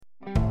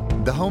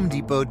The Home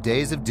Depot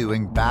Days of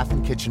Doing Bath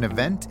and Kitchen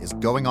event is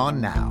going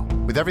on now,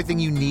 with everything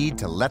you need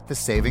to let the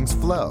savings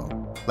flow.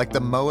 Like the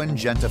Moen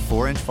Genta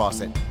 4-inch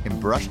faucet in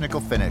brush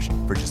nickel finish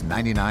for just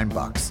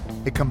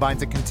 $99. It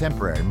combines a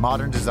contemporary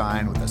modern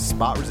design with a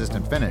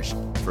spot-resistant finish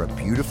for a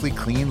beautifully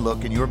clean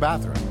look in your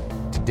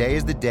bathroom. Today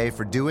is the day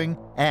for doing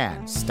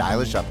and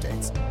stylish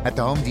updates at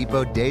the Home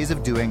Depot Days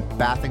of Doing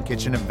Bath and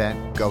Kitchen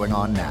event going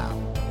on now.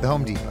 The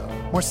Home Depot.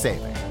 More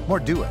saving, more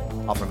doing.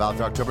 Offer valid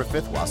through October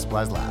 5th while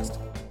supplies last.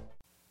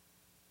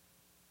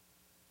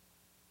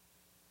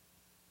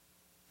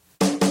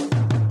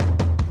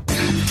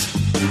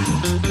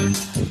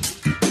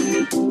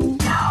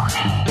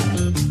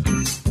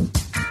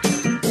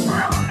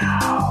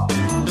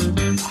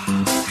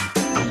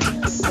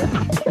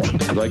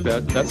 Like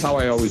that. That's how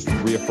I always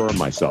reaffirm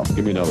myself.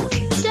 Give me another one.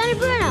 Tony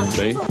Bruno.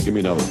 See? Give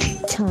me another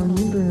one.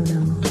 Tony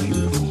Bruno.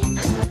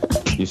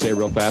 You say it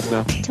real fast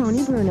now?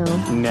 Tony Bruno.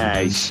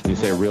 Nice. You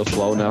say it real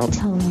slow now?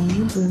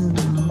 Tony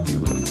Bruno.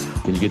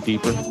 Can you get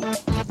deeper?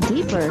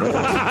 Deeper.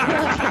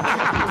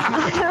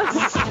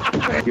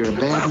 You're a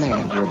bad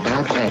man. You're a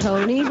bad man.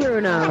 Tony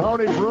Bruno.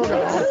 Tony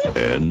Bruno.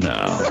 And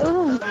now.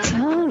 Oh,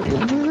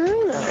 Tony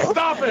Bruno.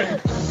 Stop it!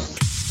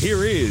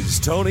 Here is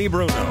Tony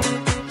Bruno.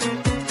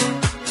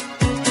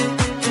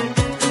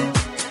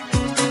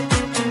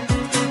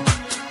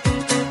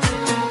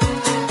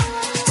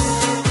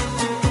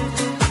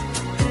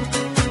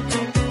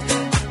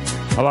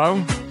 Hello?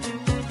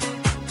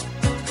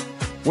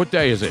 What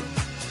day is it?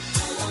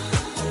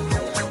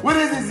 What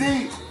is it,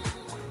 Z?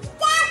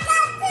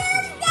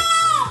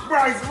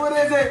 Bryce, what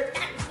is it?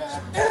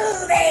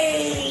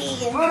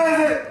 Tuesday. What is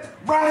it?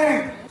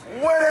 Brian,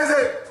 what is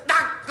it?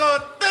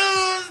 Taco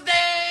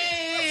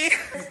Tuesday.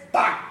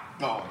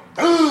 Taco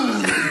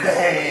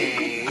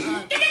Tuesday.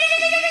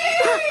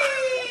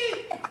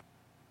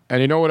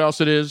 And you know what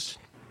else it is?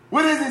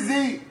 What is it,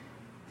 Z?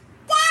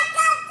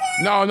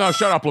 No,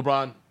 shut up,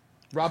 LeBron.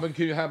 Robin,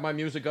 can you have my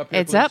music up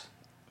here, It's please? up.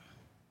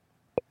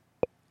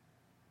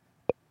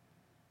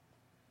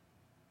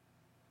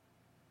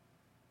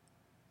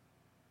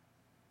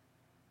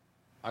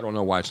 I don't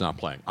know why it's not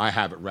playing. I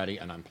have it ready,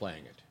 and I'm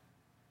playing it.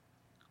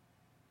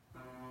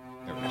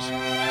 There it is.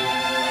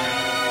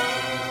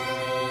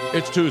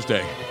 It's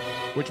Tuesday,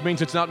 which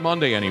means it's not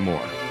Monday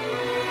anymore,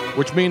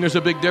 which means there's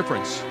a big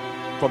difference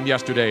from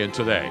yesterday and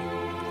today.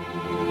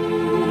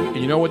 And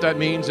you know what that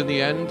means in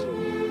the end?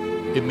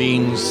 It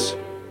means...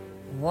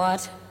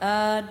 What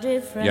a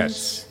difference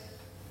Yes.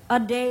 a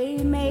day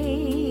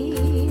made.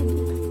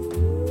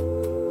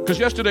 Because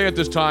yesterday at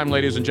this time,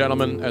 ladies and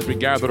gentlemen, as we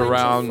gathered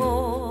around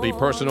the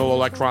personal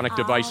electronic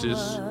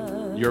devices,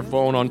 your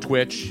phone on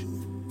Twitch,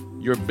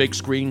 your big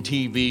screen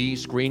TV,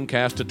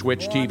 screencast to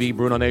Twitch TV,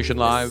 Bruno Nation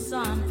Live,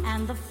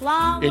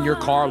 in your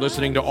car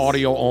listening to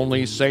audio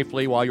only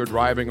safely while you're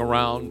driving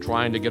around,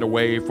 trying to get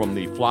away from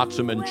the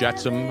flotsam and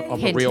jetsam of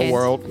the Hint, real hint.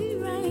 world.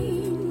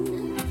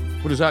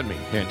 What does that mean?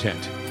 Hint,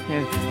 hint.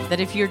 That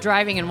if you're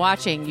driving and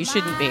watching, you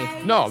shouldn't be.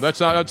 No,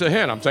 that's a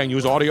hint. I'm saying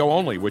use audio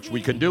only, which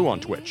we can do on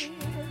Twitch.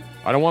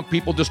 I don't want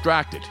people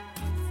distracted.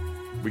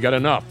 We got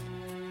enough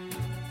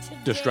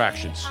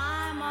distractions.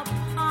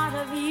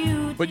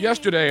 But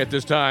yesterday at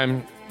this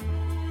time,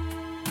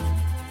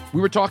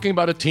 we were talking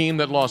about a team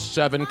that lost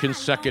 7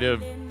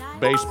 consecutive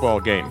baseball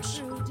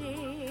games.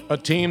 A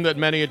team that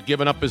many had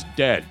given up as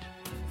dead.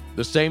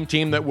 The same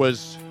team that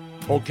was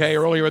okay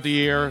earlier at the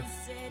year,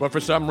 but for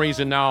some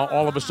reason now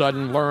all of a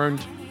sudden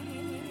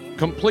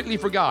completely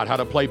forgot how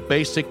to play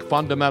basic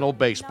fundamental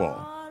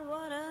baseball.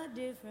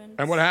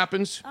 And what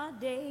happens?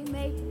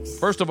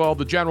 First of all,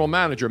 the general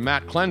manager,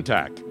 Matt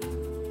Klentak,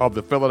 of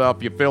the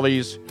Philadelphia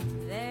Phillies,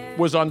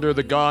 was under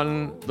the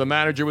gun. The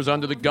manager was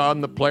under the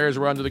gun. The players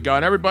were under the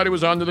gun. Everybody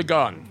was under the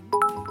gun.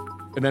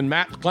 And then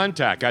Matt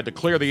Klentak had to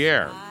clear the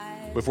air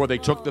before they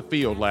took the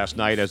field last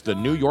night as the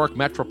New York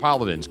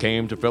Metropolitans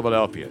came to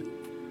Philadelphia.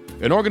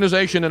 An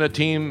organization and a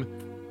team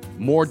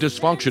more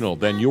dysfunctional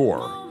than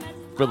your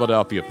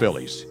Philadelphia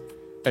Phillies.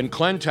 And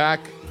Klentak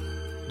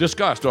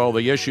discussed all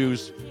the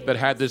issues that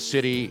had this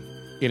city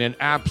in an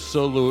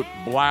absolute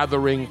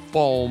blathering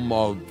foam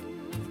of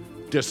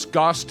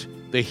disgust,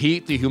 the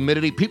heat, the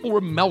humidity. People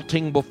were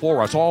melting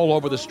before us all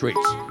over the streets.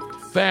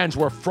 Fans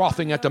were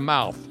frothing at the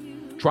mouth,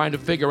 trying to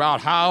figure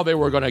out how they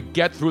were going to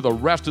get through the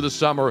rest of the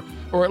summer,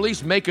 or at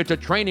least make it to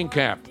training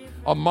camp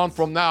a month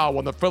from now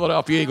when the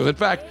Philadelphia Eagles. In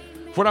fact,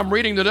 what I'm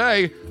reading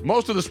today,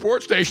 most of the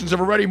sports stations have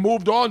already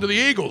moved on to the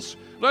Eagles.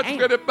 Let's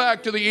get it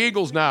back to the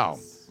Eagles now.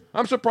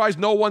 I'm surprised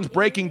no one's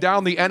breaking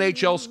down the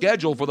NHL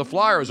schedule for the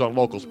Flyers on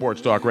local sports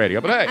talk radio.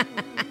 But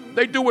hey,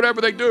 they do whatever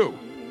they do.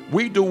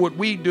 We do what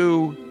we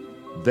do.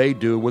 They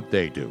do what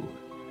they do.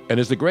 And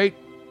as the great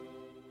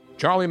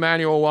Charlie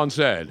Manuel once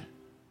said,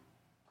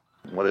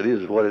 what it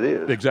is what it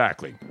is.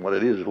 Exactly. What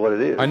it is what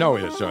it is. I know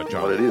it is, Charlie.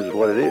 What it is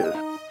what it is.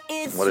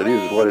 What it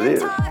is what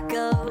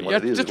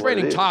it is. It's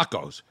raining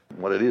tacos.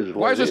 What it is what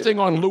Why is it this thing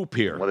on loop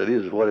here? What it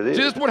is what it is.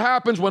 See, this is what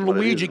happens when What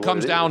it Luigi is, what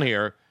comes it down is.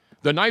 here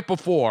the night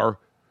before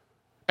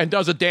and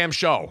does a damn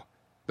show.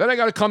 Then I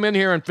got to come in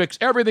here and fix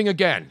everything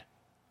again.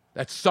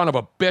 That son of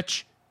a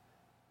bitch.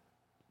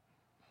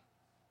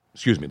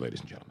 Excuse me, ladies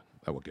and gentlemen.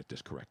 I will get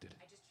this corrected.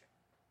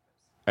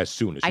 As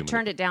soon as I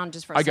turned it down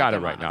just for a second. I got it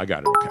right now. I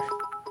got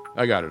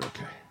it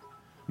okay.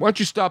 Why don't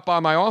you stop by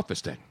my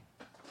office then?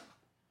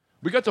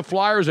 We got the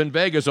Flyers in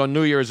Vegas on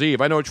New Year's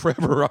Eve. I know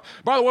Trevor.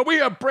 By the way, we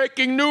have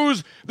breaking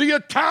news. The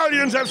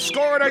Italians have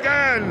scored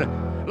again.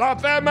 La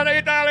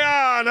Famiglia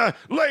Italiana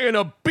laying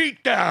a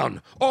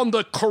beatdown on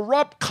the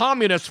corrupt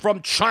communists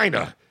from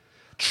China.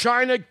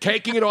 China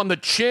taking it on the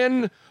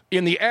chin,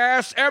 in the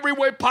ass, every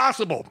way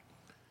possible.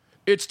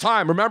 It's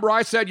time. Remember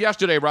I said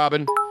yesterday,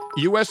 Robin,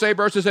 USA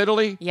versus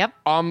Italy? Yep.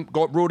 I'm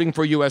rooting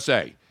for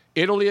USA.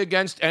 Italy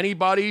against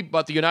anybody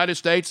but the United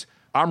States,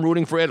 I'm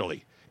rooting for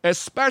Italy.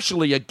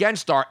 Especially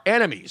against our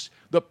enemies,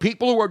 the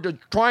people who are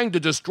trying to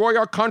destroy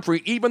our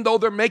country, even though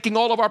they're making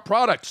all of our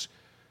products.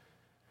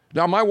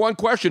 Now, my one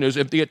question is,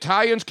 if the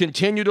Italians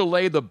continue to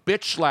lay the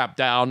bitch slap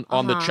down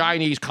on the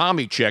Chinese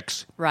commie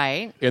chicks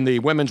in the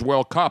Women's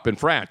World Cup in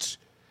France,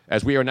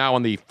 as we are now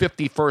in the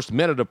 51st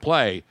minute of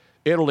play,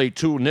 Italy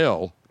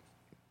 2-0,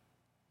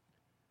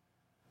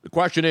 the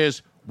question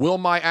is, will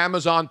my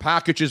Amazon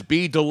packages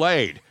be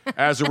delayed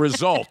as a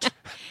result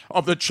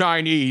of the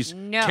Chinese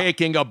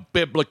taking a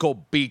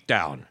biblical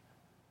beatdown?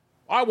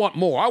 I want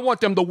more. I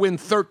want them to win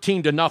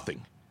 13-0.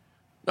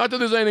 Not that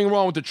there's anything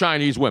wrong with the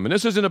Chinese women.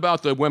 This isn't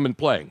about the women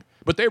playing,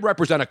 but they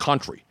represent a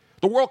country.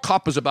 The World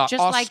Cup is about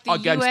just us like the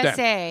against USA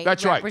them.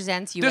 That's right.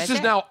 Represents USA. This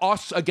is now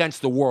us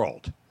against the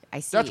world.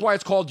 I see. That's why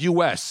it's called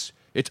U.S.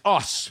 It's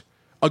us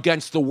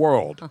against the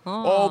world.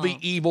 All the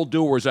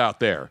evildoers out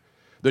there.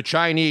 The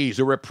Chinese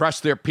who repress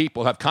their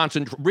people have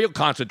real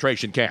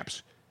concentration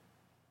camps.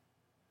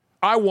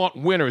 I want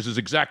winners is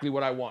exactly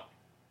what I want.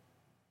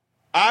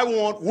 I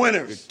want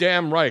winners. You're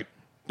damn right,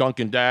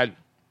 Duncan Dad.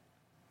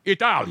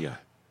 Italia.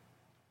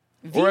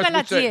 Viva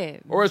la Tia.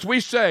 Or as we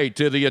say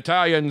to the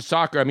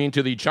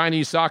to the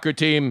Chinese soccer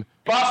team.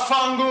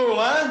 Bafangu,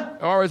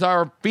 eh? Or as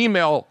our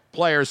female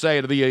players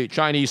say to the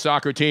Chinese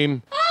soccer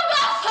team.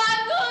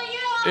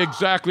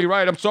 Exactly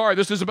right. I'm sorry.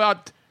 This is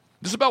about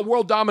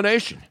world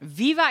domination.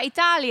 Viva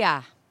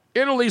Italia.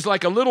 Italy's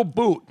like a little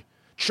boot.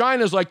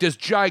 China's like this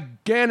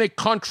gigantic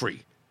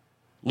country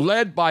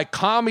led by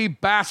commie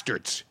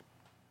bastards.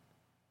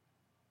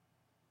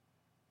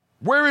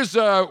 Where is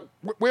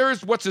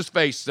what's his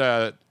face?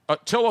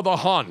 Attila the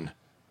Hun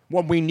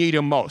when we need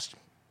him most.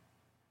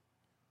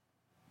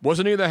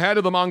 Wasn't he the head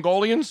of the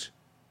Mongolians?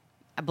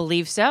 I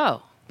believe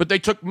so. But they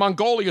took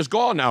Mongolia's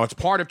gone now. It's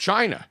part of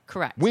China.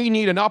 Correct. We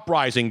need an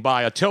uprising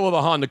by Attila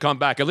the Hun to come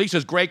back. At least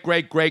his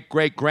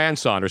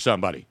great-great-great-great-grandson or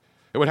somebody.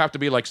 It would have to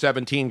be like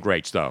 17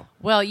 greats, though.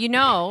 Well, he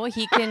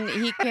can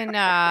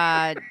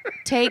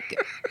take.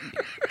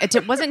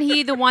 Wasn't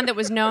he the one that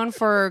was known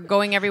for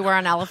going everywhere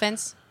on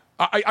elephants?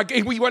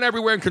 We went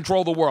everywhere and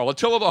controlled the world.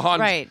 Attila the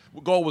Hun's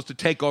goal was to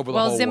take over the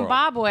whole world. Well,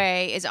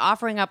 Zimbabwe is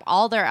offering up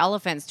all their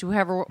elephants to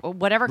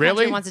whatever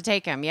country wants to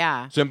take them.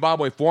 Yeah.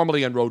 Zimbabwe,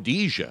 formerly in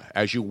Rhodesia,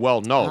 as you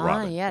well know,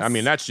 Robin. Yes. I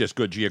mean, that's just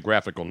good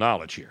geographical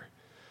knowledge here.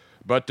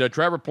 But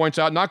Trevor points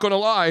out, not going to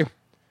lie,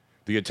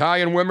 the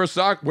Italian women's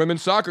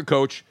soccer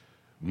coach,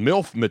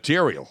 MILF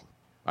material.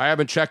 I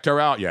haven't checked her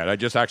out yet. I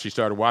just actually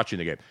started watching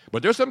the game.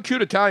 But there's some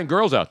cute Italian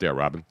girls out there,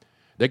 Robin.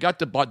 They got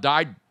the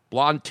dyed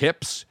blonde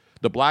tips.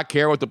 The black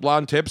hair with the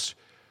blonde tips.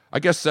 I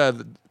guess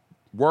the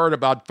word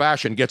about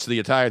fashion gets to the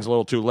Italians a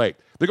little too late.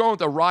 They're going with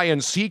the Ryan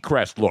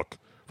Seacrest look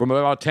from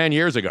about 10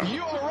 years ago.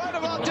 You are right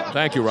about that.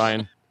 Thank you,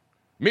 Ryan.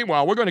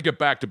 Meanwhile, we're going to get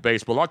back to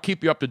baseball. I'll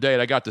keep you up to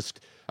date. I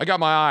got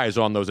my eyes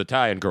on those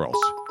Italian girls.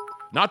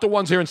 Not the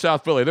ones here in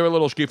South Philly. They're a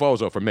little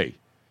schifoso for me.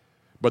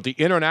 But the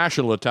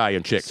international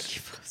Italian chicks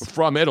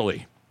from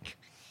Italy.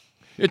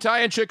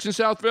 Italian chicks in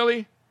South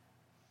Philly?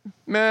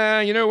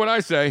 Man, you know what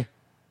I say.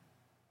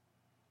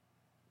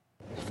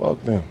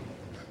 Fuck them.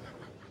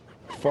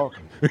 Fuck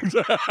them.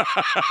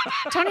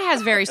 Tony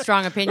has very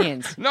strong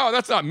opinions. No,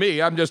 that's not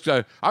me. I'm just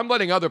I'm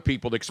letting other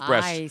people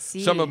express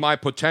some of my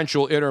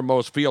potential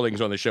innermost feelings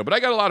on the show. But I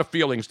got a lot of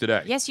feelings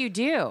today. Yes, you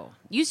do.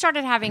 You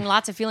started having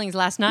lots of feelings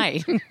last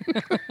night.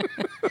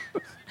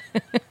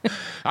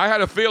 I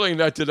had a feeling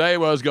that today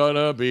was going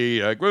to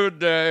be a good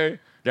day,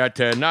 that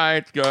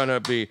tonight's going to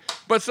be.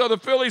 But so the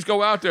Phillies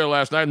go out there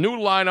last night, new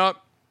lineup.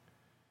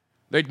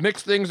 They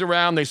mixed things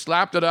around. They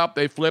slapped it up.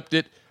 They flipped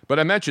it. But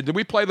I mentioned, did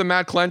we play the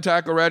Matt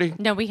Klentak already?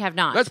 No, we have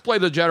not. Let's play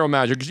the general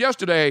manager. Because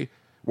yesterday,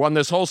 when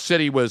this whole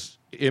city was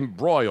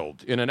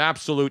embroiled in an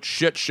absolute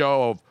shit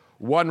show of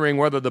wondering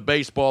whether the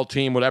baseball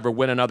team would ever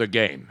win another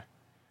game,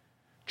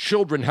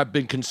 children have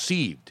been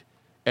conceived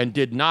and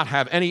did not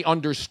have any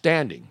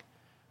understanding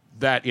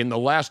that in the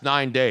last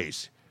 9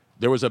 days,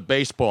 there was a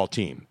baseball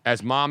team,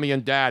 as mommy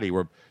and daddy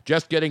were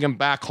just getting them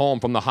back home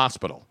from the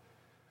hospital,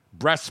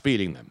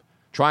 breastfeeding them,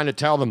 trying to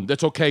tell them,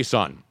 it's okay,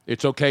 son.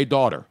 It's okay,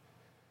 daughter.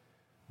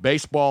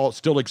 Baseball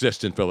still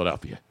exists in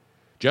Philadelphia.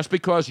 Just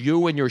because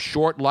you in your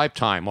short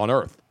lifetime on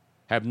Earth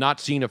have not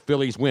seen a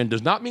Phillies win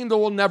does not mean they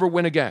will never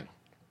win again.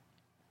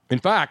 In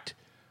fact,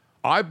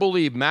 I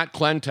believe Matt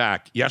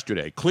Klentak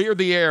yesterday cleared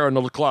the air in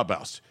the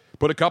clubhouse,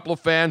 put a couple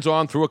of fans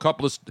on, threw a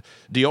couple of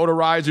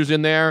deodorizers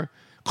in there,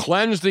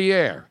 cleansed the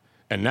air,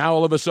 and now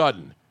all of a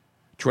sudden,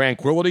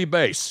 Tranquility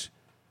Base,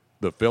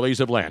 the Phillies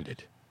have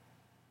landed.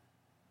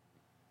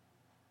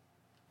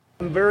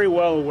 I'm very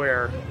well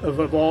aware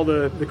of all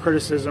the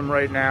criticism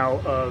right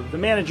now of the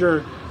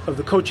manager, of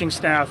the coaching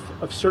staff,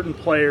 of certain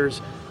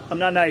players. I'm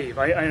not naive.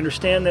 I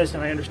understand this,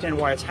 and I understand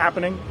why it's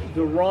happening.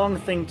 The wrong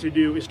thing to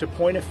do is to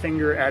point a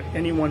finger at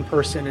any one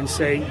person and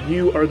say,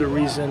 you are the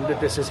reason that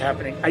this is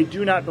happening. I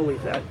do not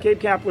believe that. Gabe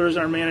Kapler is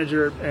our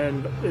manager,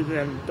 and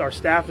our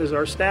staff is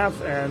our staff,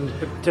 and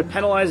to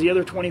penalize the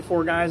other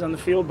 24 guys on the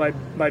field by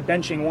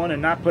benching one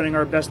and not putting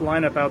our best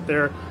lineup out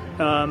there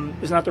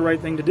is not the right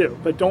thing to do.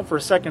 But don't for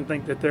a second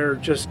think that they're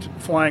just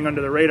flying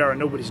under the radar and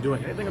nobody's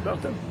doing anything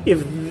about them.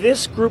 If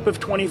this group of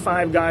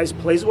 25 guys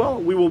plays well,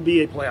 we will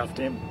be a playoff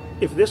team.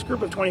 If this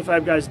group of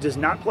 25 guys does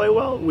not play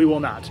well, we will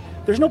not.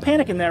 There's no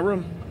panic in that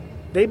room.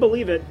 They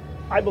believe it.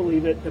 I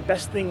believe it. The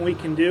best thing we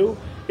can do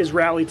is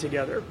rally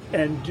together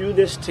and do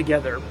this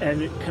together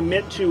and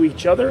commit to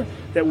each other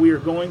that we are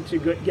going to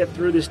get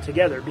through this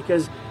together.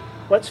 Because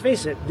let's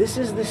face it, this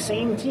is the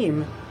same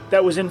team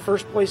that was in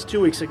first place 2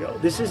 weeks ago.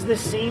 This is the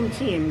same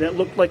team that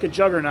looked like a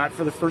juggernaut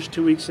for the first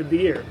 2 weeks of the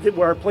year.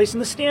 Where our place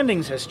in the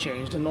standings has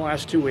changed in the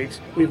last 2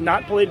 weeks. We've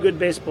not played good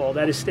baseball.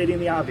 That is stating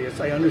the obvious.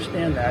 I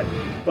understand that.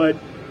 But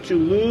to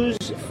lose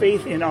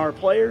faith in our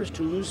players,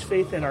 to lose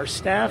faith in our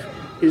staff,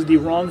 is the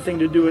wrong thing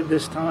to do at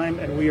this time,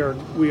 and we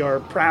are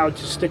proud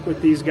to stick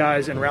with these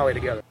guys and rally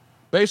together.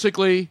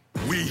 Basically,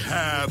 we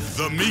have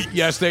the meat.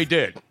 Yes, they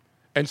did.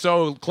 And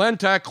so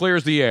Clentac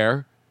clears the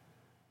air.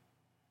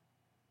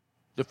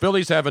 The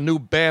Phillies have a new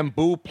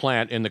bamboo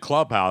plant in the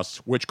clubhouse,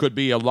 which could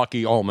be a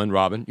lucky omen,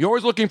 Robin. You're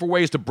always looking for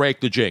ways to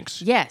break the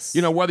jinx. Yes.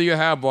 You know, whether you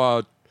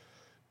have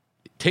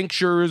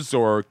tinctures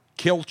or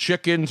kill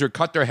chickens or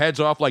cut their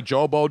heads off like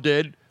Jobo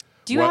did.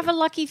 Do you have a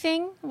lucky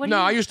thing?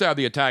 I used to have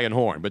the Italian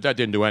horn, but that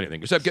didn't do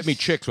anything, except get me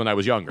chicks when I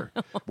was younger.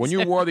 When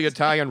you wore the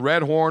Italian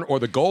red horn, or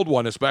the gold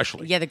one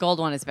especially. Yeah, the gold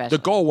one especially.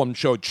 The gold one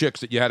showed chicks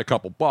that you had a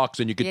couple bucks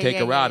and you could take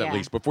her out at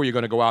least before you're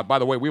going to go out. By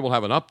the way, we will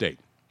have an update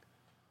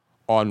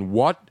on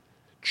what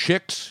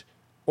chicks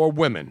or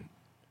women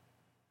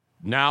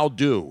now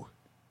do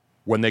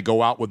when they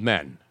go out with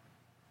men.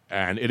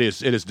 And it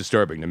is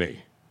disturbing to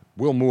me.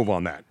 We'll move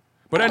on that.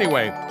 But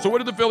anyway, so what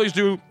did the Phillies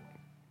do?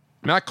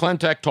 Matt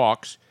Clentac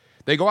talks.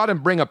 They go out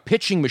and bring a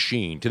pitching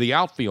machine to the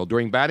outfield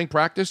during batting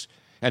practice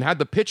and had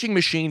the pitching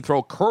machine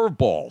throw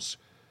curveballs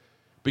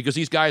because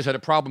these guys had a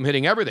problem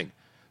hitting everything.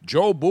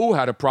 Joe Boo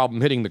had a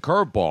problem hitting the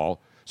curveball,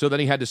 so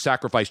then he had to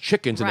sacrifice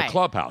chickens in the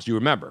clubhouse. You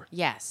remember?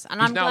 Yes.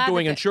 And He's now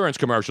doing insurance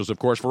commercials, of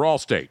course, for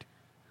Allstate.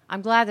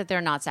 I'm glad that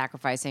they're not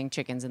sacrificing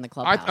chickens in the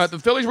clubhouse. The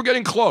Phillies were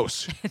getting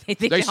close.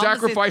 They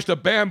sacrificed a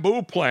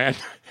bamboo plant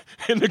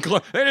in the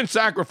club. They didn't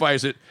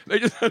sacrifice it. They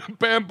just had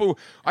bamboo.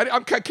 I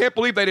can't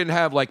believe they didn't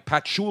have like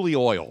patchouli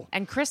oil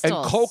and crystals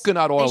and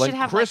coconut oil they and should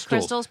have, crystals. Like,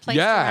 crystals placed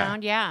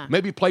around. Yeah.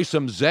 Maybe play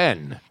some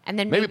Zen. And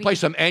then maybe play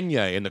some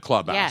Enya in the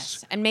clubhouse.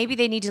 Yes. And maybe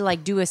they need to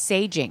like do a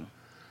saging.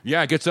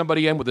 Yeah, get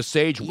somebody in with a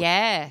sage.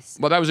 Yes.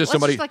 Well, that was just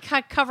somebody. Let's just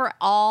like cover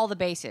all the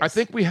bases. I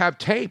think we have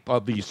tape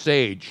of the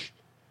sage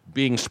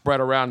being spread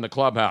around the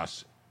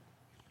clubhouse.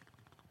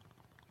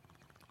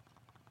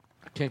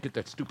 I can't get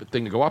that stupid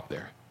thing to go up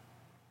there.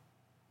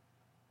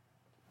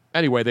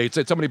 Anyway, they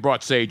said somebody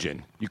brought sage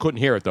in. You couldn't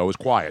hear it, though. It was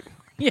quiet.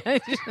 Yeah.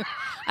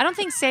 I don't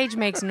think sage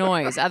makes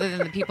noise other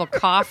than the people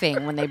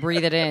coughing when they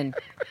breathe it in.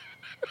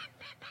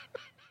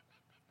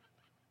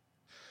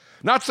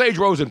 Not Sage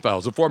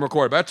Rosenfels, the former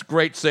quarterback. That's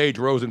great Sage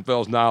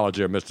Rosenfels knowledge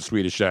there, Mr.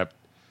 Swedish Chef.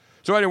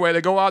 So anyway,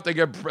 they go out, they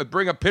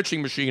bring a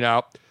pitching machine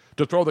out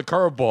to throw the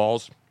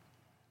curveballs.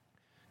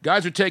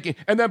 Guys are taking,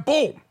 and then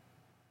boom,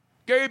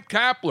 Gabe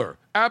Kapler,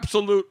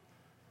 absolute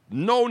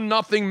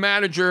know-nothing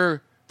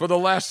manager for the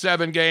last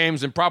 7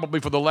 games and probably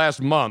for the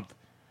last month,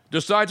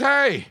 decides,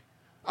 hey,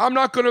 I'm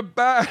not going to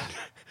bat.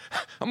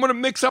 I'm going to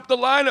mix up the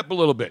lineup a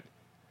little bit.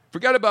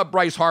 Forget about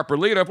Bryce Harper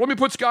leadoff. Let me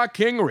put Scott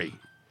Kingery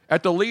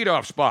at the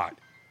leadoff spot.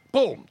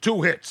 Boom,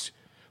 2 hits.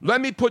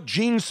 Let me put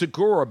Gene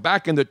Segura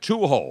back in the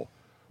 2-hole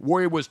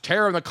where he was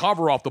tearing the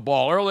cover off the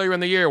ball earlier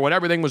in the year when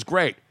everything was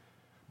great.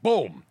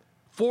 Boom,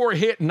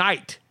 4-hit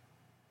night.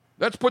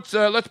 Let's put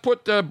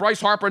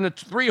Bryce Harper in the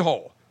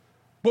 3-hole.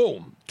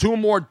 Boom, 2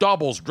 more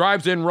doubles,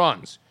 drives in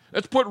runs.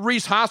 Let's put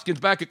Rhys Hoskins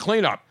back at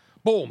cleanup.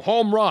 Boom,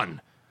 home run.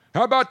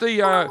 How about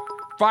the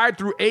 5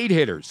 through 8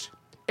 hitters?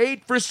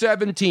 8 for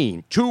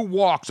 17, 2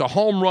 walks, a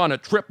home run, a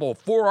triple,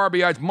 4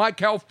 RBIs.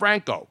 Maikel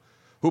Franco,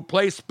 who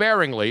plays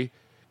sparingly,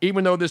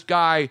 even though this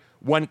guy,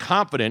 when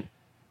confident,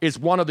 is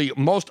one of the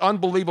most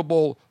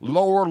unbelievable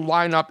lower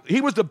lineup. He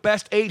was the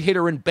best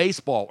 8-hitter in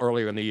baseball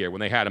earlier in the year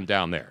when they had him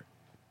down there.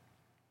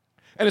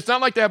 And it's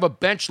not like they have a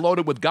bench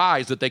loaded with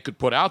guys that they could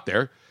put out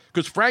there,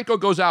 because Franco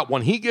goes out.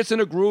 When he gets in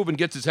a groove and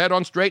gets his head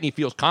on straight and he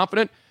feels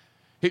confident,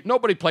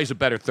 nobody plays a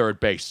better third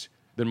base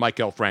than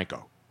Maikel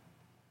Franco.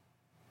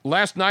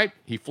 Last night,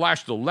 he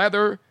flashed the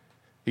leather.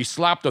 He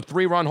slapped a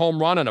 3-run home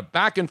run in a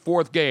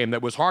back-and-forth game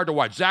that was hard to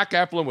watch. Zach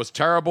Eflin was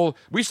terrible.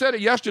 We said it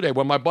yesterday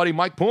when my buddy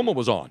Mike Puma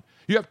was on.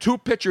 You have 2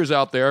 pitchers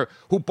out there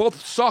who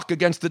both suck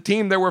against the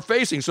team they were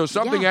facing, so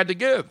something had to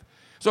give.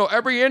 So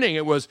every inning,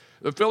 it was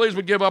the Phillies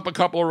would give up a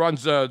couple of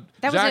runs. Zach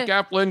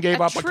Eflin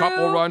gave up a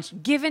couple of runs.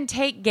 Give and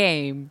take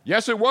game.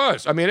 Yes, it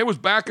was. I mean, it was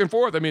back and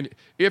forth. I mean,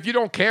 if you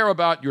don't care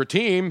about your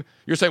team,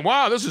 you're saying,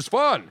 wow, this is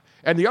fun.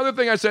 And the other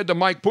thing I said to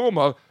Mike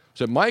Puma, I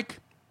said, Mike,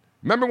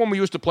 remember when we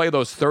used to play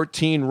those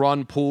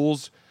 13-run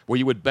pools where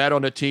you would bet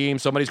on a team,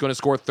 somebody's going to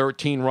score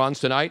 13 runs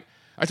tonight?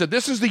 I said,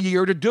 this is the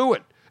year to do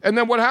it. And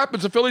then what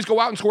happens? The Phillies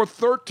go out and score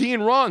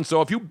 13 runs.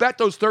 So if you bet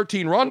those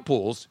 13-run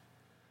pools,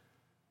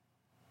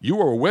 you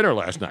were a winner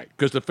last night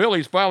because the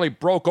Phillies finally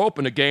broke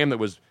open a game that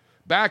was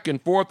back and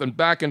forth and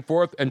back and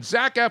forth. And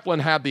Zach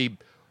Eflin had the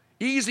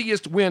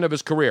easiest win of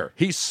his career.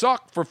 He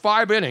sucked for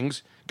 5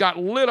 innings, got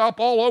lit up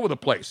all over the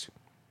place.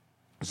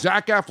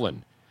 Zach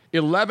Eflin,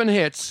 11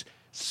 hits,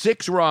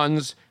 6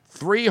 runs,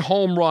 3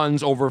 home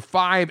runs over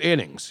 5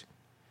 innings.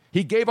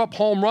 He gave up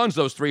home runs,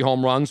 those 3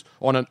 home runs,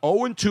 on an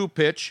 0-2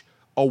 pitch,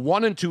 a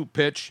 1-2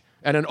 pitch,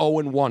 and an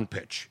 0-1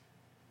 pitch.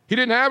 He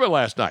didn't have it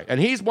last night.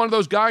 And he's one of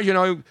those guys,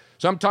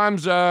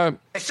 sometimes...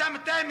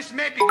 sometimes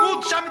maybe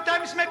good,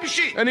 sometimes maybe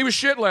shit. And he was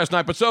shit last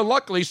night, but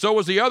luckily, so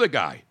was the other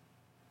guy,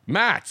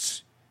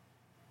 Matz.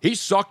 He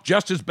sucked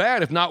just as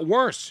bad, if not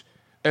worse.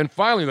 And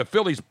finally, the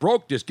Phillies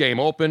broke this game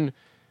open,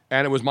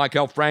 and it was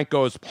Maikel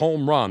Franco's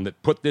home run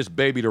that put this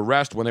baby to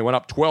rest when they went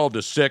up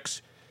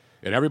 12-6,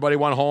 and everybody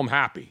went home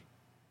happy.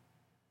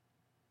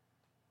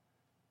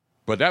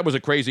 But that was a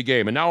crazy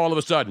game. And now all of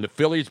a sudden, the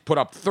Phillies put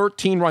up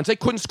 13 runs. They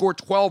couldn't score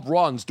 12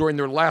 runs during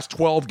their last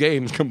 12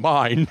 games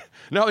combined.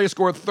 Now they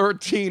scored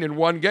 13 in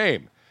one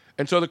game.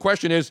 And so the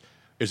question is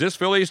this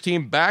Phillies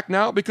team back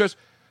now? Because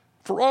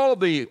for all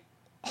of the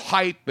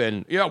hype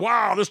and,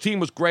 wow, this team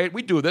was great.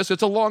 We do this.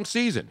 It's a long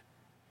season.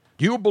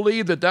 Do you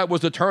believe that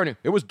was the turning?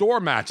 It was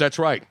Dormatz, that's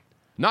right.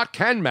 Not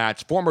Ken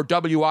Matz, former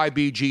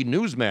WIBG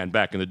newsman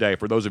back in the day,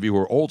 for those of you who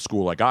are old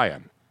school like I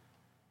am.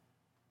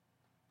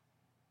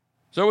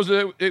 So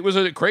it was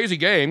a crazy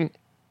game,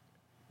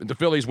 but the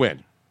Phillies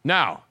win.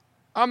 Now,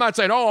 I'm not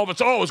saying,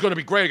 it's going to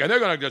be great again. They're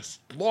going to just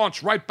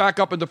launch right back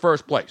up into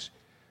first place.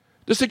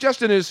 The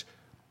suggestion is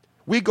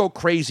we go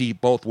crazy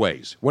both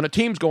ways. When a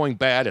team's going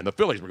bad, and the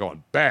Phillies were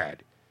going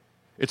bad,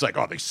 it's like,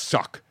 they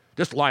suck.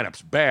 This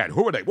lineup's bad.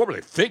 Who are they? What were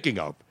they thinking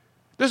of?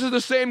 This is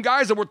the same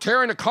guys that were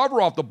tearing the cover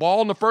off the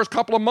ball in the first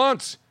couple of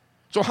months.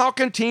 So how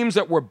can teams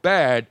that were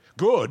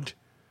good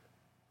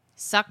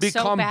suck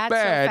become so bad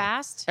so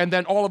fast, and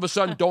then all of a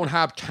sudden don't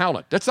have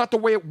talent? That's not the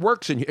way it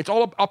works in here. It's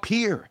all up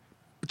here.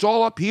 It's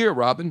all up here,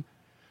 Robin.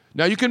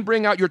 Now, you can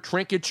bring out your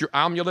trinkets, your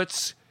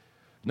amulets.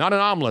 Not an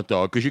omelet,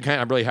 though, because you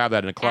can't really have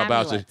that in a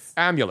clubhouse.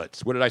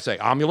 Amulets. What did I say?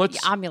 Amulets?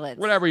 Yeah, amulets.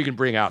 Whatever you can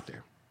bring out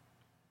there.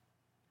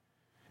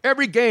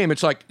 Every game,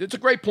 it's a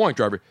great point,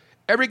 Driver.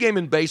 Every game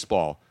in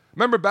baseball,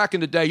 remember back in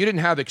the day, you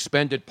didn't have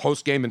expended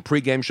post-game and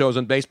pre-game shows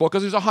in baseball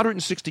because there's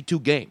 162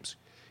 games.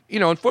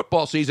 In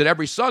football season,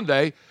 every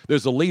Sunday,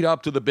 there's the lead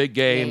up to the big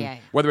game,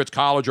 whether it's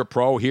college or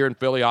pro. Here in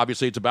Philly,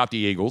 obviously, it's about the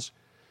Eagles.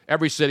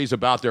 Every city's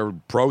about their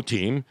pro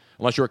team,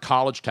 unless you're a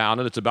college town,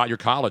 and it's about your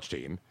college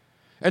team.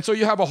 And so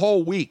you have a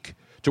whole week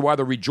to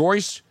either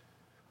rejoice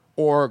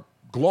or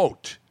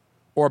gloat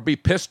or be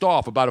pissed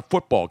off about a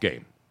football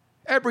game.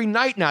 Every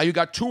night now, you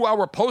got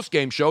 2-hour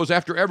post-game shows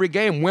after every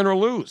game, win or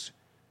lose.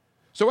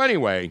 So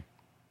anyway,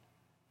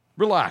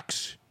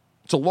 relax.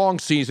 It's a long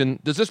season.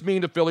 Does this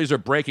mean the Phillies are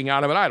breaking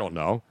out of it? I don't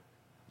know.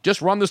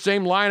 Just run the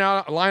same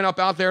lineup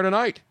out there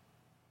tonight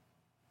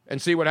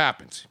and see what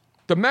happens.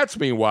 The Mets,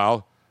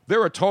 meanwhile,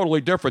 they're a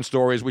totally different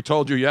story, as we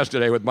told you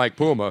yesterday with Mike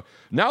Puma.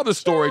 Now the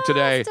story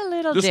today,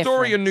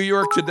 story in New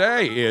York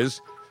today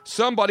is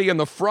somebody in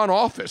the front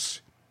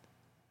office,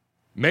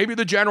 maybe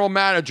the general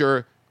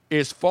manager,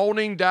 is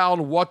phoning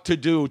down what to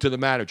do to the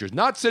managers.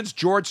 Not since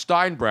George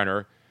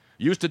Steinbrenner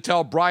used to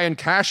tell Brian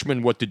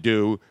Cashman what to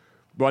do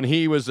when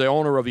he was the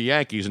owner of the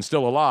Yankees and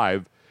still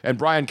alive, and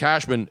Brian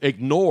Cashman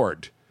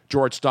ignored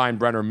George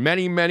Steinbrenner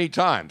many, many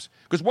times.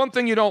 Because one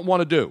thing you don't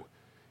want to do,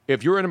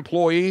 if you're an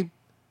employee,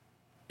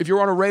 if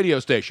you're on a radio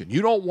station,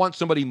 you don't want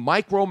somebody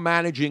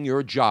micromanaging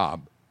your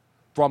job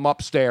from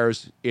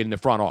upstairs in the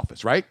front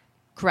office, right?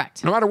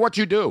 Correct. No matter what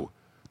you do,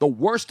 the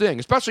worst thing,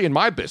 especially in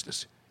my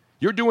business,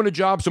 you're doing a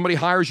job, somebody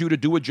hires you to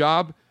do a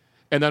job,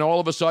 and then all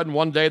of a sudden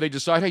one day they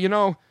decide, hey, you're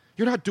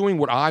not doing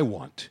what I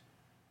want.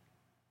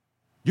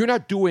 You're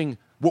not doing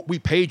what we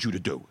paid you to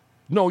do.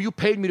 No, you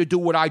paid me to do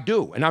what I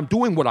do, and I'm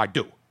doing what I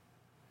do.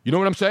 You know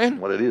what I'm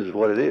saying? What it is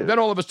what it is. Then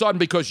all of a sudden,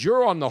 because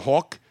you're on the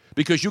hook,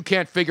 because you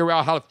can't figure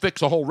out how to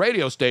fix a whole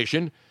radio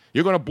station,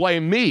 you're going to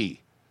blame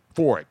me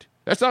for it.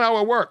 That's not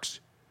how it works.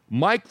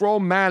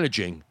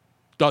 Micromanaging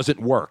doesn't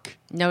work.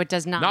 No, it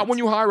does not. Not when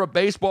you hire a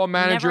baseball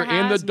manager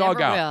in the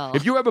dugout. Never will.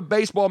 If you have a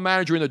baseball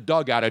manager in the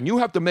dugout and you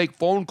have to make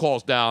phone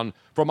calls down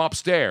from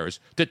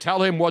upstairs to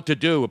tell him what to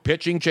do,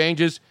 pitching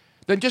changes,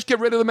 then just get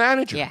rid of the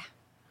manager. Yeah.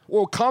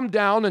 Or come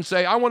down and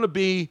say, I want to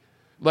be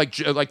like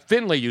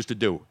Finley used to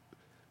do.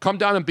 Come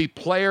down and be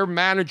player,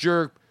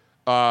 manager,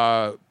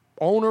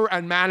 owner,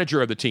 and manager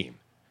of the team.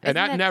 And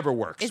that never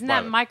works. Isn't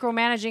that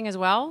micromanaging as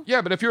well?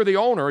 Yeah, but if you're the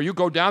owner, you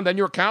go down, then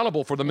you're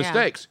accountable for the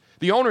mistakes.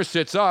 The owner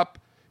sits up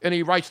and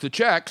he writes the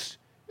checks,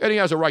 And he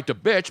has a right to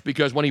bitch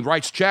because when he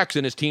writes checks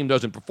and his team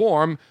doesn't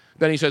perform,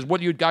 then he says, what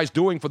are you guys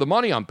doing for the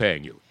money I'm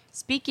paying you?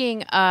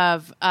 Speaking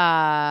of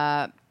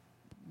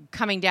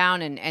coming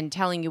down and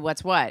telling you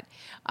what's what,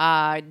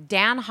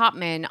 Dan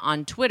Hopman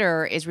on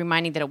Twitter is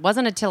reminding that it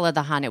wasn't Attila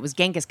the Hun, it was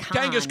Genghis Khan.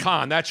 Genghis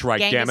Khan, that's right,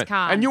 Genghis damn it.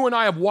 Khan. And you and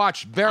I have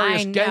watched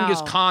various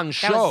Genghis Khan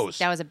shows.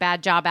 That was a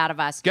bad job out of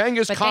us.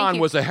 Genghis But Khan thank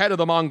you. was the head of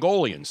the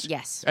Mongolians.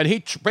 Yes. And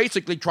he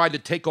basically tried to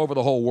take over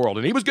the whole world,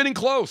 and he was getting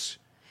close.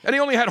 And he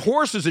only had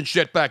horses and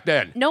shit back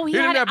then. No, he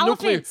didn't had have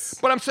nuclear. elephants.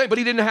 But I'm saying, but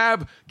he didn't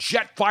have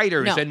jet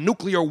fighters No. and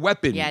nuclear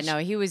weapons. Yeah, no,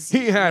 he was.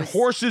 He had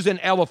horses and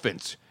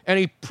elephants, and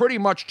he pretty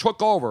much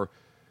took over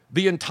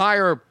the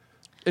entire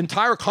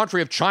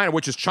country of China,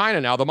 which is China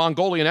now, the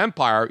Mongolian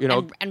Empire. You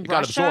know, and got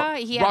Russia, absorbed.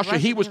 he had Russia,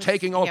 he was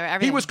taking over. yeah,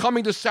 He was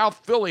coming to South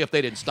Philly if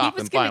they didn't stop him.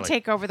 He was going Finally, to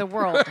take over the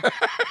world.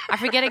 I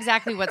forget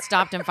exactly what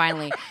stopped him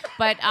finally.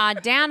 But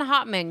Dan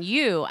Hopman,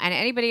 you and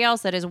anybody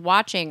else that is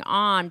watching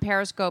on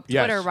Periscope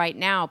Twitter Yes. right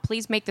now,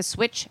 please make the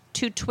switch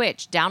to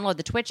Twitch. Download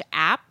the Twitch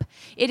app.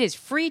 It is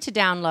free to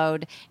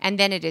download, and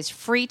then it is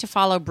free to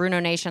follow Bruno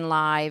Nation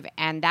Live,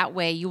 and that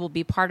way you will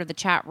be part of the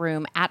chat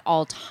room at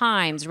all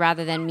times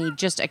rather than me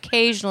just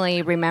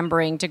occasionally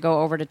remembering to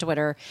go over to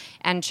Twitter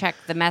and check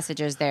the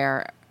messages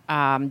there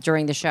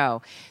during the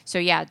show. So,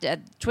 yeah,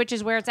 Twitch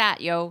is where it's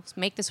at, yo.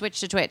 Make the switch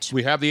to Twitch.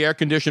 we have the air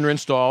conditioner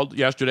installed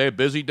yesterday. A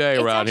busy day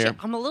It's around actually- here.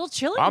 I'm a little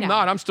chilly I'm now.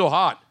 not. I'm still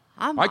hot.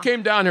 I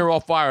came down here all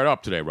fired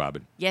up today,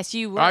 Robin. Yes,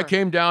 you were. I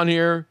came down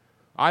here.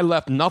 I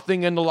left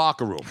nothing in the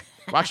locker room.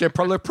 Actually,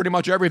 I left pretty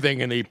much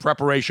everything in the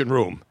preparation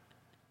room.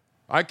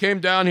 I came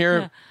down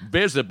here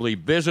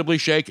visibly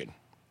shaken.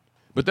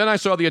 But then I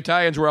saw the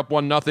Italians were up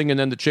 1-0, and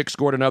then the chick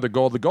scored another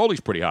goal. The goalie's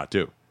pretty hot,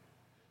 too.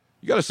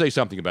 You got to say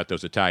something about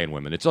those Italian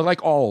women. It's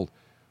like all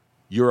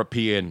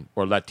European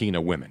or Latina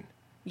women.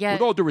 Yeah.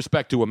 With all due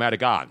respect to them,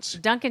 at odds.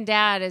 Duncan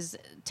Dad is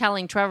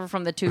telling Trevor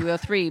from the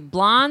 203,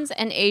 blondes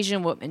and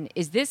Asian women,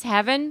 is this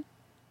heaven?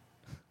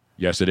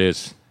 Yes, it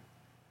is.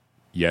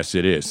 Yes,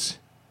 it is.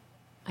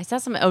 I saw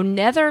some. Oh,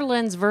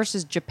 Netherlands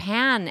versus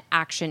Japan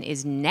action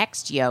is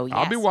next, yo. Yes.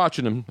 I'll be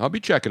watching them. I'll be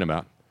checking them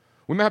out.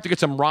 We may have to get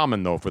some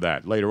ramen, though, for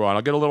that later on.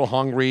 I'll get a little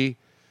hungry.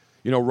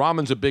 You know,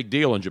 ramen's a big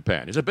deal in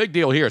Japan. It's a big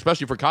deal here,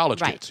 especially for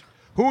college Right. kids.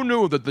 Who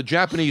knew that the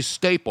Japanese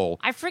staple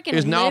I freaking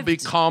is now lived-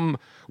 become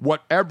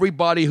what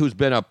everybody who's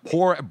been a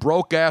poor,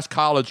 broke-ass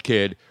college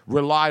kid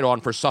relied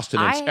on for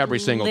sustenance every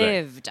single day?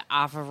 I lived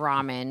off of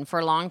ramen for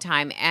a long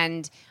time,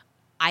 and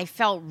I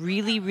felt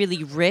really,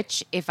 really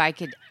rich if I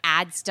could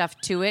add stuff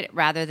to it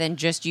rather than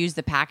just use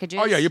the packages.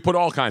 Oh, yeah, you put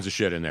all kinds of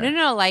shit in there.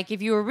 No, like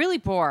if you were really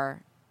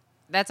poor,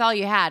 that's all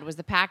you had was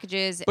the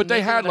packages. But they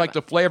maybe a had, little like,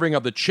 bit- the flavoring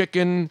of the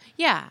chicken.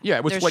 Yeah. Yeah,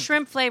 it was There's like-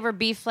 shrimp flavor,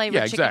 beef flavor,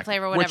 Yeah, chicken exactly.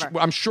 flavor, whatever.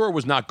 Which I'm sure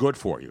was not good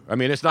for you. I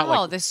mean, it's not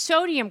like... the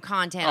sodium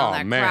content on Oh,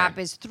 that man. crap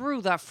is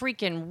through the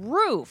freaking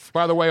roof.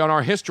 By the way, on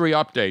our history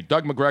update,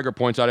 Doug McGregor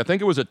points out, I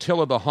think it was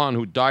Attila the Hun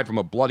who died from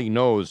a bloody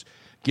nose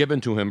given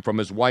to him from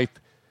his wife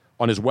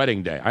on his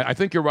wedding day. I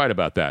think you're right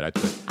about that. I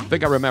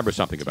think I remember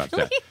something about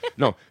that.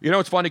 No, you know,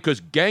 it's funny because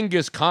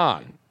Genghis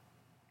Khan,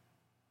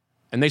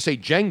 and they say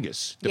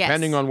Genghis,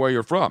 depending Yes. on where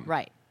you're from.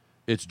 Right.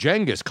 It's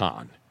Genghis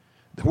Khan.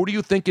 Who do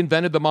you think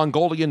invented the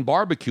Mongolian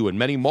barbecue in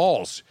many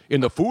malls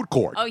in the food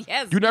court? Oh,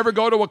 yes. You never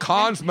go to a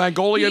Khan's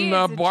Mongolian He is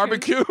a true-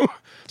 barbecue?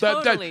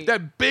 Totally.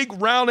 that big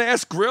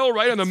round-ass grill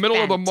right in the middle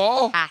of the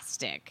mall?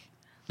 Fantastic.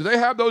 Do they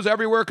have those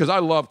everywhere? Because I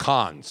love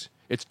Khans.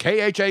 It's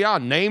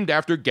Khan, named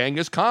after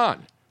Genghis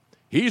Khan.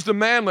 He's the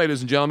man, ladies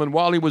and gentlemen,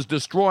 while he was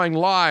destroying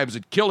lives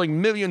and killing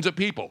millions of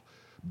people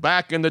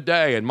back in the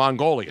day in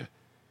Mongolia.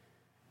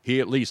 He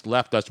at least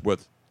left us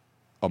with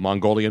a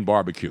Mongolian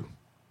barbecue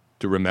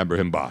to remember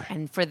him by.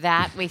 And for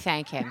that, we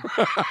thank him.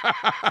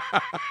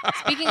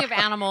 Speaking of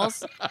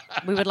animals,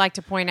 we would like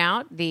to point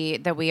out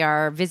that we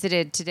are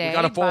visited today. We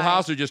got a full by-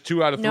 house or just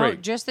 2 out of 3? No,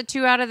 just the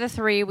 2 out of the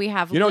 3. We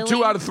have You know, Lily.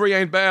 2 out of 3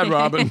 ain't bad,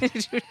 Robin.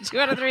 2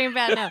 out of 3 ain't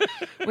bad,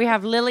 no. We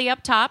have Lily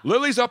up top.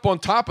 Lily's up on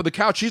top of the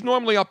couch. She's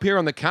normally up here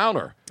on the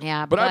counter.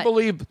 Yeah, But I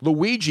believe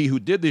Luigi, who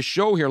did this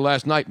show here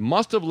last night,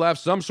 must have left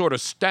some sort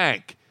of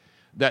stank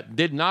that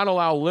did not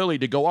allow Lily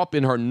to go up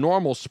in her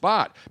normal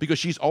spot because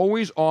she's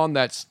always on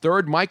that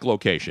third mic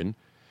location.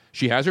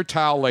 She has her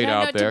towel laid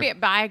out there.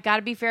 But I got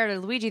to be fair to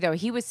Luigi, though.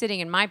 He was sitting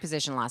in my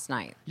position last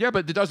night. Yeah,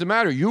 but it doesn't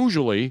matter.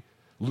 Usually,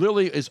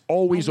 Lily is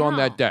always on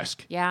that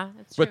desk. Yeah,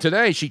 that's true. But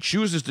today, she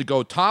chooses to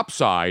go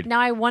topside. Now,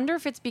 I wonder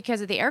if it's because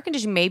of the air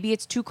conditioning. Maybe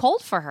it's too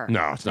cold for her.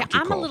 No, it's not too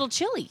I'm cold. a little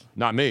chilly.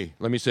 Not me.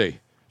 Let me see.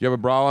 You have a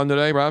bra on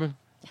today, Robin?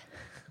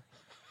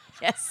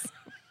 Yes.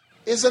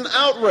 It's an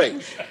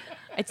outrage.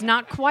 It's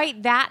not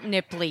quite that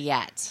nipply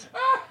yet.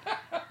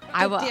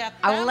 I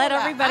will let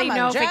everybody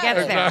know if it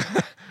gets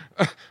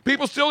there.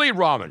 People still eat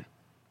ramen.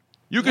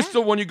 You can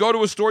still, when you go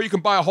to a store, you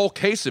can buy a whole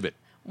case of it.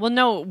 Well,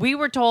 no, we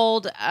were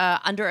told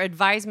under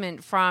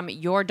advisement from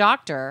your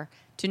doctor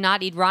to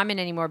not eat ramen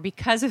anymore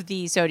because of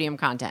the sodium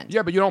content.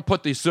 Yeah, but you don't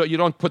put the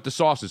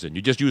sauces in.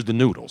 You just use the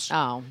noodles.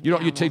 Oh, you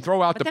don't. yeah, You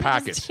throw out but the then it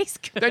doesn't packets.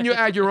 taste good. Then you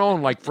add your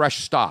own like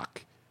fresh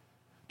stock.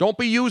 Don't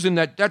be using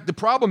that. The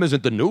problem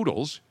isn't the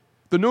noodles.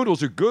 The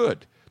noodles are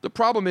good. The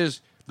problem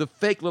is the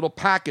fake little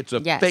packets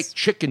of Yes. fake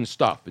chicken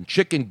stuff and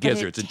chicken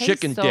gizzards and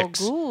chicken dicks.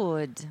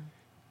 Good.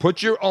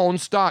 Put your own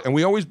stock. And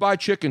we always buy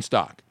chicken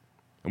stock.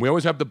 And we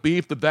always have the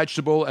beef, the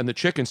vegetable, and the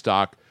chicken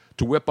stock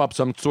to whip up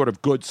some sort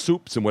of good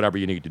soups and whatever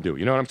you need to do.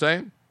 You know what I'm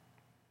saying?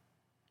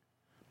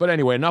 But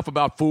anyway, enough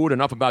about food,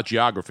 enough about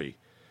geography,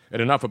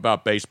 and enough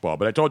about baseball.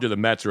 But I told you the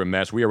Mets are a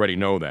mess. We already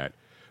know that.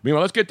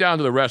 Meanwhile, let's get down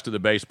to the rest of the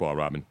baseball,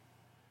 Robin.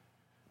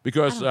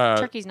 Because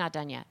turkey's not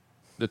done yet.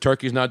 the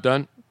turkey's not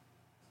done.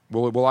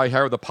 Will I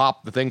hear the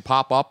thing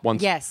pop up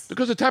once? Yes.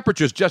 Because the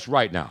temperature's just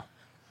right now.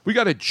 We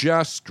got it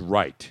just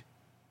right.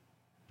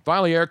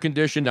 Finally air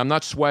conditioned. I'm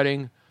not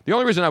sweating. The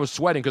only reason I was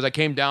sweating because I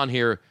came down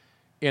here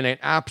in an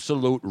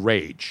absolute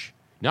rage.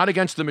 Not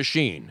against the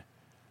machine.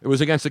 It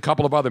was against a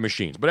couple of other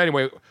machines. But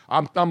anyway,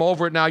 I'm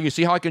over it now. You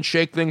see how I can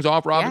shake things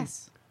off, Robin?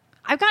 Yes.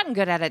 I've gotten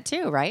good at it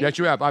too, right? Yes,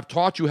 you have. I've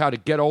taught you how to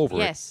get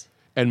over it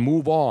and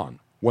move on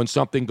when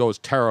something goes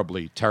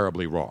terribly,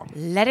 terribly wrong.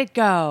 Let it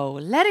go.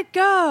 Let it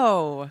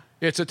go.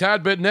 It's a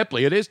tad bit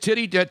nipply. It is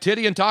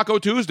Titty and Taco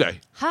Tuesday.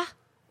 Huh?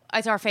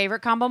 It's our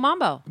favorite combo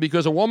mambo.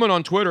 Because a woman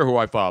on Twitter who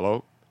I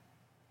follow,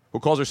 who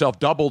calls herself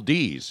Double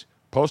D's,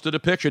 posted a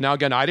picture. Now,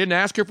 again, I didn't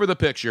ask her for the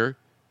picture.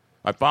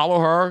 I follow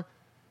her.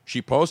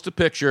 She posts a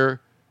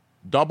picture.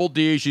 Double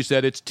D, she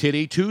said, it's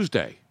Titty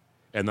Tuesday.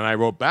 And then I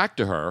wrote back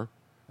to her,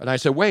 and I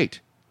said, wait,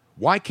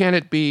 why can't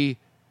it be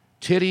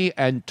Titty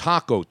and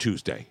Taco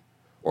Tuesday?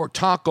 Or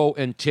Taco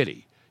and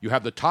Titty? You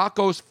have the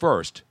tacos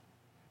first,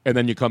 and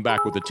then you come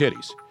back with the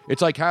titties.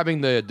 It's like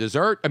having the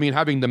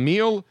having the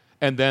meal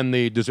and then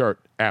the dessert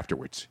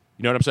afterwards.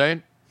 You know what I'm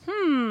saying?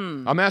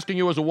 I'm asking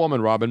you as a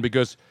woman, Robin,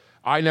 because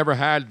I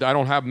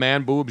don't have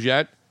man boobs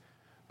yet.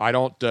 I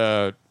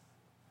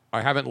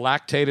haven't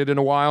lactated in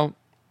a while,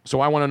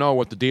 so I want to know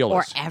what the deal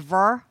is. Or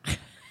ever.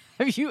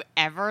 Have you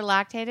ever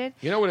lactated?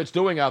 You know what it's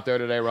doing out there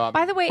today, Robin?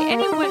 By the way,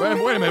 anyone...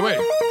 Wait a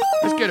minute.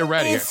 Let's get it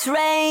ready here. It's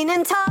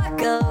raining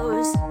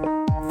tacos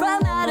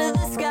from out of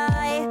the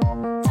sky.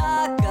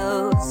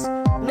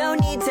 Tacos, no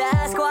need to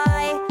ask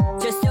why.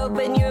 Just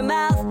open your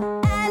mouth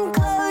and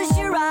close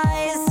your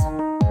eyes.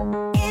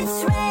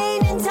 It's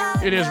raining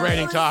tacos. It is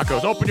raining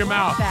tacos. Open your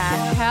mouth. What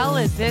the hell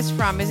is this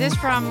from? Is this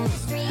from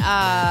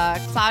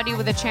Cloudy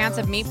with a Chance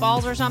of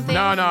Meatballs or something?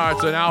 No,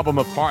 it's an album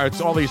of it's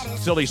all these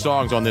silly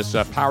songs on this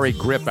Parry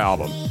Grip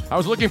album. I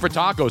was looking for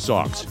taco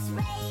songs.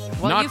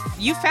 Well,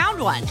 you found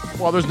one.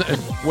 Well,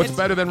 what's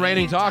better than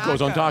raining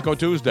tacos on Taco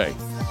Tuesday?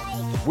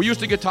 We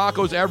used to get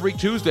tacos every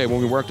Tuesday when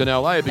we worked in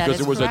L.A. because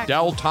there was a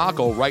Del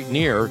Taco right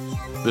near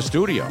the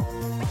studio.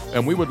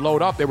 And we would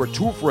load up. They were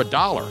 $2 for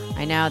 $1.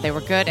 I know. They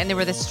were good. And they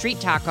were the street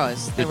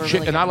tacos. They were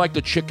really and I like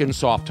the chicken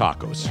soft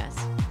tacos. Yes.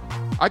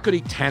 I could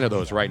eat 10 of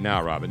those right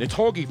now, Robin. It's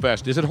Hoagie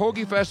Fest. Is it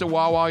Hoagie Fest at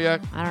Wawa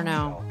yet? I don't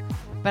know.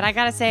 But I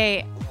got to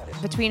say,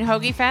 between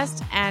Hoagie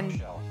Fest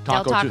and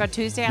Del Taco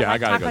Tuesday, I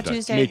like gotta Taco go.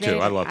 Tuesday. Me too.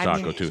 I love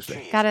Taco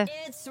Tuesday. Gotta...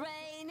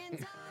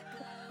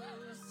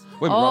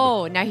 Wait,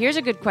 now here's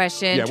a good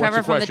question. Yeah,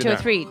 Trevor from the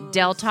 203.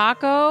 Del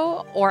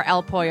Taco or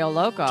El Pollo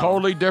Loco?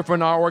 Totally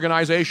different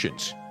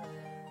organizations.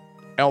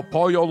 El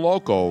Pollo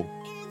Loco,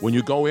 when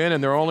you go in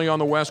and they're only on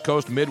the West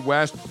Coast,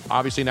 Midwest,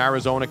 obviously in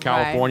Arizona,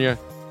 California,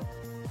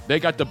 they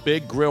got the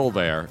big grill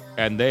there,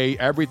 and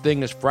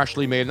everything is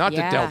freshly made. Not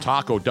that Del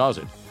Taco does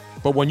it,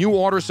 but when you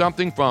order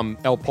something from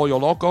El Pollo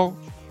Loco,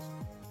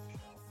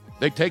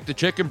 they take the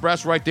chicken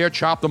breasts right there,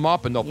 chop them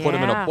up, and they'll put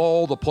them in a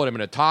bowl. They'll put them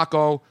in a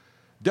taco.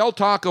 Del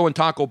Taco and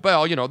Taco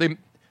Bell,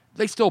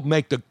 they still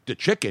make the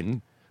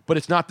chicken, but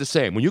it's not the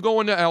same. When you go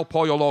into El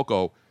Pollo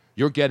Loco,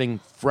 you're getting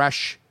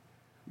fresh,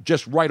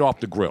 just right off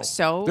the grill.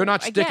 So they're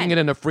not sticking it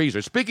in the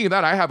freezer. Speaking of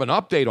that, I have an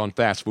update on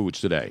fast foods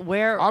today.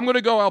 I'm going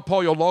to go El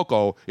Pollo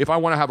Loco if I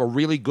want to have a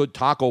really good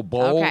taco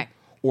bowl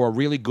or a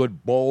really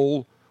good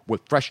bowl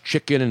with fresh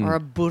chicken or a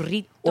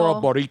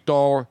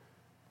burrito.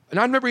 And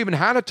I've never even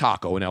had a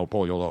taco in El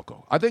Pollo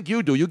Loco. I think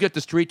you do. You get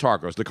the street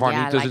tacos, the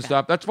carnitas and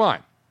stuff. That's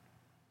fine.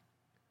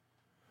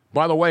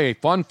 By the way,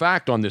 fun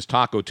fact on this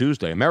Taco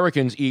Tuesday,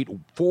 Americans eat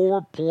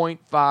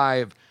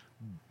 4.5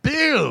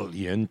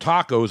 billion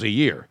tacos a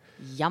year.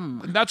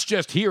 Yum. That's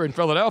just here in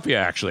Philadelphia,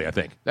 actually, I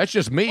think. That's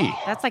just me.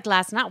 That's like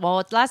last night.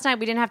 Well, last night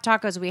we didn't have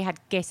tacos. We had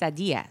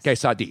quesadillas.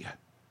 Quesadilla.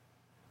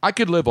 I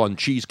could live on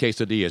cheese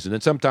quesadillas. And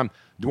then sometimes,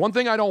 the one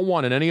thing I don't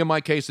want in any of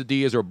my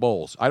quesadillas or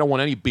bowls, I don't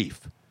want any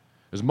beef.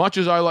 As much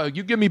as I like,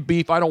 you give me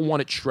beef, I don't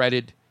want it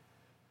shredded.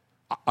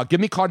 Give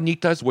me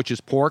carnitas, which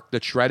is pork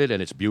that's shredded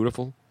and it's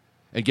beautiful.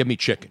 And give me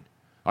chicken.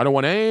 I don't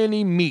want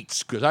any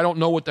meats because I don't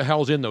know what the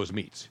hell's in those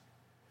meats.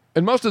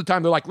 And most of the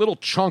time, they're like little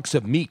chunks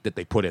of meat that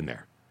they put in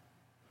there.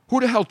 Who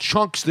the hell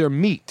chunks their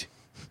meat?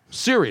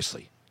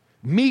 Seriously.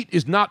 Meat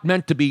is not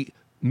meant to be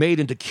made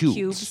into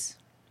cubes.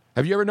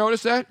 Have you ever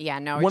noticed that? Yeah,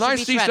 no. When I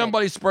see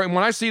somebody spraying,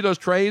 when I see those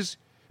trays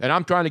and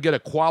I'm trying to get a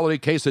quality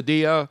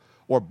quesadilla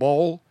or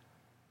bowl,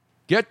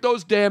 get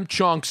those damn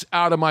chunks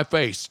out of my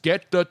face.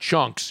 Get the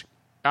chunks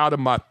out of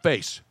my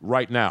face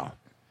right now.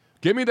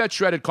 Give me that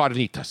shredded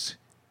carnitas.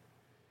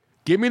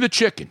 Give me the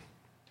chicken.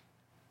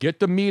 Get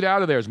the meat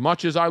out of there as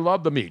much as I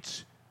love the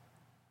meats.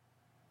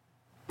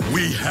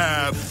 We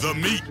have the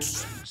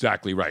meats.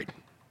 Exactly right.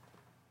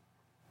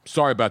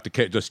 Sorry about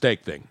the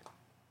steak thing.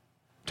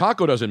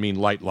 Taco doesn't mean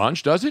light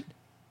lunch, does it?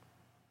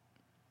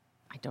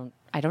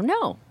 I don't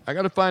know. I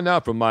got to find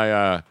out from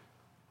my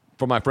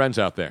friends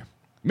out there.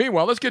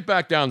 Meanwhile, let's get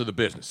back down to the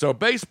business. So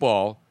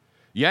baseball,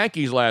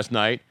 Yankees last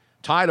night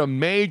tied a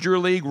major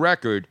league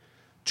record,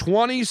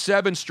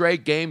 27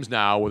 straight games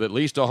now with at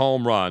least a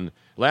home run.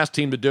 Last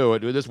team to do it.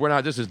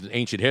 This is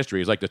ancient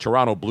history. It's like the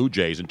Toronto Blue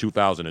Jays in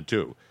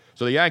 2002.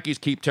 So the Yankees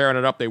keep tearing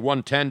it up. They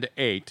won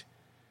 10-8.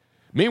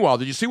 Meanwhile,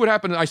 did you see what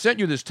happened? I sent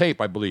you this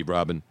tape, I believe,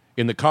 Robin,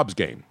 in the Cubs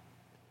game.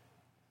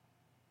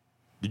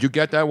 Did you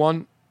get that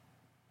one?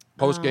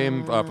 Post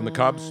game from the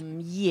Cubs?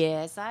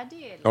 Yes, I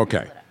did.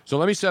 Okay. So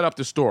let me set up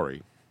the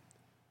story.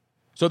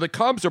 So the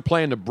Cubs are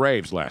playing the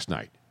Braves last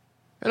night.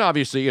 And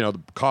obviously, the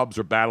Cubs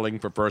are battling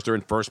for first. They're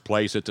in first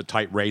place. It's a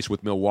tight race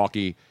with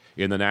Milwaukee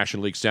in the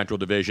National League Central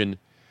Division.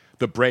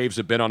 The Braves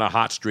have been on a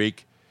hot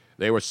streak.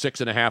 They were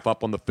 6.5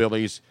 up on the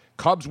Phillies.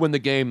 Cubs win the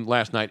game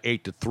last night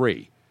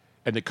 8-3.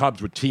 And the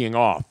Cubs were teeing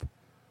off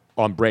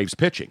on Braves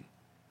pitching.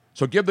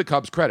 So give the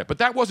Cubs credit. But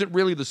that wasn't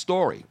really the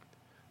story.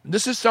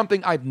 This is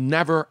something I've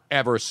never,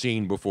 ever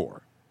seen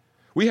before.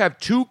 We have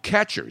two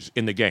catchers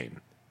in the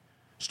game.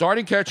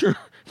 Starting catcher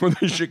for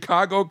the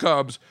Chicago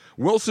Cubs,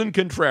 Wilson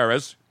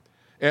Contreras.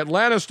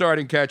 Atlanta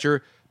starting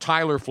catcher,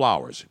 Tyler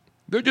Flowers.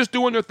 They're just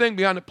doing their thing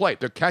behind the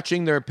plate. They're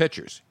catching their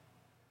pitchers.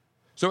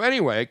 So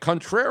anyway,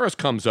 Contreras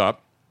comes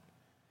up,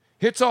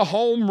 hits a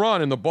home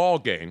run in the ball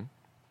game,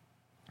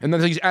 and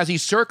then as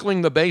he's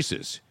circling the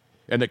bases,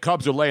 and the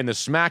Cubs are laying the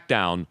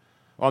smackdown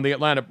on the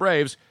Atlanta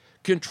Braves,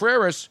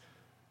 Contreras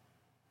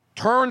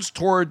turns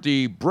toward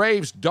the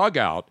Braves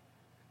dugout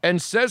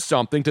and says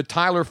something to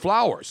Tyler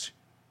Flowers.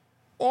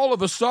 All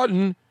of a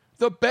sudden,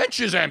 the bench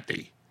is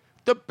empty.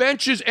 The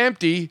bench is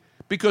empty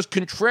because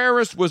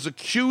Contreras was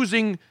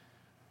accusing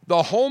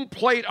the home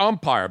plate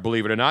umpire,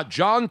 believe it or not,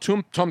 John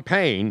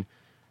Tumpain,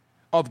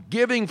 of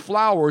giving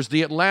Flowers,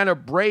 the Atlanta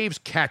Braves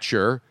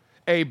catcher,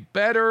 a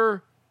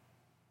better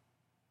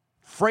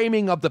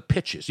framing of the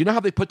pitches. You know how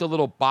they put the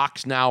little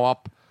box now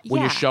up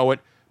when you show it?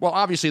 Well,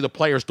 obviously the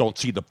players don't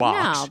see the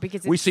box. No,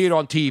 because we see it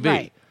on TV.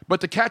 Right. But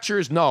the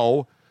catchers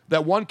know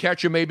that one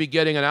catcher may be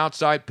getting an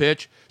outside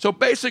pitch. So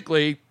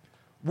basically,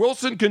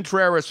 Wilson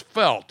Contreras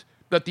felt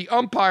that the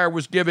umpire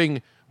was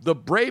giving the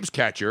Braves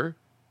catcher,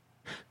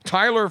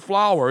 Tyler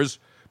Flowers,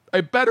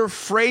 a better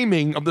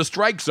framing of the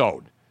strike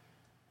zone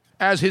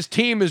as his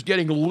team is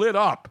getting lit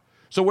up.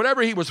 So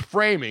whatever he was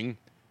framing,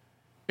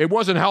 it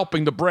wasn't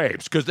helping the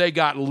Braves because they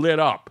got lit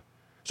up.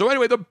 So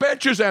anyway, the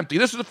bench is empty.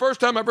 This is the first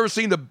time I've ever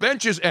seen the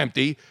bench is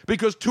empty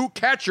because two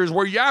catchers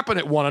were yapping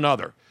at one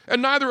another.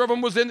 And neither of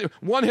them was in.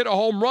 One hit a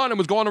home run and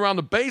was going around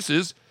the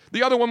bases.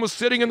 The other one was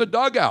sitting in the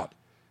dugout.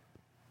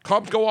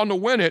 Cubs go on to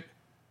win it.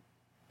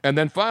 And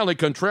then finally,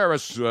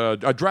 Contreras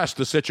addressed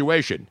the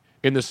situation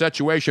in the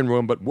situation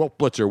room, but Wolf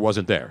Blitzer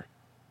wasn't there.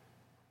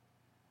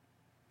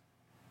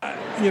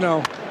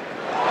 Contreras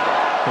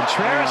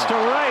to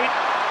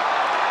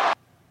right.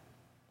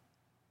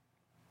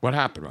 What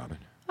happened, Robin?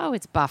 Oh,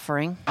 it's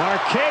buffering.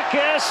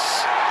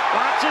 Markakis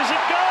watches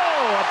it go.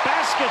 A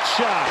basket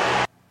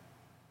shot.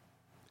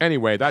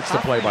 Anyway, that's the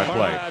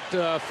play-by-play. At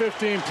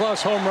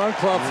 15-plus home run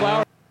club,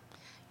 Flowers.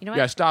 You know what?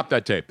 Yeah, stop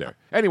that tape there.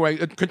 Anyway,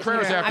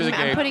 Contreras after the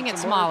game. I'm putting it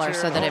smaller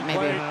so that it may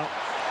be.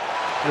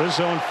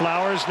 Rizzo and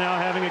Flowers now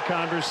having a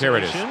conversation. Here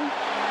it is.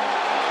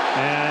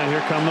 And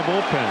here come the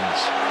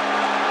bullpens.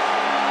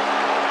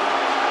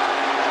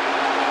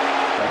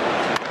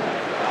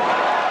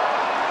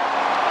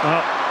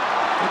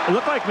 It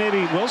looked like maybe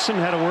Wilson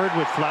had a word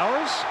with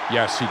Flowers.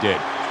 Yes, he did.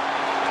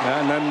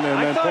 And then pointing to their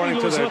dugout. I thought he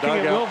was looking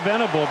at Will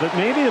Venable, but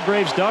maybe the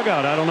Braves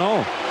dugout. I don't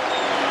know.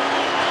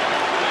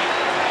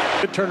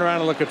 Turn around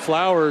and look at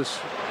Flowers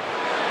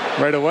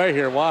right away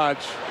here.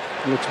 Watch.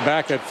 Looks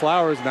back at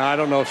Flowers. Now, I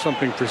don't know if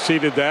something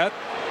preceded that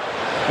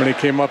when he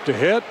came up to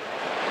hit.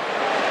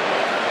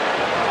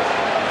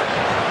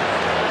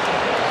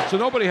 So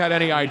nobody had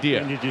any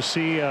idea. And did you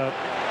see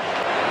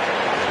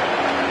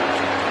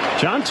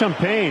John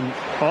Tumpain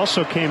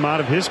also came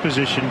out of his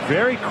position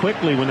very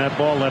quickly when that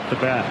ball left the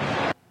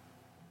bat.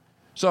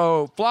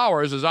 So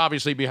Flowers is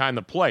obviously behind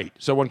the plate.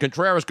 So when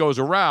Contreras goes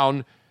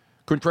around,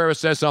 Contreras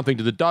says something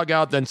to the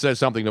dugout, then says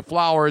something to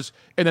Flowers,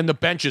 and then the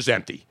bench is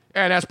empty.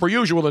 And as per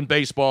usual in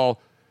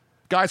baseball,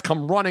 guys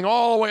come running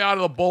all the way out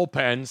of the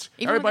bullpens.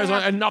 Everybody's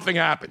on, and nothing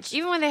happens.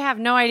 Even when they have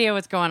no idea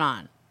what's going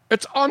on.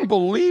 It's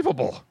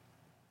unbelievable.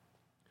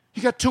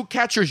 You got two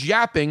catchers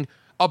yapping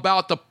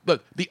about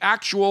the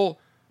actual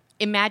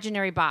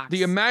imaginary box.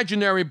 The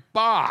imaginary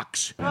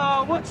box.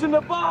 Oh, what's in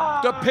the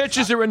box? The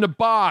pitches are in the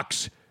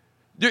box.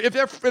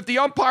 If the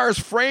umpire's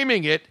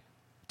framing it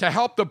to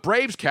help the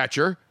Braves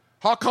catcher,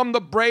 how come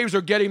the Braves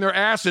are getting their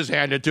asses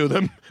handed to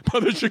them by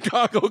the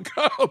Chicago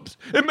Cubs?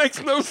 It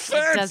makes no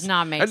sense. It does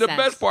not make sense. And the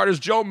best part is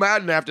Joe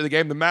Madden, after the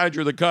game, the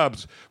manager of the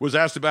Cubs, was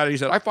asked about it. He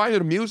said, I find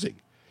it amusing.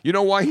 You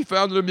know why he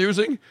found it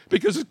amusing?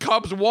 Because the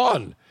Cubs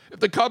won. If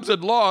the Cubs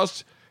had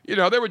lost, they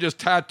were just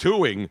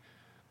tattooing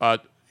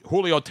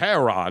Julio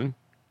Teheran.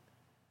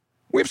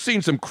 We've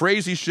seen some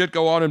crazy shit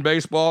go on in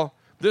baseball.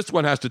 This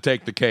one has to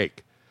take the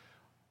cake.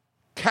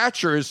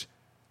 catchers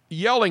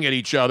yelling at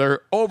each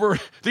other over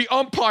the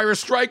umpire's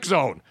strike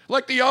zone.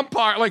 Like the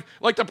umpire,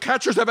 like the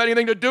catchers have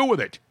anything to do with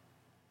it.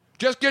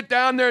 Just get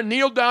down there,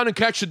 kneel down, and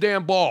catch the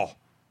damn ball.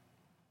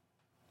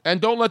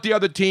 And don't let the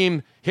other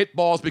team hit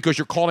balls because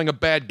you're calling a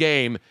bad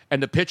game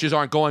and the pitches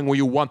aren't going where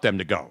you want them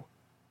to go.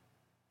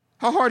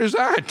 How hard is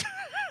that?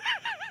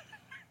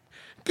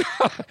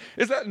 God,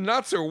 is that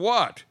nuts or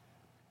what?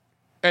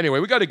 Anyway,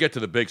 we got to get to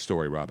the big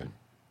story, Robin.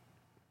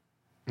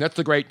 That's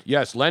the great,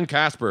 yes, Len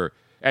Casper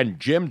and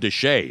Jim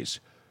DeShays,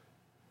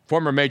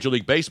 former Major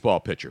League Baseball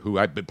pitcher, who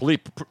I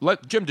believe,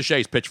 Jim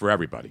DeShays pitched for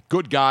everybody.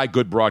 Good guy,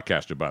 good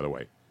broadcaster, by the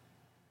way.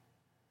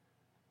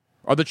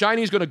 Are the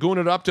Chinese going to goon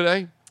it up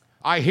today?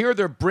 I hear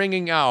they're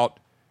bringing out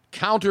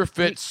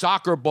counterfeit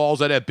soccer balls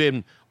that have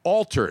been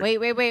altered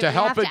to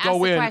help it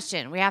go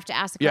in. We have to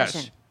ask the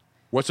question. Yes.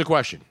 What's the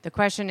question? The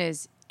question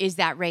is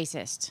that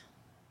racist?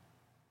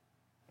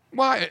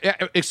 Well,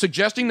 it's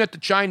suggesting that the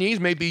Chinese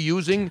may be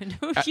using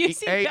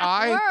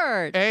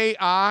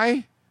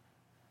AI,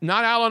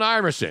 not Allen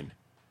Iverson.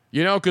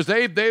 You know, because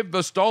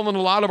they've stolen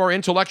a lot of our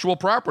intellectual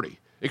property.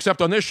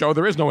 Except on this show,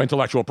 there is no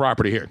intellectual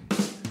property here.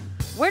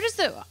 Where does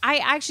I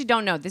actually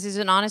don't know. This is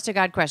an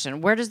honest-to-God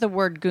question. Where does the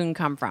word goon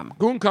come from?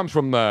 Goon comes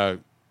from,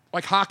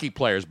 like hockey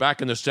players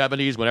back in the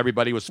 70s when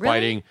everybody was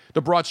fighting.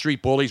 The Broad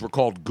Street Bullies were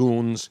called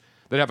goons.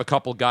 They'd have a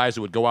couple guys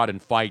who would go out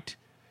and fight.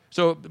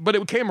 So, but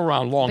it came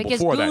around long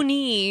before that. Because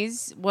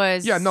goonies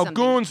was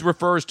goons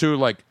refers to,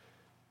 like,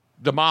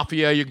 the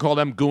mafia. You can call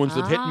them goons.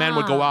 The hitmen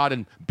would go out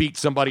and beat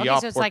somebody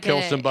up or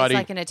kill somebody. It's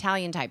like an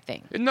Italian type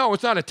thing. No,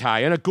 it's not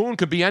Italian. A goon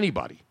could be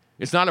anybody.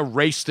 It's not a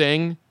race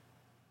thing.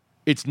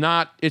 It's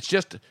not. It's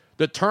just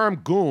the term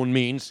goon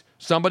means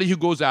somebody who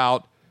goes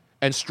out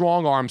and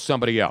strong arms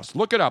somebody else.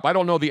 Look it up. I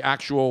don't know the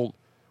actual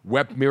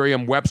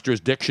Merriam-Webster's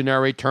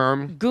dictionary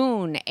term.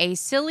 Goon, a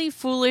silly,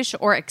 foolish,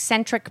 or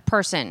eccentric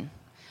person.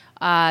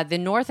 The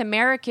North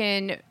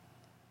American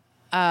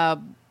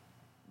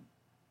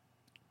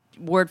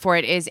word for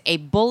it is a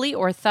bully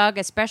or thug,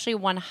 especially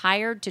one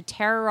hired to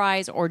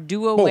terrorize or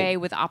do away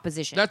with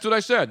opposition. That's what I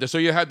said. So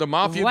you had the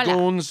mafia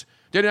goons.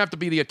 They didn't have to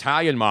be the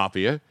Italian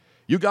mafia.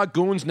 You got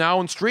goons now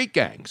in street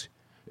gangs.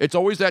 It's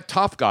always that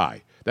tough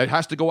guy that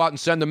has to go out and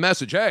send a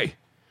message. Hey,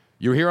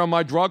 you're here on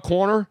my drug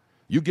corner.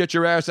 You get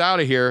your ass out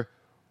of here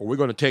or we're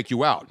going to take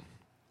you out.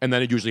 And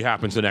then it usually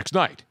happens the next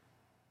night.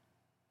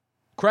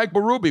 Craig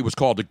Berube was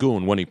called a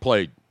goon when he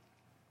played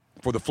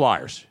for the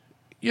Flyers.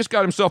 He just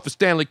got himself a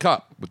Stanley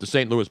Cup with the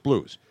St. Louis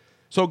Blues.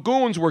 So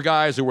goons were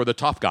guys who were the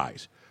tough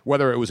guys,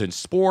 whether it was in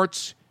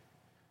sports.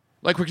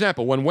 Like, for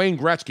example, when Wayne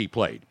Gretzky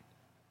played,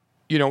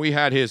 you know, he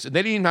had his, they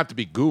didn't even have to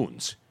be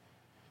goons.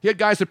 He had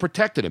guys that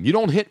protected him. You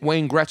don't hit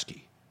Wayne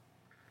Gretzky.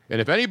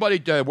 And if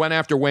anybody went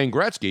after Wayne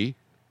Gretzky,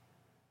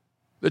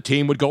 the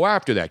team would go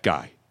after that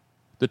guy.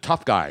 The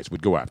tough guys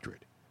would go after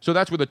it. So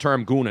that's where the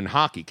term goon in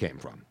hockey came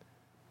from.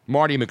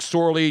 Marty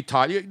McSorley,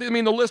 Todd, I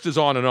mean, the list is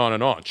on and on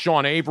and on.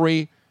 Sean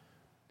Avery.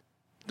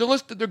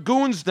 The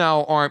goons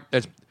now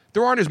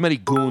there aren't as many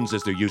goons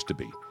as there used to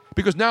be.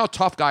 Because now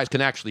tough guys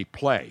can actually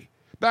play.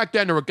 Back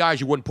then, there were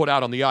guys you wouldn't put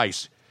out on the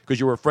ice because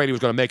you were afraid he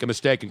was going to make a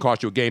mistake and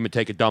cost you a game and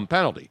take a dumb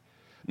penalty.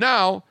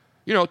 Now,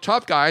 you know,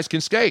 tough guys can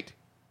skate.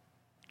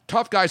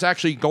 Tough guys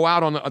actually go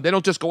out they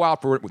don't just go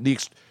out for the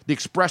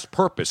express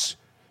purpose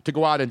to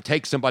go out and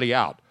take somebody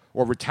out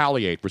or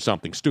retaliate for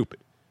something stupid,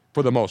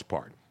 for the most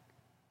part.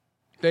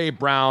 Dave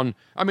Brown,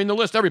 I mean, the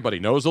list everybody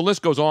knows. The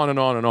list goes on and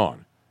on and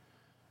on.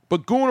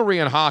 But goonery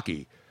in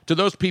hockey, to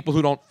those people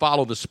who don't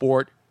follow the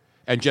sport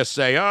and just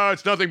say,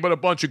 it's nothing but a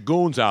bunch of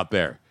goons out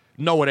there.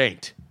 No, it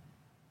ain't.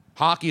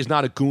 Hockey is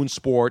not a goon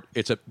sport.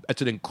 It's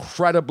an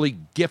incredibly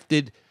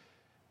gifted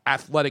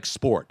athletic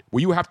sport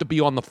where you have to be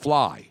on the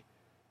fly,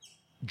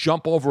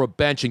 jump over a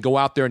bench and go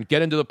out there and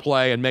get into the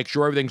play and make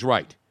sure everything's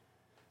right.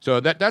 So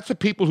that's the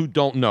people who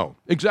don't know.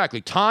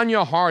 Exactly.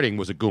 Tanya Harding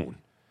was a goon.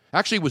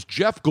 Actually, it was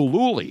Jeff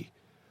Gillooly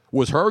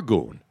was her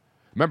goon.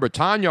 Remember,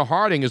 Tanya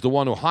Harding is the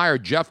one who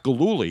hired Jeff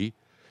Gillooly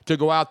to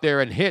go out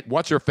there and hit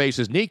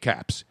what's-her-face's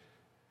kneecaps.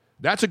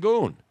 That's a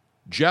goon.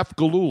 Jeff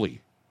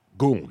Gillooly.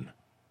 Goon.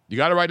 You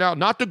got it right now?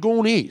 Not the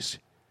Goonies.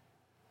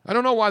 I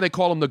don't know why they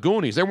call them the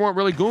Goonies. They weren't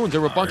really goons. They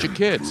were a bunch of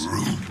kids.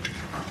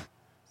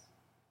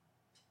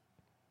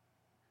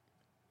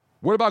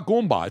 What about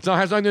Goomba? It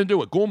has nothing to do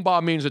with it.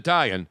 Goomba means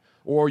Italian,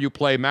 or you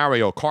play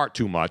Mario Kart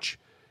too much,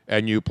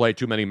 and you play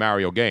too many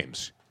Mario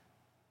games.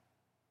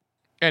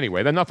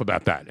 Anyway, enough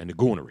about that and the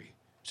goonery.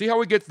 See how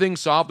we get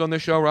things solved on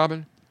this show,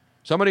 Robin?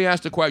 Somebody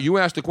asked a question. You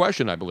asked a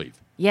question, I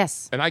believe.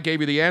 Yes. And I gave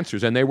you the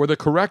answers, and they were the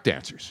correct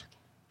answers.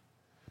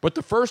 But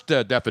the first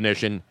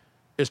definition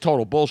is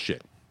total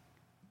bullshit.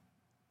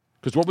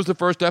 Because what was the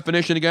first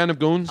definition again of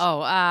goons?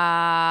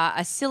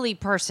 A silly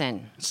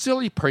person.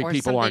 Silly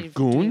people aren't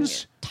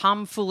goons.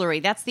 Tomfoolery.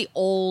 That's the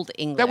old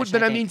English.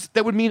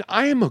 That would mean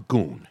I am a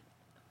goon.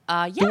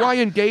 Yeah. Do I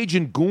engage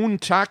in goon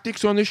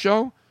tactics on this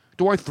show?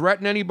 Do I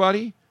threaten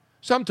anybody?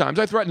 Sometimes.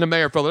 I threaten the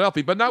mayor of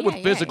Philadelphia, but not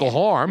with physical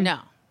harm. No.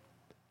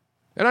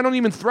 And I don't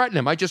even threaten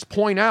him. I just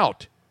point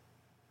out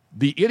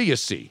the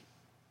idiocy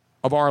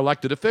of our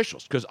elected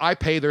officials because I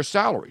pay their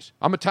salaries.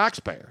 I'm a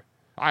taxpayer.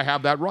 I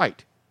have that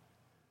right.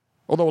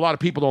 Although a lot of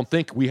people don't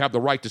think we have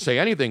the right to say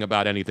anything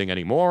about anything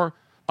anymore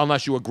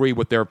unless you agree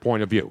with their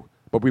point of view.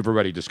 But we've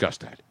already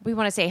discussed that. We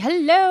want to say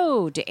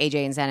hello to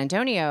AJ in San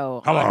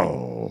Antonio.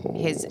 Hello.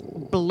 His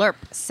blurp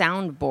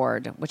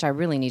soundboard, which I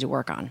really need to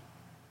work on.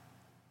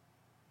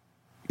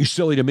 He's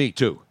silly to me,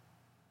 too,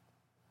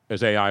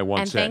 as AI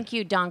once and said. thank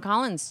you, Don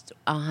Collins,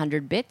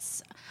 100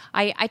 bits.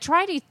 I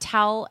try to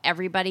tell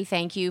everybody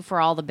thank you for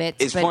all the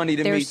bits. It's but funny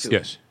to me, too.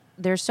 Yes.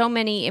 There's so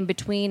many in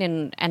between,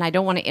 and I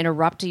don't want to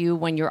interrupt you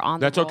when you're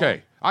on That's the roll.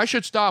 okay. I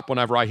should stop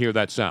whenever I hear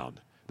that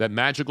sound. That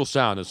magical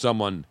sound of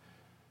someone,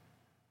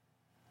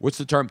 what's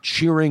the term?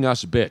 Cheering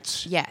us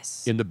bits.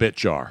 Yes. In the bit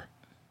jar.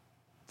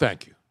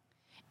 Thank you.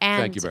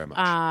 And, Thank you very much.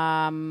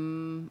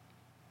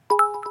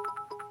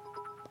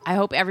 I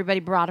hope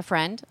everybody brought a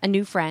friend, a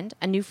new friend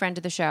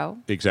to the show.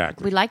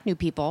 Exactly. We like new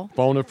people.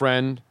 Phone a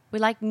friend. We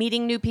like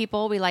meeting new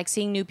people. We like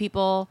seeing new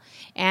people.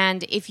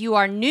 And if you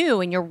are new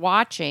and you're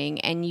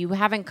watching and you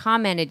haven't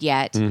commented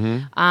yet,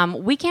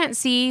 we can't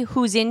see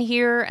who's in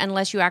here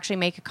unless you actually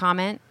make a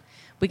comment.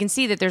 We can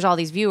see that there's all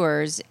these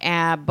viewers,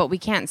 but we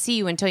can't see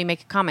you until you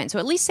make a comment. So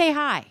at least say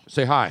hi.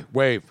 Say hi.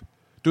 Wave.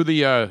 Do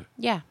the,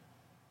 Yeah.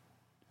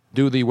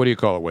 what do you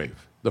call it,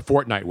 wave? The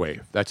Fortnite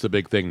wave. That's the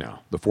big thing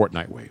now. The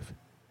Fortnite wave.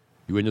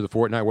 You into the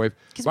Fortnite wave?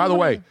 By the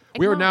way,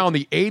 we are now in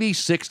the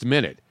 86th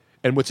minute.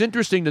 And what's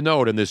interesting to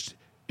note in this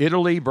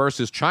Italy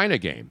versus China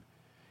game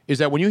is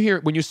that when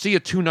you see a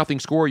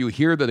 2-0 score, you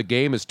hear that the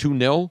game is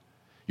 2-0,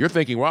 you're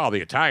thinking, wow,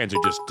 the Italians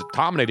are just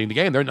dominating the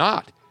game. They're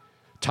not.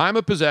 Time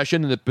of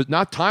possession,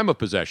 not time of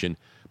possession,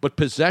 but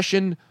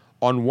possession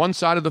on one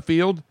side of the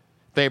field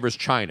favors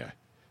China.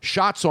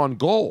 Shots on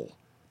goal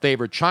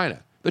favor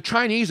China. The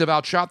Chinese have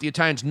outshot the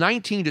Italians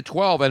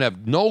 19-12 and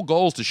have no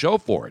goals to show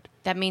for it.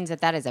 That means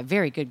that is a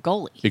very good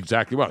goalie.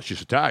 Exactly. Well,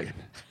 she's Italian.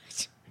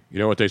 You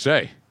know what they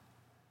say.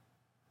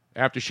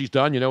 After she's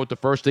done, you know what the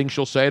first thing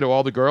she'll say to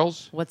all the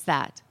girls? What's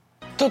that?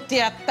 Tutti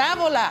a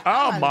tavola.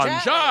 A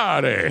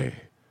mangiare.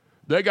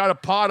 They got a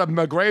pot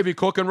of gravy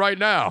cooking right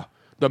now.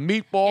 The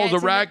meatballs are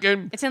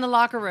racking. It's in the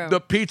locker room.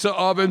 The pizza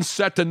oven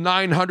set to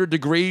 900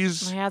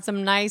 degrees. I had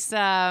some nice...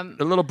 A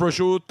little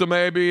prosciutto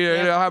maybe.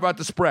 Yeah. How about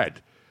the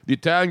spread? The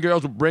Italian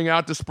girls will bring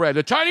out the spread.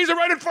 The Chinese are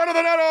right in front of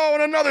the net. Oh,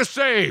 and another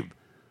save.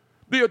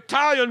 The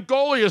Italian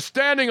goalie is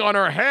standing on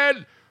her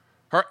head,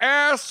 her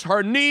ass,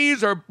 her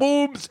knees, her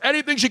boobs,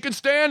 anything she can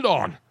stand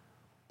on.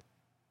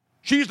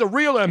 She's the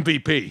real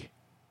MVP.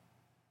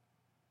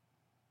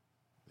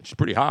 She's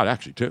pretty hot,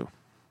 actually, too.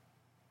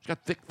 She's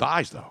got thick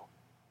thighs, though.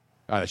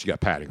 She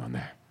got padding on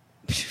there.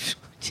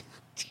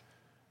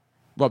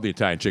 Love the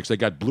Italian chicks. They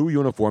got blue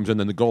uniforms, and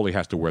then the goalie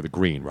has to wear the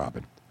green,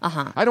 Robin.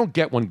 Uh-huh. I don't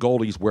get when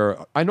goalies wear...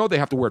 I know they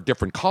have to wear a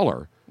different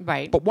color.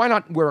 Right. But why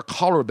not wear a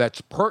color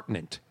that's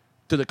pertinent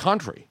to the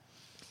country?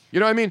 You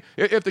know what I mean?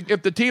 If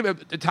the team...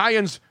 If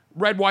Italians,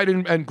 red, white,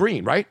 and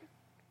green, right?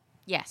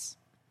 Yes.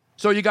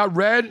 So you got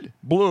red,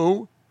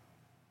 blue...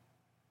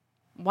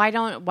 Why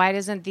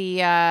doesn't the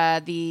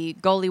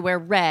goalie wear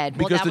red?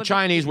 Because the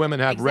Chinese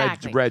women have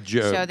exactly.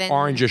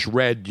 orangish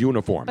red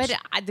uniforms. But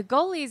the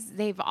goalies,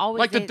 they've always...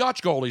 Like the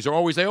Dutch goalies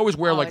they always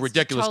wear like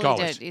ridiculous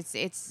totally colors.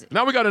 It's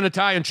Now we got an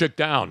Italian chick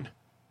down.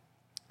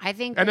 I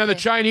think... And then the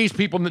Chinese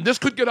people, this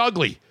could get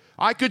ugly.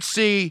 I could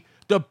see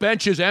the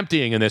benches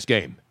emptying in this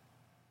game.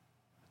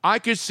 I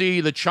could see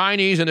the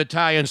Chinese and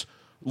Italians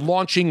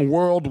launching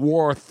World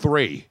War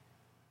III.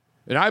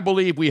 And I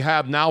believe we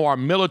have now our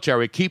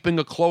military keeping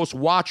a close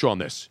watch on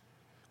this.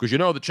 Because you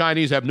know the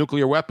Chinese have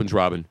nuclear weapons,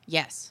 Robin.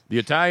 Yes. The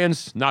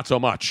Italians, not so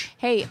much.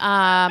 Hey,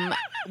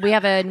 we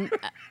have a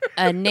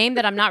name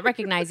that I'm not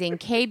recognizing,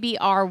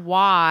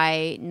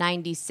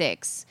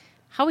 KBRY96.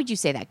 How would you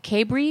say that?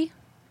 Cabria?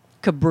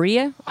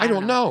 I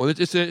don't know.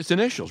 It's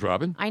initials,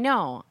 Robin. I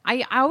know.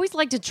 I always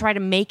like to try to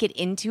make it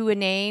into a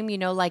name,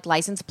 like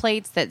license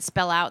plates that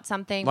spell out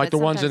something. Like the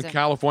ones in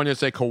California that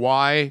say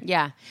Kauai.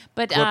 Yeah.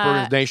 But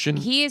Clippers Nation.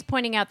 He is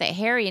pointing out that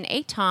Harry and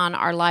Aton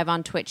are live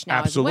on Twitch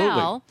now Absolutely. as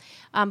well.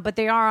 But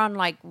they are on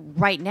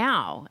right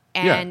now.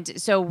 And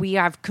so we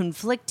have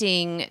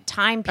conflicting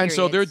time periods. And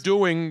so they're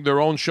doing their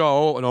own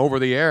show and over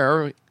the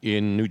air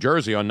in New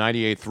Jersey on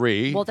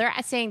 98.3. Well, they're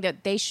saying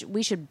that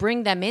we should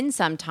bring them in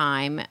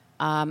sometime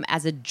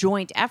as a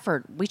joint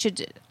effort. We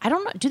should, I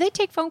don't know, do they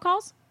take phone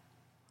calls?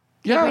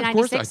 Yeah, of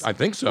course. I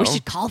think so. We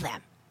should call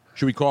them.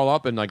 Should we call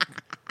up and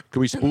can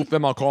we spoof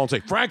them? I'll call and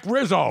say, Frank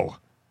Rizzo.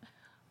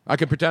 I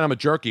can pretend I'm a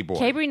jerky boy.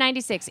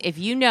 Cabri96, if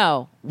you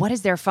know, what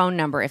is their phone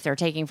number if they're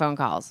taking phone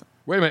calls?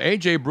 Wait a minute.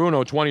 AJ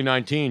Bruno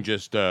 2019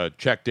 just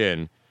checked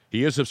in.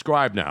 He is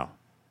subscribed now.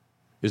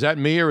 Is that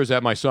me or is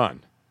that my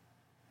son?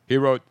 He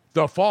wrote,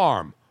 The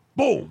Farm.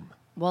 Boom.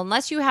 Well,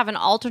 unless you have an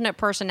alternate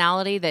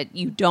personality that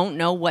you don't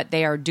know what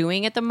they are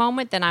doing at the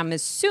moment, then I'm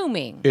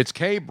assuming. It's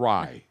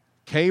K-Bry.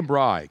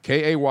 K-Bry.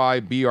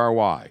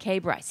 K-A-Y-B-R-Y.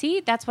 K-Bry.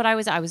 See, that's what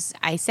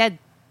I said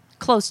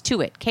close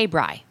to it.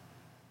 K-Bry.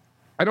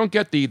 I don't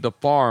get the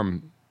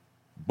farm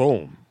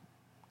boom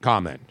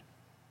comment.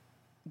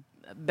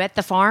 Bet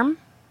the farm?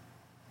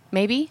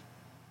 Maybe?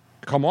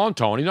 Come on,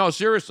 Tony. No,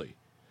 seriously.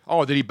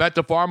 Oh, did he bet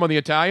the farm on the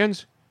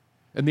Italians?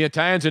 And the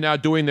Italians are now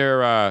doing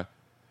their,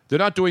 they're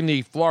not doing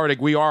the Florida,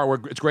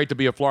 it's great to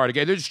be a Florida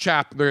game. They're just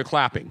they're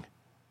clapping.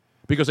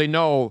 Because they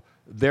know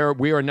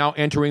we are now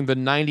entering the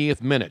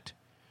 90th minute.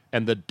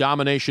 And the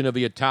domination of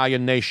the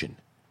Italian nation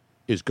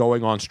is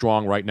going on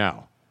strong right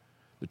now.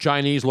 The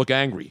Chinese look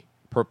angry,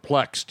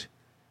 perplexed,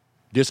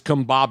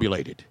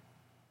 discombobulated.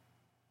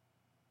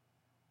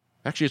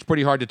 Actually, it's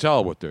pretty hard to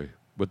tell what the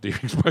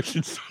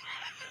expressions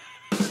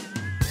are.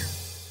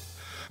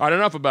 All right,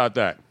 enough about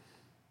that.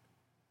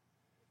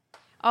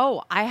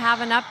 Oh, I have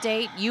an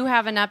update. You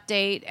have an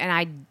update,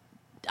 and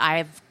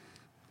I've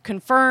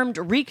confirmed,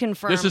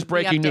 reconfirmed. This is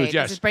breaking news,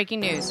 yes. This is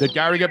breaking news. Did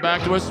Gary get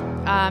back to us?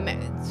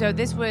 So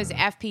this was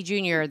FP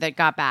Jr. that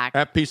got back.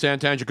 FP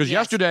Santangelo. Because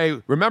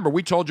yesterday, remember,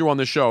 we told you on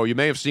the show, you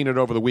may have seen it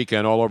over the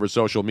weekend all over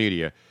social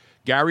media,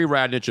 Gary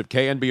Radnich of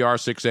KNBR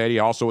 680,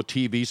 also a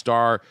TV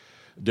star,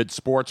 did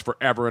sports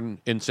forever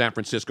in San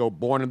Francisco,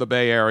 born in the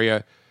Bay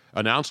Area,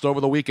 announced over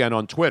the weekend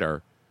on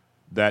Twitter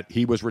that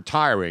he was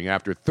retiring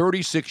after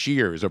 36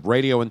 years of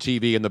radio and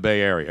TV in the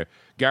Bay Area.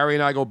 Gary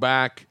and I go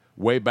back,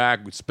 way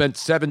back. We spent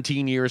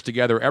 17 years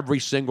together every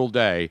single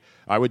day.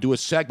 I would do a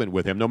segment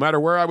with him. No matter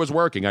where I was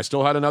working, I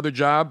still had another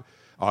job.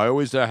 I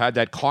always had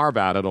that carve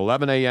out at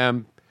 11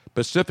 a.m.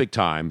 Pacific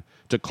time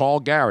to call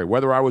Gary,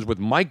 whether I was with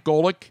Mike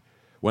Golick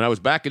when I was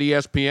back at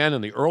ESPN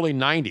in the early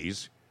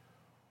 90s,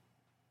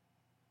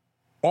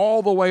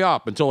 all the way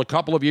up until a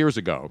couple of years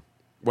ago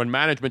when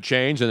management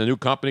changed and the new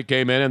company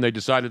came in and they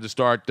decided to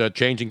start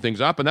changing things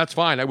up, and that's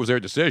fine. That was their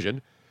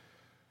decision.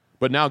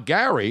 But now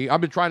Gary, I've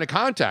been trying to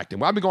contact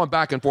him. I've been going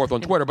back and forth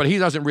on Twitter, but he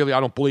doesn't really, I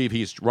don't believe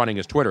he's running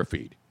his Twitter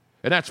feed.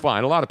 And that's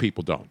fine. A lot of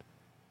people don't.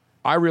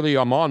 I really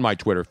am on my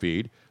Twitter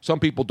feed. Some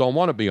people don't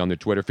want to be on their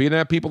Twitter feed, and they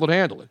have people that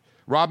handle it.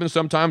 Robin's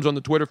sometimes on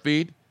the Twitter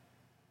feed,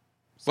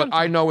 but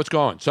I know it's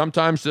going.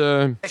 Sometimes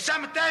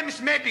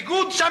it may be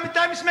good,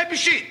 sometimes it may be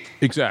shit.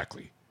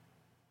 Exactly.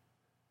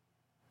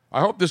 I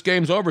hope this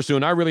game's over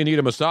soon. I really need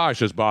a massage,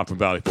 says Bob from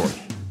Valley Forge.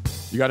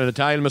 You got an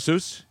Italian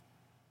masseuse?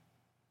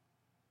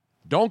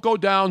 Don't go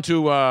down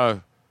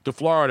to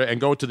Florida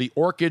and go to the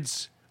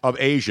Orchids of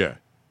Asia.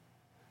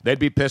 They'd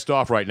be pissed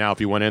off right now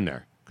if you went in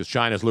there because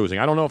China's losing.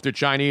 I don't know if they're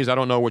Chinese. I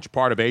don't know which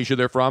part of Asia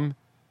they're from.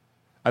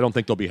 I don't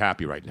think they'll be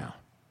happy right now.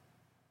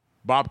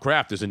 Bob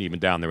Kraft isn't even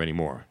down there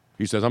anymore.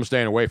 He says, I'm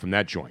staying away from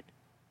that joint.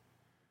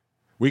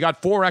 We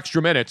got 4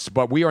 extra minutes,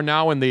 but we are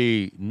now in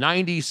the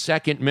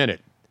 92nd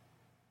minute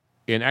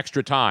in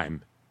extra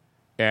time.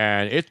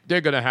 And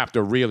they're going to have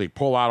to really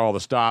pull out all the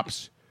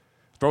stops,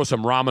 throw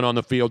some ramen on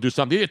the field, do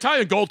something. The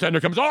Italian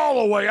goaltender comes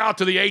all the way out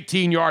to the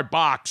 18-yard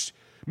box,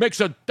 makes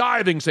a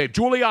diving save.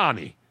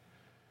 Giuliani.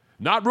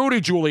 Not Rudy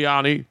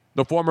Giuliani,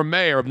 the former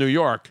mayor of New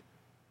York.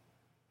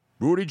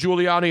 Rudy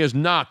Giuliani is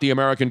not the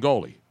American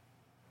goalie,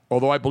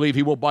 although I believe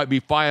he will be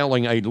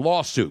filing a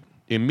lawsuit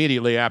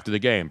immediately after the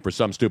game for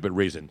some stupid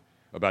reason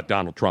about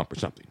Donald Trump or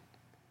something.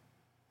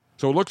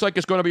 So it looks like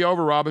it's going to be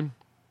over, Robin.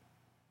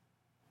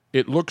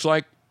 It looks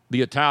like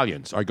the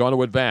Italians are going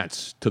to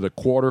advance to the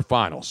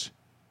quarterfinals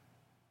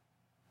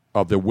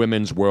of the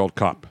Women's World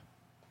Cup.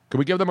 Can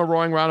we give them a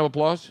roaring round of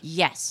applause?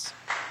 Yes.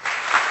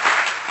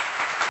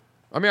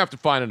 I may have to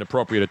find an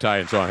appropriate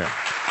Italian song here.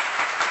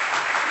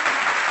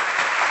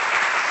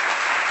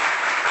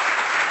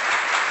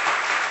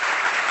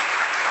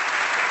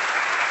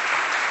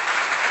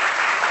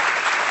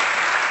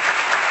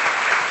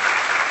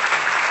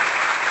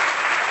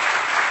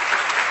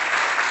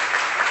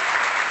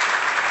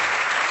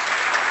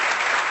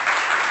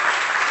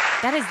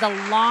 That is the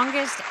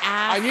longest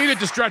ass. I needed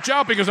to stretch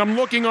out because I'm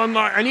looking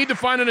online. I need to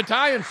find an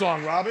Italian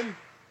song, Robin.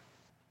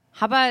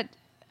 How about,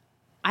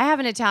 I have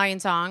an Italian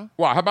song.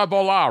 Well, how about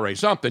Volare?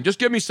 Something. Just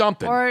give me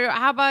something. Or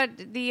how about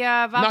the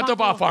Not the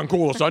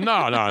Vaffanculo song.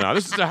 No.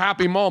 This is a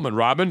happy moment,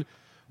 Robin.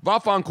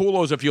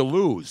 Vaffanculo is if you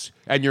lose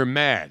and you're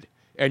mad.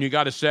 And you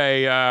got to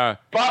say...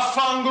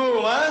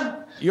 Vaffanculo, eh?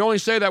 You only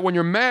say that when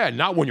you're mad,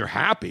 not when you're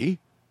happy.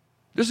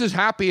 This is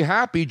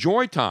happy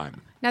joy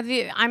time. Now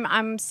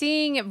I'm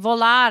seeing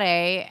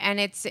Volare, and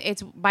it's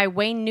by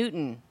Wayne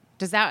Newton.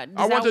 Does that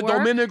I want the work?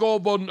 Domenico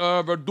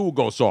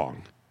Verdugo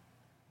song.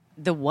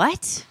 The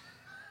what?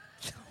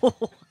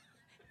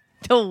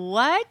 The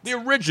what? The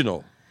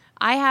original.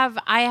 I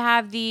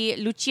have the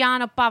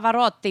Luciano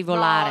Pavarotti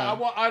Volare.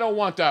 No, I don't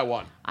want that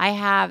one. I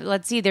have,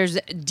 let's see, there's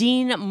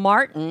Dean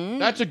Martin.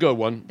 That's a good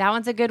one. That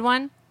one's a good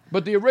one?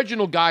 But the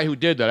original guy who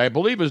did that, I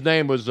believe his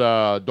name was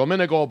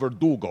Domenico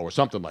Verdugo or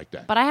something like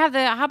that. But I have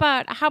the, how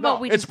about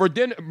we it's for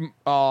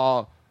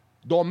Domenico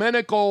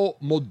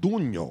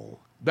Modugno.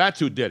 That's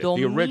who did it,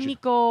 the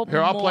original.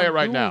 Here, I'll play it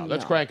right now.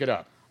 Let's crank it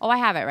up. Oh, I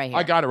have it right here.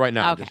 I got it right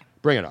now. Okay. Just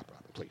bring it up,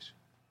 Robin, please.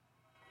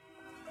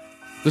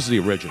 This is the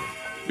original.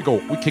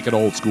 We kick it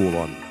old school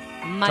on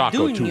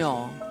Taco Tuesday.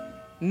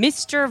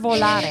 Mr.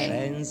 Volare.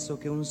 Penso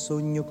che un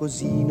sogno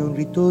così non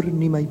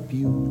ritorni mai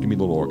più. Give me a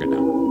little organ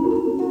now.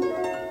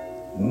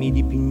 Mi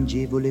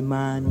dipingevo le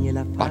mani e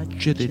la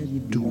faccia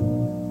di tu.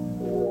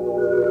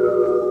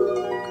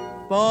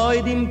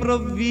 Poi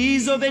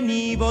d'improvviso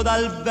venivo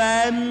dal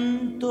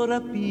vento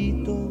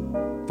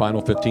rapito.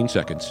 Final 15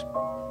 seconds.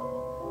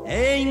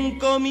 e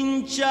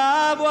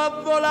incominciavo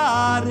a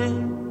volare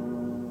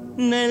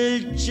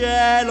nel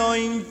cielo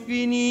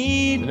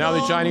infinito. And now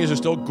the Chinese are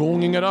still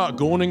gooning it up.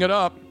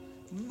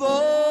 Volare.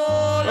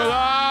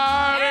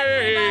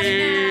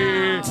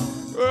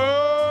 Oh.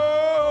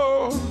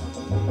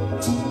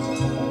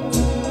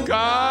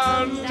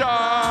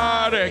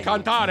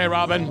 Cantare,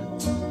 Robin.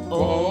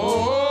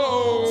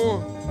 Oh.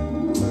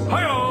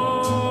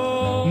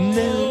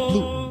 Nel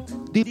blu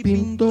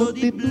dipinto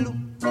di blu,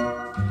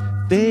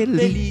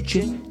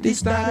 felice di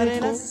stare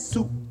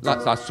lassù.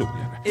 Lassù.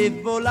 E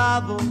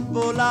volavo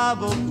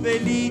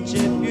felice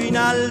più in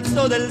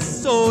alto del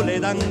sole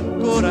ed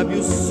ancora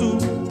più su,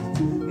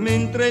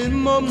 mentre il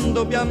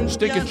mondo pian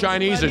Stinking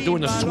Chinese are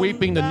doing the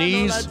sweeping the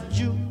knees.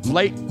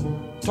 Late.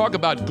 Talk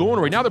about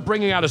goonery. Now they're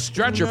bringing out a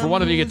stretcher for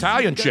one of the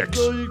Italian chicks.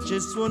 If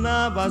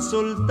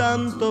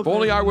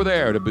only I were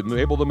there to be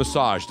able to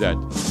massage that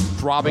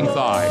throbbing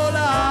thigh.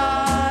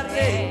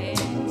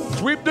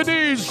 Sweep the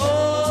knees.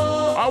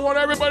 I want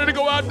everybody to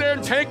go out there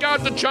and take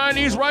out the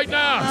Chinese right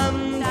now.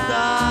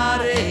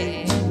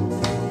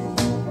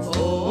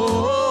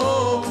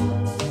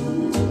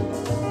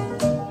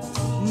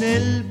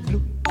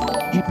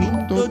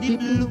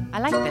 I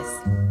like this.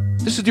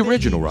 This is the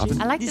original, Robin.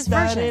 I like this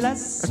version.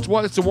 It's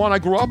the one I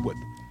grew up with.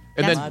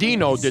 And then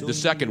Dino did the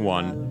second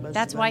one.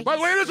 That's why. But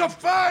it is a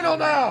final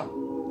now.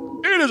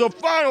 It is a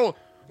final.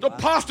 The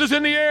pasta's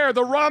in the air.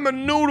 The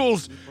ramen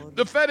noodles.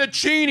 The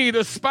fettuccine. The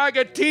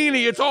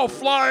spaghettini. It's all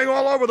flying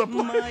all over the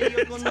place.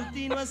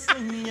 The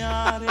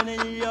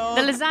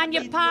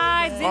lasagna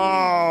pies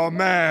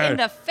in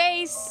the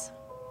face.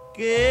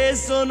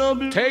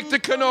 Take the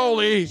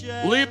cannoli.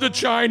 Leave the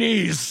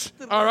Chinese.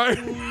 All right?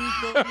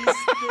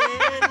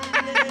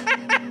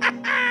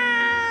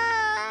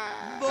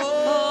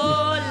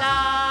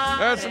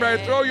 That's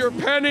right. Throw your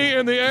penny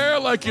in the air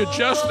like you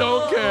just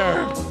don't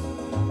care.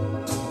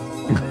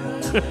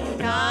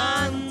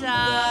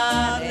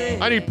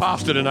 I need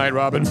pasta tonight,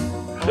 Robin.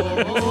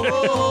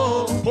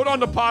 Put on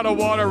the pot of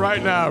water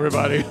right now,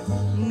 everybody.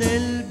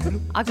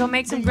 I'll go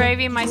make some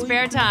gravy in my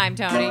spare time,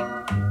 Tony.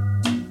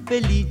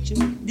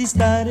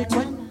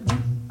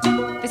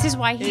 This is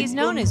why he's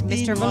known as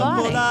Mr.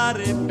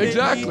 Volare.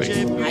 Exactly.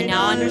 I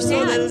now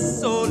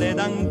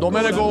understand.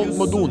 Domenico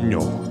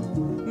Modugno.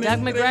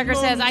 Doug McGregor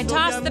says, I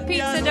tossed the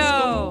pizza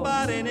dough.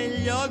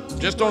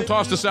 Just don't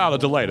toss the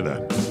salad till later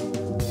then.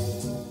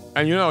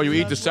 And you know, you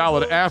eat the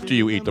salad after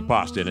you eat the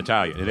pasta in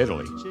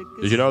Italy.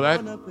 Did you know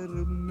that?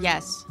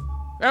 Yes.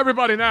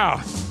 Everybody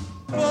now.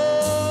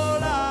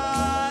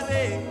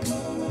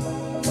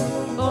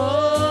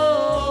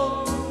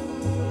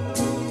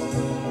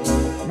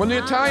 When the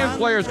Italian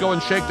players go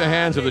and shake the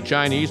hands of the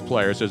Chinese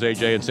players, says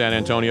AJ in San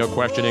Antonio,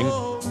 questioning,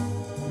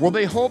 will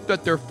they hope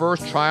that their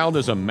first child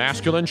is a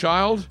masculine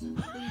child?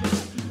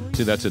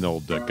 See, that's an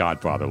old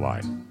Godfather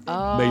line.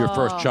 Oh. May your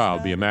first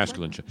child be a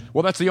masculine child.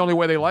 Well, that's the only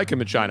way they like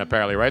him in China,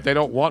 apparently, right? They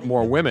don't want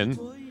more women.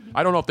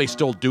 I don't know if they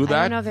still do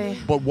that.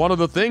 But one of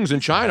the things in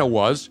China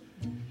was,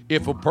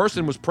 if a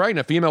person was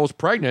pregnant, a female was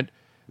pregnant,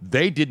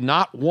 they did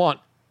not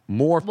want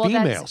more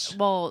females.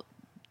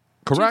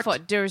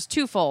 Correct. There's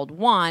twofold.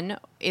 One,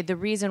 the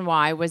reason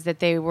why was that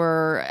they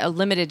were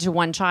limited to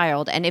one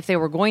child, and if they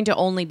were going to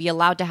only be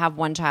allowed to have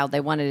one child, they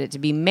wanted it to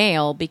be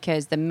male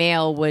because the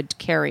male would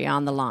carry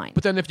on the line.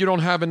 But then if you don't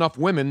have enough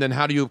women, then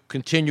how do you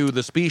continue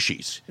the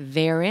species?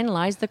 Therein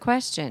lies the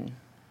question.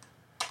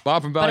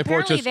 Bob from Valley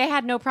Forge says, they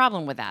had no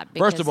problem with that.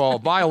 First of all,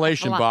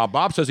 violation, Bob.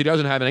 Bob says he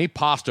doesn't have any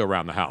pasta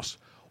around the house.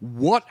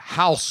 What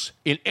house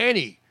in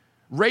any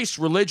race,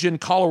 religion,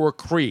 color, or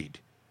creed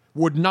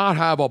would not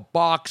have a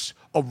box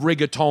of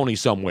rigatoni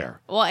somewhere?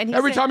 Well, and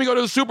every time you go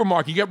to the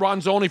supermarket, you get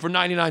ronzoni for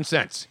 99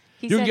 cents.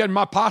 You can get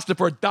my pasta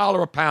for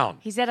 $1 a pound.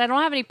 He said, I don't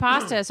have any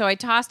pasta, so I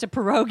tossed a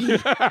pierogi.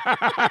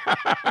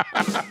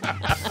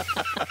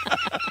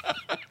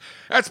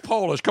 That's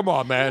Polish. Come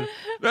on, man.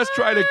 Let's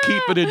try to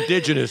keep it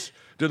indigenous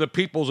to the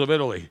peoples of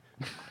Italy.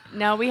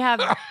 No, we have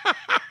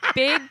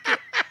big...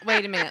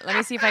 Wait a minute. Let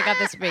me see if I got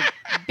this big.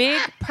 Big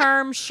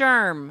perm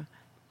sherm.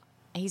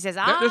 He says,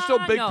 There's still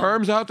big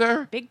perms out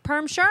there? Big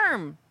perm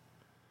sherm.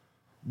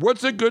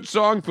 What's a good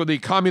song for the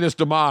communist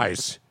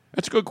demise?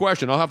 That's a good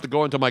question. I'll have to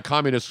go into my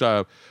communist...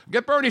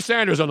 get Bernie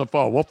Sanders on the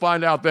phone. We'll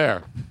find out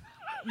there.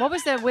 What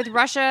was the with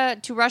Russia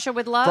to Russia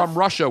with love? From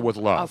Russia with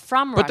love. Oh,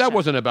 from But Russia. that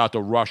wasn't about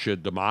the Russia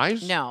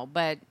demise. No,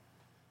 but...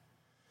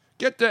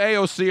 Get the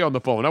AOC on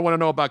the phone. I want to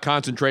know about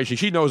concentration.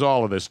 She knows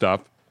all of this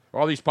stuff.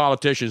 All these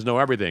politicians know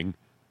everything,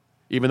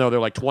 even though they're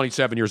like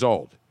 27 years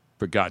old,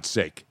 for God's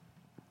sake.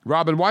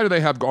 Robin, why do they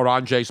have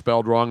Oranje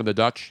spelled wrong in the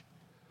Dutch?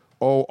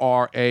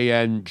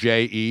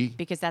 Oranje?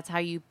 Because that's how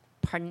you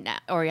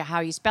or how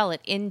you spell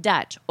it in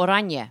Dutch.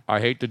 Oranje. I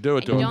hate to do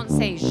it to You them. don't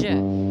say je.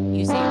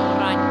 You say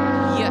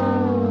oranje.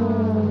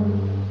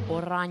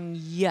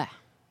 Oranje.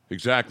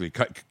 Exactly.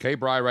 Kay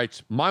Bry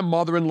writes, my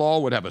mother-in-law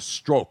would have a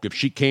stroke if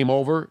she came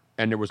over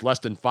and there was less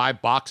than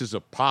 5 boxes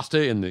of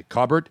pasta in the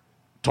cupboard.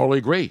 Totally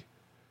agree.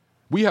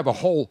 We have a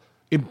whole,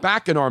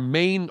 back in our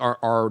main,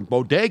 our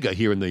bodega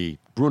here in the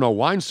Bruno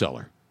wine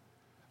cellar,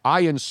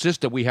 I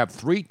insist that we have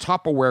 3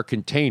 Tupperware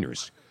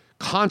containers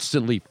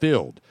constantly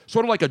filled,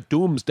 sort of like a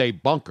doomsday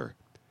bunker.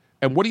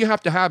 And what do you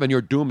have to have in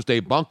your doomsday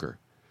bunker?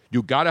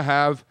 You got to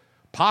have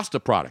pasta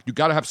product. You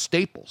got to have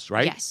staples,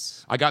 right?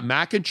 Yes. I got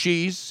mac and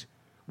cheese.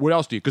 What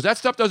else do you? Because that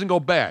stuff doesn't go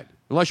bad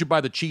unless you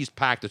buy the cheese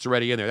pack that's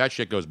already in there. That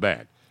shit goes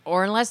bad.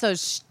 Or unless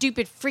those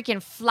stupid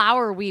freaking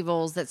flour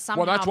weevils that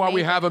somehow. Well, that's why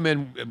we have them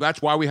in.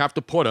 That's why we have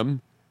to put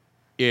them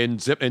in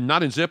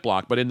not in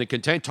Ziploc, but in the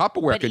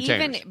Tupperware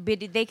containers.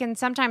 But they can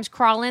sometimes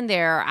crawl in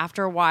there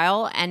after a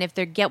while, and if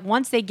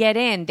once they get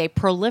in, they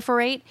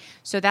proliferate.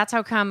 So that's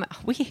how come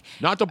we.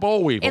 Not the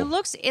boll weevil. It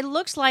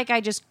looks like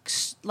I just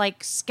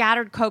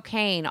scattered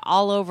cocaine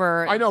all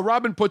over. I know.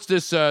 Robin puts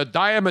this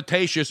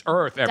diatomaceous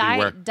earth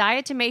everywhere.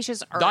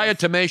 Diatomaceous earth.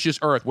 Diatomaceous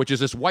earth, which is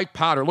this white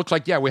powder. It looks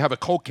like we have a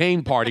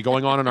cocaine party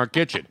going on in our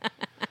kitchen.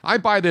 I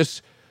buy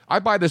this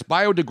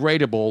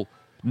biodegradable,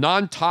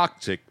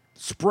 non-toxic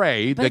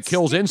spray that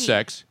kills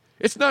insects.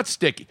 It's not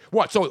sticky.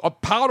 What? So a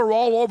powder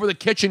all over the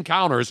kitchen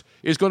counters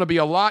is going to be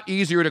a lot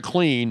easier to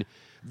clean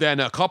than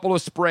a couple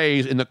of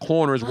sprays in the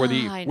corners where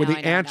the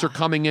ants are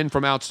coming in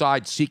from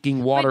outside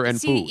seeking water and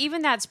food.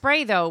 Even that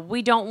spray, though,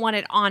 we don't want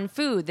it on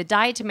food. The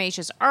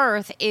diatomaceous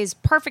earth is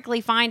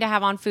perfectly fine to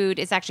have on food.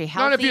 It's actually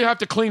healthy. Not if you have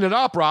to clean it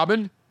up,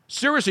 Robin.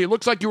 Seriously, it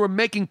looks like you were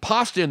making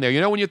pasta in there. You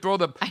know when you throw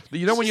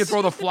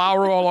the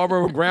flour all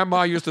over?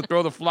 Grandma used to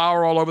throw the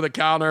flour all over the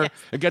counter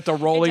and get the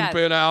rolling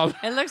pin out.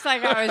 It looks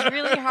like I was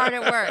really hard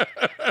at work.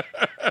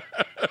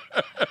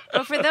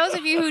 But for those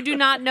of you who do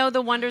not know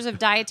the wonders of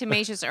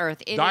diatomaceous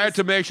earth,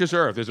 diatomaceous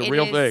earth is a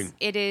real thing.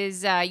 It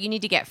is. You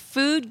need to get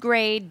food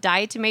grade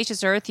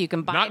diatomaceous earth. You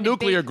can buy not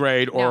nuclear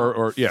grade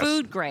or yes,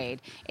 food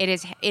grade. It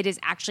is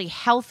actually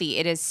healthy.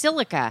 It is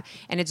silica,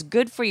 and it's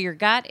good for your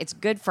gut. It's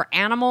good for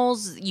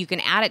animals. You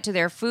can add it to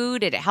their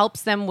food. It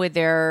helps them with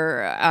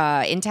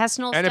their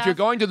intestinal and stuff. If you're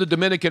going to the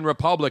Dominican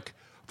Republic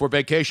for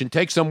vacation,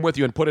 take some with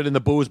you and put it in the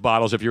booze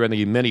bottles if you're in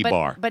the mini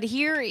bar. But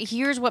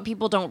here's what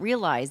people don't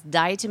realize.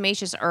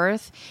 Diatomaceous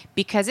earth,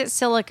 because it's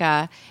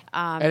silica.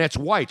 And it's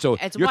white. So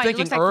you're white.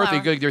 thinking Like earth,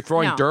 flour. you're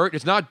throwing dirt.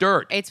 It's not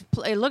dirt.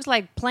 It looks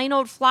like plain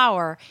old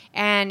flour,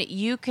 and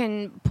you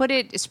can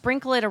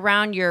sprinkle it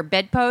around your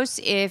bedposts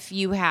if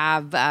you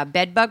have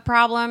bed bug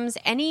problems.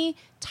 Any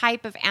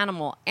type of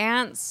animal,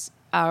 ants,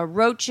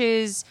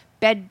 roaches,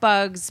 bed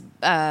bugs,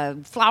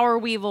 flower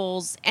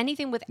weevils,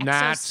 anything with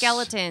gnats,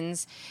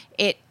 exoskeletons.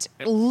 It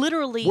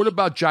literally. What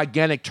about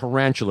gigantic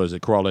tarantulas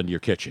that crawl into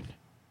your kitchen?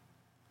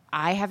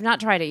 I have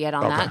not tried it yet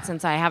on that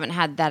since I haven't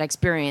had that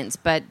experience.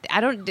 But I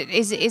don't.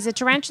 Is a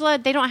tarantula?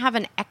 They don't have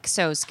an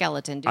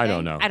exoskeleton, do they? I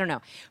don't know. I don't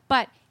know.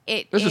 But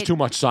this is too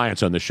much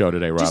science on the show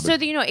today, Robin. Just so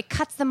that you know, it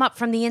cuts them up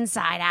from the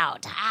inside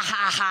out.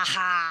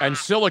 And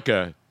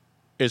silica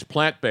is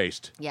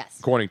plant-based. Yes.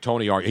 According to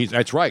Tony R.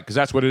 That's right, because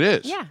that's what it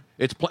is. Yeah.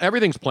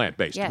 Everything's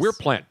plant-based. Yes. We're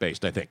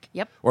plant-based, I think.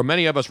 Yep. Or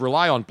many of us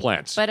rely on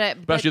plants.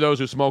 Especially those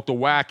who smoke the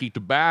whack, eat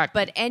tobacco.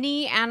 But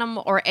any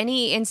animal or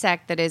any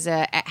insect that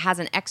has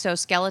an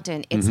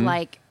exoskeleton, it's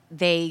like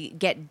they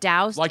get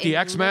doused. Like the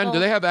X-Men? Do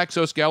they have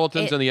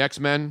exoskeletons in the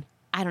X-Men?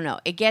 I don't know.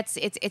 It's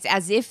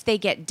as if they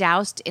get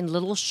doused in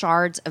little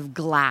shards of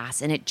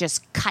glass, and it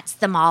just cuts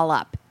them all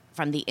up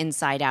from the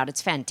inside out.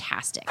 It's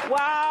fantastic.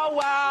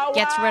 Wow.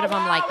 Gets rid of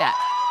them like that.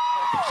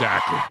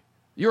 Exactly.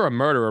 You're a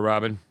murderer,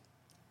 Robin.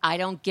 I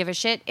don't give a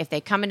shit. If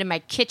they come into my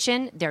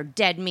kitchen, they're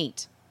dead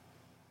meat.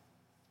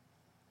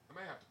 I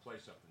may have to play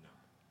something now.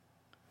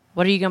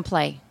 What are you going to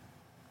play?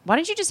 Why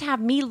don't you just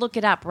have me look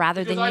it up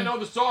rather than you? Because I know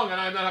the song, and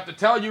I have to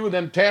tell you and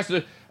then pass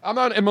it.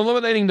 I'm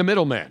eliminating the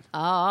middleman.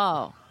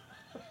 Oh.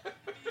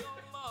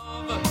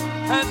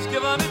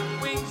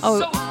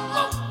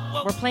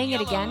 We're playing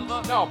it again?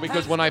 No,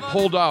 because when I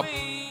pulled up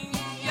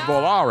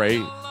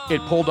Volare, it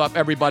pulled up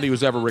everybody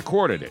who's ever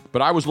recorded it.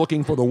 But I was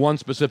looking for the one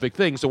specific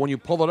thing. So when you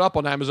pull it up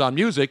on Amazon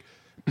Music,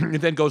 it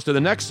then goes to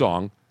the next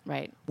song,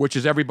 right? Which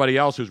is everybody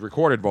else who's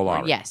recorded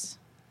Volare. Yes.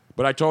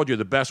 But I told you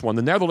the best one,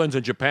 the Netherlands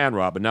and Japan,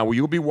 Robin. Now, will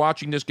you be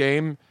watching this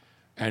game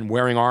and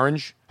wearing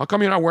orange? How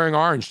come you're not wearing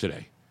orange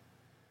today?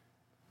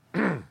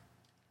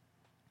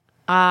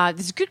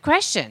 This is a good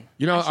question.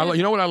 You know,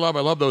 you know what I love? I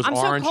love those I'm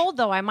orange. so cold,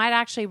 though. I might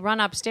actually run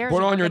upstairs. Put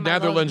and on go your get my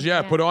Netherlands,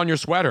 lotion. Put on your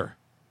sweater.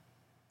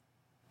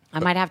 I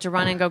might have to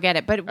run and go get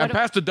it. But And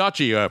pass the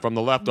Dutchie from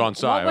the left on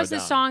side. What was the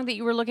song that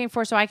you were looking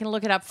for so I can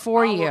look it up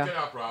for you? Look it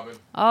up, Robin.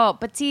 Oh,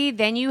 but see,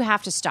 then you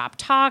have to stop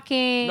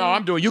talking. No,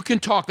 I'm doing. You can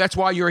talk. That's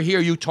why you're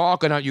here. You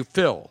talk and you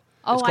fill.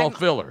 It's called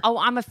filler. Oh,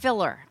 I'm a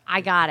filler.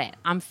 I got it.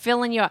 I'm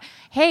filling you up.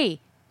 Hey.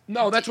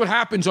 No, that's what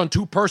happens on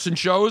two-person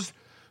shows.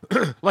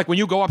 Like when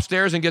you go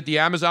upstairs and get the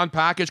Amazon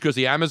package because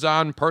the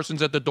Amazon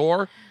person's at the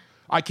door.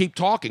 I keep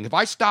talking. If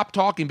I stop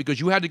talking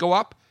because you had to go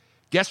up,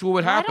 guess what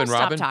would happen, I don't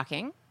Robin? stop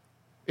talking.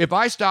 If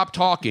I stop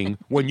talking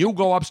when you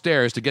go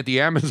upstairs to get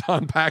the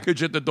Amazon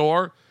package at the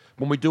door,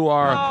 when we do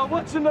our...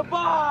 what's in the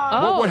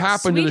box? What would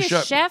happen to the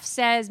Swedish Chef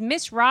says,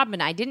 Miss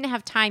Robin, I didn't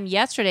have time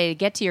yesterday to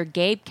get to your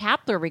Gabe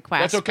Kapler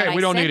request. That's okay. but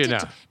We I don't sent need it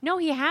now. No,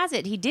 he has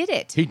it. He did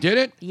it. He did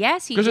it?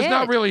 Yes, he did. Because it's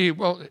not really...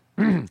 Well,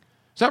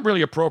 it's not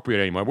really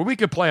appropriate anymore. But we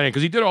could play it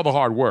because he did all the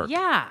hard work.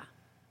 Yeah.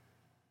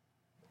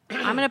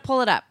 I'm going to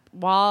pull it up.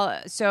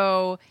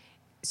 So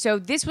So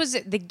this was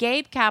the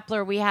Gabe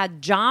Kapler. We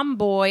had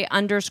JohnBoy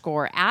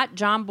 _, at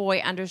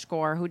JohnBoy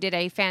 _, who did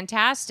a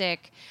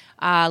fantastic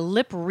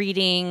lip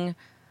reading.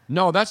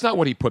 No, that's not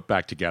what he put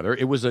back together.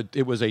 It was a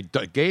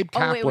Gabe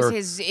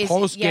Kapler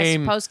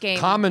post-game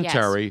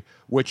commentary,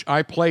 which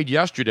I played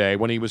yesterday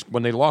when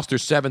they lost their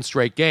 7th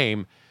straight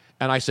game,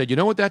 and I said, you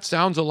know what that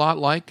sounds a lot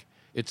like?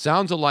 It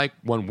sounds like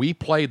when we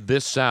played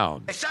this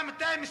sound.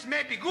 Sometimes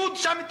maybe good,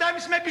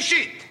 sometimes maybe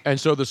shit. And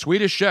so the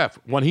Swedish chef,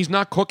 when he's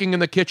not cooking in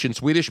the kitchen,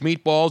 Swedish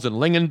meatballs and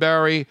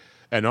lingonberry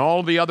and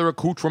all the other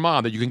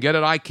accoutrements that you can get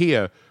at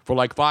IKEA for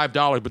like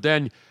 $5, but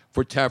then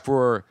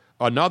for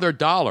another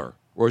 $1,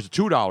 or is it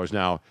 $2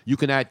 now, you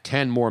can add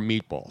 10 more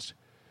meatballs.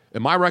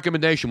 And my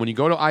recommendation, when you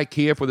go to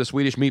IKEA for the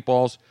Swedish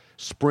meatballs,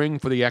 spring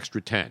for the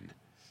extra 10.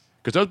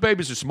 Because those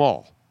babies are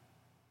small.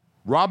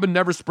 Robin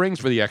never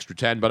springs for the extra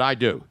 10, but I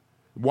do.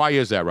 Why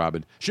is that,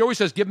 Robin? She always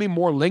says, give me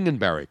more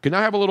lingonberry. Can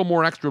I have a little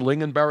more extra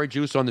lingonberry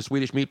juice on the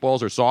Swedish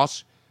meatballs or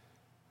sauce?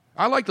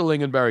 I like the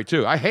lingonberry,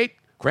 too. I hate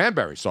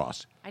cranberry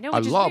sauce. I know, I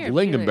love weird.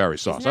 lingonberry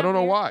sauce. I don't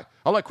know why.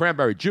 I like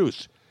cranberry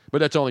juice,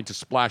 but that's only to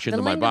splash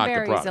into my vodka The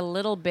lingonberry is product. a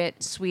little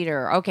bit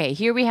sweeter. Okay,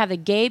 here we have the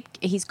Gabe.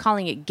 He's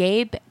calling it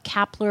Gabe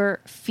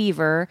Kapler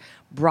Fever,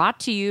 brought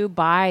to you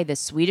by the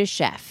Swedish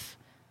chef.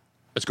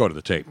 Let's go to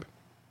the tape.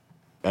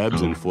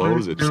 Ebbs and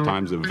flows. It's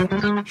times of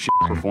shit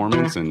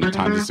performance and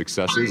times of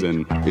successes,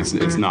 and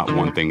it's not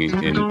one thing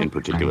in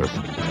particular.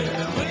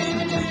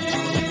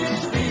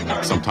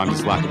 Sometimes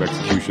it's lack of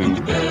execution.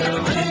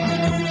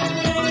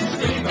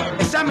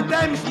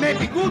 Sometimes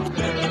maybe good.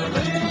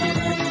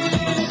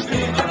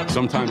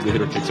 Sometimes the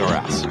hitter kicks our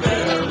ass.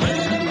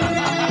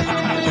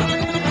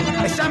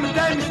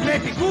 Sometimes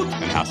maybe good.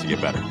 And it has to get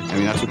better. I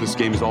mean, that's what this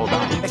game is all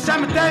about.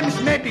 Sometimes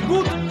maybe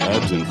good.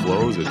 Ebbs and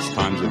flows. It's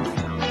times of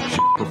shit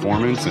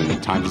performance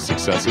and times of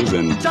successes,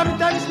 and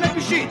sometimes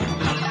maybe shit.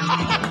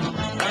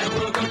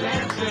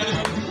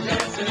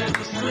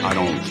 I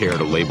don't care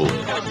to label it.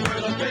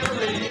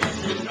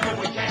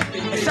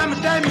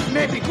 Sometimes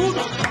maybe good.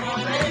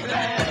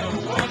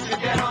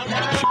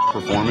 Shit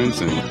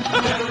performance and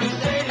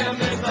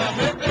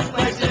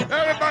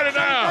everybody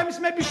now. Sometimes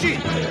maybe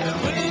shit.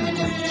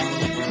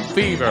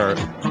 Fever.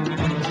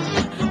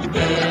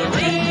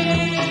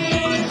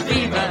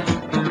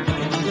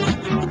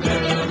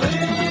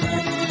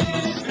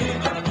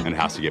 and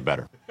it has to get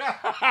better.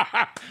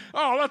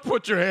 Oh, let's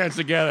put your hands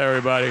together,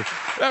 everybody.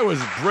 That was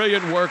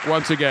brilliant work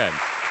once again.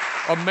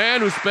 A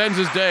man who spends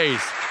his days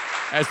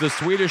as the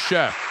Swedish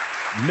chef,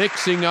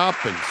 mixing up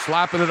and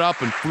slapping it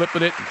up and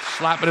flipping it and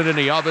slapping it in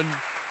the oven.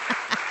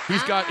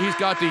 He's got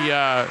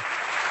the,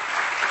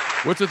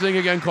 what's the thing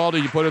again called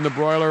that you put in the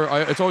broiler?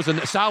 It's always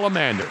a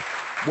salamander.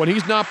 When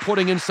he's not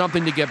putting in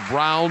something to get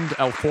browned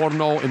al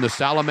forno in the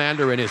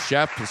salamander in his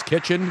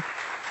kitchen,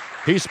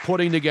 he's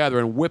putting together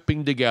and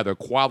whipping together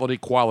quality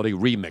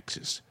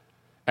remixes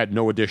at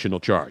no additional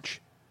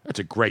charge. That's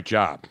a great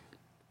job.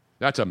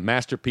 That's a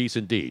masterpiece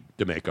indeed,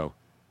 D'Amico.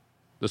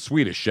 The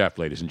Swedish chef,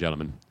 ladies and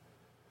gentlemen.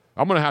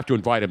 I'm going to have to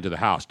invite him to the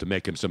house to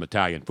make him some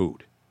Italian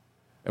food.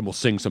 And we'll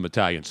sing some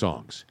Italian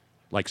songs,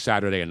 like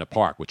Saturday in the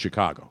Park with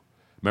Chicago.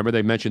 Remember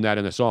they mentioned that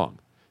in the song?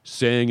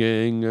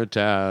 Singing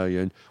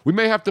Italian. We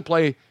may have to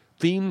play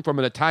Theme from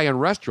an Italian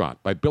Restaurant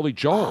by Billy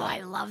Joel. Oh, I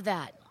love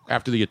that.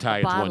 After the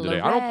Italians won today.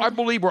 I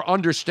believe we're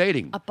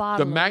understating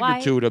the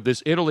magnitude of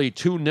this Italy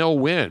 2-0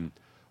 win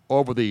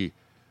over the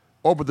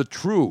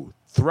true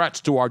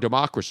threats to our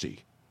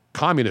democracy.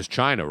 Communist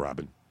China,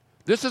 Robin.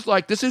 This is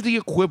the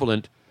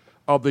equivalent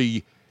of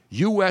the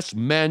U.S.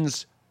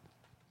 men's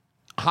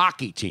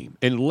hockey team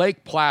in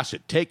Lake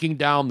Placid taking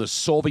down the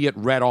Soviet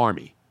Red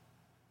Army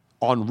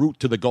en route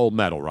to the gold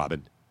medal,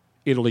 Robin.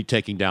 Italy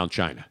taking down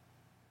China.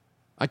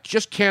 I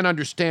just can't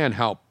understand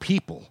how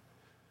people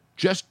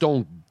just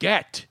don't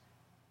get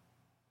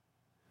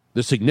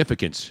the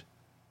significance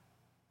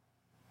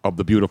of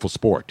the beautiful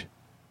sport.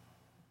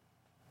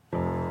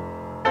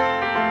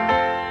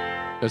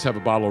 Let's have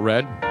a bottle of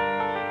red.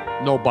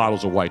 No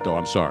bottles of white, though.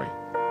 I'm sorry.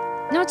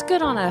 No, it's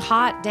good on a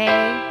hot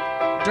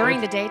day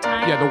during the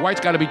daytime. Yeah, the white's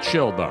got to be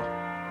chilled, though.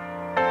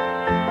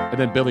 And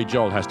then Billy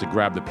Joel has to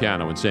grab the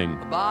piano and sing.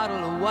 A bottle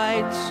of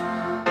white.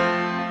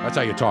 That's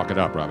how you talk it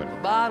up, Robin. A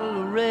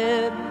bottle of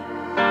red.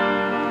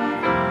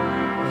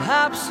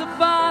 Perhaps a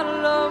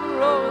bottle of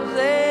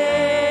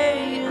rosé.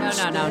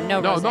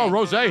 No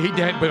rosé. He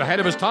did, but ahead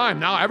of his time.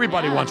 Now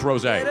everybody wants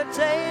rosé. At a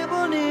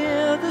table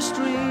near the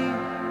stream,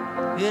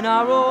 in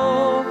our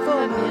old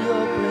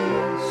familiar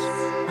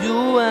place,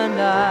 you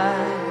and I,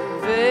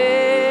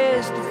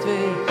 face to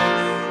face.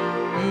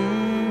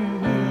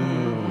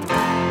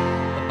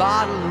 A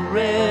bottle of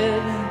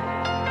red,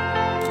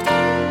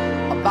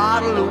 a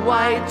bottle of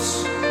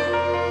white.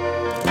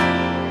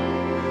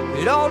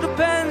 It all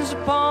depends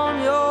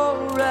upon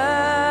your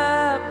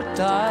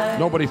appetite.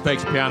 Nobody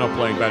fakes piano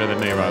playing better than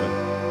me, Robin.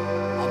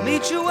 I'll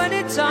meet you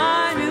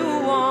anytime you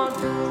want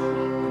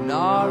in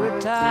our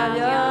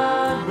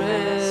Italian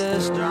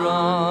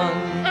restaurant.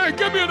 Hey,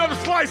 give me another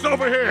slice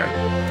over here.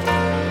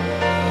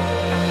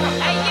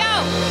 Hey,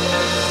 yo!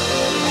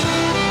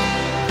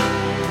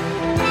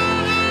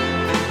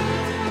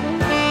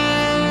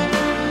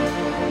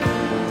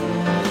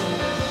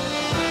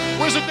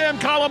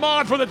 hell I'm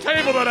on for the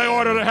table that I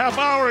ordered a half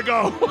hour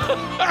ago.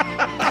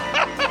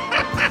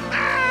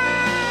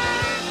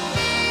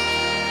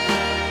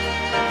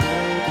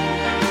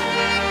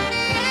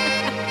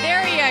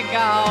 There you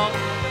go.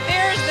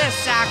 There's the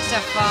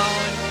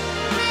saxophone.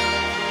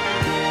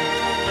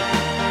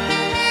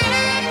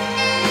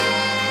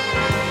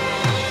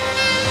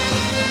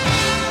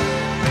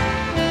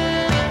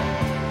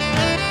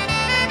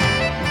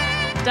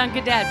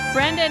 Dunkadette.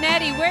 Brenda and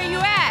Eddie, where you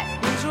at?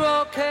 Things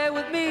are okay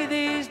with me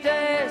these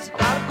days.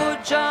 Got a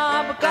good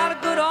job, I got a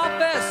good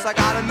office. I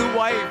got a new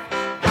wife,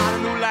 got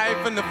a new life,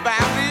 and the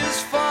family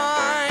is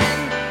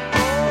fine.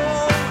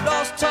 Oh,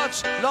 lost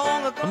touch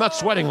long ago. I'm not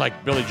sweating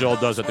like Billy Joel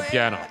does at the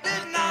piano.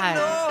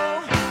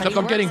 Except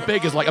I'm getting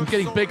big like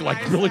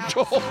Billy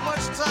Joel.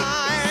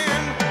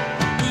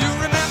 You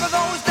remember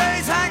those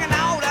days hanging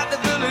out at the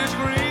Village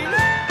Green?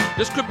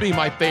 This could be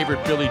my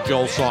favorite Billy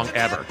Joel song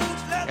ever.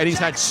 And he's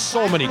had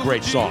so many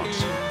great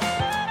songs.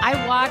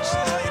 I watched...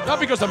 Not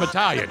because I'm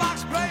Italian.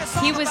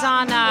 He was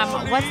on,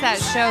 what's that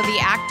show, The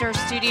Actor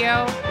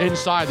Studio?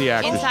 Inside the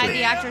Actor Inside Studio.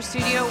 the Actor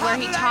Studio, where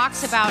he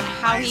talks about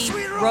how he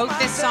wrote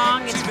this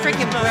song. It's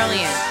freaking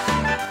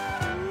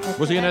brilliant.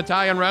 Was he in an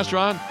Italian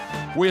restaurant?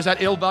 We was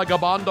at Il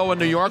Vagabondo in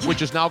New York,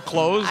 which is now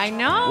closed. I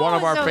know. One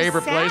of our so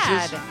favorite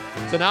sad. places.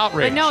 It's an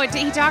outrage. But no,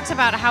 he talks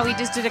about how he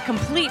just did a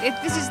complete...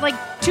 this is like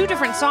 2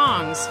 different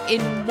songs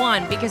in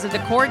one because of the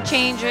chord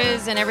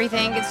changes and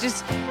everything. It's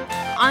just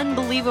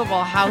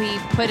unbelievable how he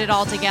put it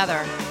all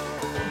together.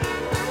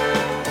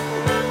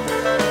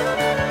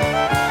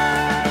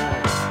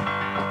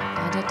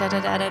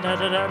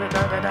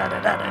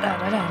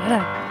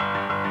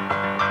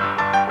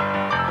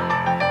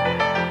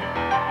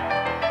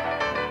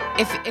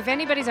 If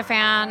anybody's a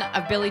fan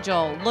of Billy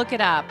Joel, look it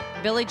up.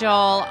 Billy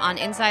Joel on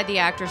Inside the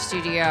Actor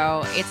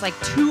Studio. It's like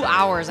 2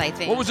 hours, I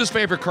think. What was his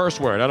favorite curse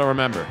word? I don't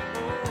remember.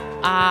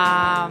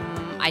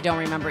 I don't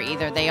remember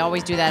either. They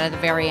always do that at the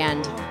very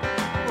end.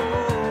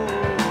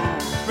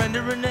 Brenda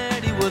and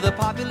Eddie were the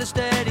popular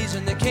steadies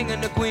and the king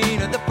and the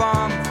queen of the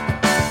farm.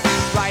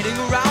 Riding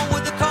around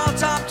with the car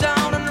top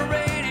down and the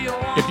radio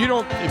on. If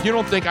you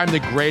don't think I'm the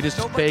greatest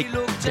fake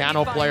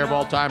piano player of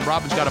all time,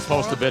 Robin's got to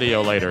post a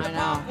video later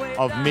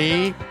of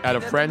me at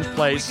a friend's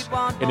place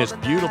in this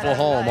beautiful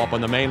home up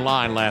on the main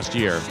line last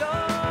year.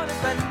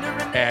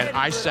 And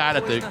I sat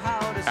at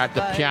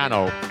the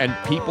piano, and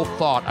people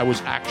thought I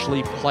was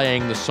actually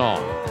playing the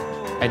song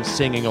and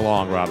singing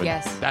along, Robin.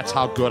 Yes. That's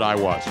how good I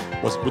was.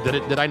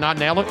 Did I not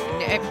nail it?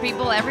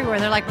 People everywhere,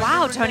 they're like,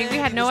 wow, Tony, we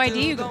had no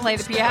idea you could play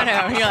the piano.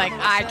 And you're like,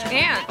 I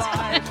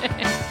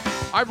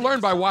can't. I've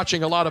learned by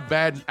watching a lot of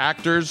bad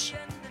actors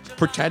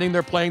pretending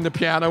they're playing the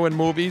piano in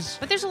movies.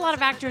 But there's a lot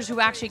of actors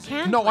who actually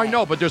can No, play. I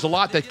know, but there's a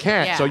lot that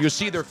can't. Yeah. So you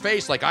see their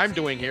face like I'm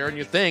doing here, and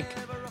you think,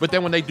 but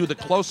then when they do the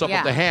close-up Yeah.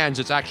 of the hands,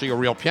 it's actually a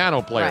real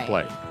piano player Right.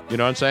 play. You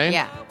know what I'm saying?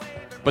 Yeah.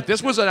 But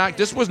this was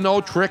no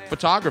trick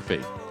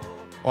photography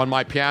on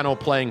my piano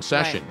playing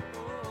session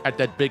at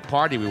that big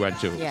party we went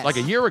to. Yes. Like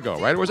a year ago,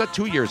 right? Or was that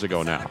 2 years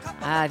ago now?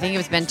 I think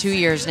it's been 2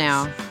 years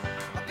now.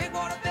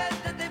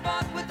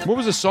 What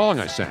was the song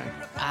I sang?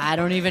 I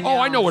don't even know. Oh,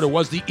 I know what it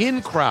was. The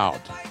In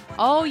Crowd.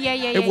 Oh, yeah.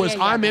 It was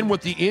I'm In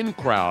With the In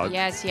Crowd.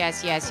 Yes.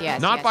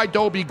 Not by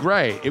Dobie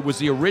Gray. It was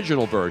the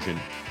original version.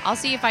 I'll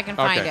see if I can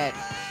find Okay. it.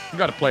 You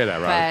got to play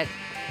that, right?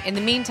 But in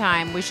the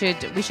meantime, we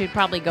should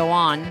probably go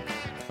on.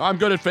 I'm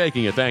good at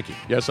faking it, thank you.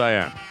 Yes, I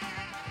am.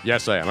 All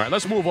right,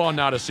 let's move on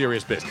now to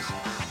serious business.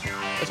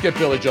 Let's get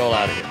Billy Joel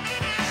out of here.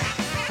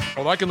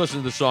 Well, I can listen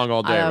to this song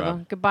all day, I love Rob.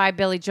 him. Goodbye,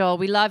 Billy Joel.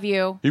 We love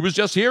you. He was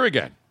just here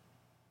again.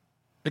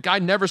 The guy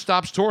never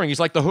stops touring. He's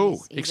like The Who.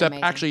 He's Except,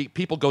 amazing. actually,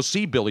 people go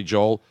see Billy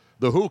Joel.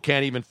 The Who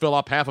can't even fill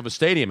up half of a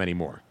stadium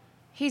anymore.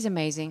 He's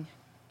amazing.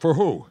 For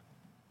who?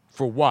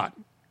 For what?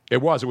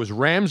 It was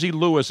Ramsey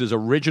Lewis's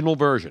original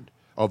version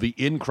of the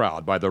In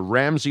Crowd by the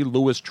Ramsey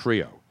Lewis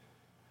Trio.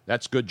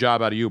 That's good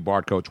job out of you,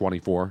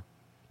 Bartco24. Do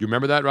you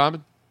remember that,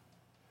 Robin?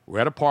 We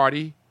had a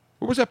party.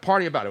 What was that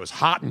party about? It was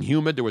hot and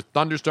humid. There were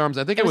thunderstorms.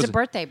 I think It was a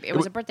birthday. It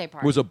was a birthday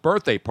party. It was a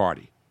birthday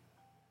party.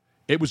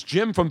 It was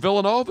Jim from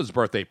Villanova's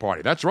birthday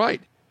party. That's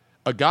right.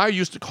 A guy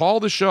used to call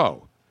the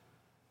show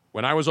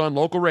when I was on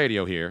local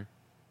radio here,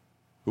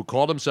 who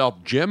called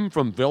himself Jim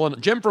from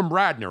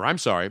Radnor. I'm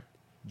sorry.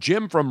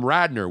 Jim from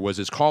Radnor was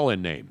his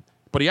call-in name,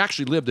 but he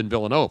actually lived in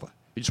Villanova.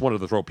 He just wanted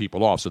to throw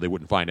people off so they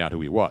wouldn't find out who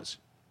he was.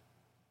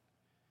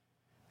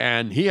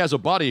 And he has a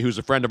buddy who's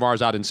a friend of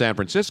ours out in San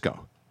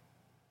Francisco.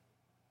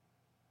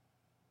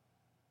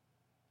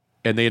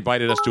 And they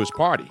invited us to his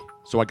party.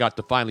 So I got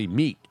to finally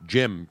meet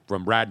Jim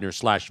from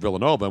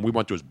Radnor/Villanova, and we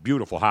went to his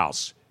beautiful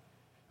house.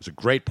 It was a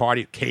great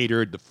party,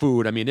 catered, the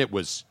food. I mean, it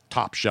was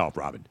top shelf,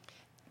 Robin.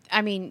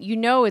 I mean, you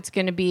know it's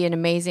going to be an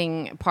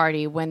amazing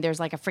party when there's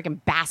like a freaking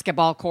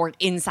basketball court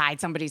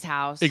inside somebody's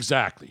house.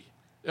 Exactly.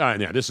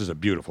 Yeah, this is a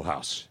beautiful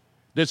house.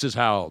 This is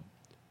how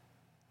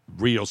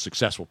real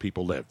successful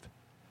people live.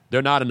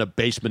 They're not in a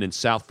basement in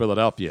South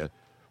Philadelphia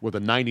with a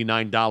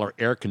 $99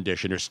 air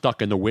conditioner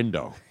stuck in the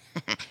window.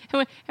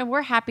 And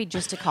we're happy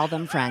just to call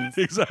them friends.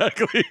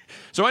 Exactly.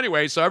 So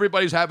anyway,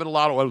 everybody's having a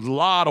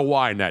lot of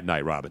wine that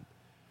night, Robin.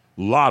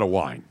 A lot of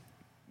wine.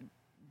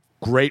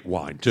 Great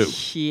wine, too.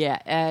 Yeah.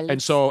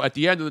 And so at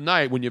the end of the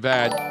night, when you've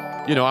had,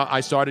 I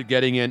started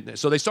getting in.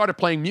 So they started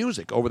playing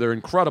music over their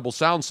incredible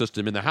sound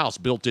system in the house,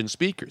 built-in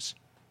speakers.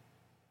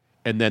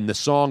 And then the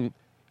song,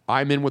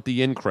 I'm In With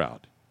the In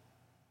Crowd,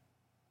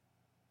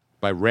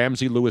 by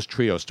Ramsey Lewis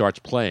Trio starts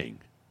playing.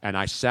 And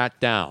I sat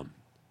down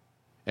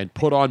and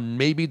put on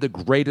maybe the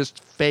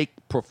greatest fake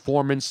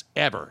performance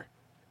ever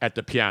at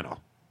the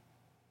piano.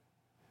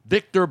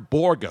 Victor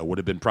Borge would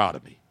have been proud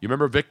of me. You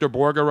remember Victor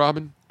Borge,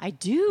 Robin? I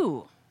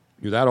do.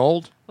 You that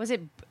old? Was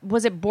it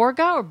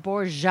Borga or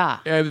Borja?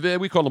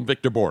 We call him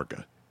Victor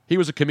Borge. He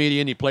was a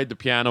comedian. He played the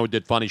piano,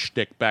 did funny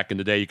shtick back in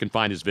the day. You can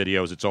find his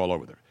videos. It's all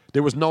over there.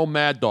 There was no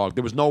Mad Dog.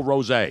 There was no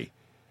Rosé.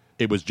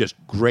 It was just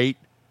great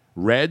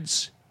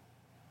reds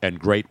and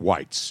great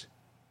whites.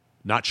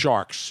 Not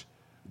sharks.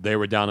 They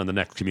were down in the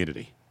next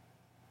community,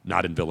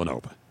 not in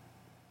Villanova.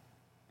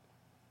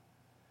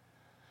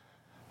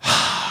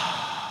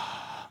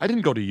 I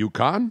didn't go to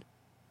UConn.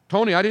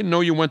 Tony, I didn't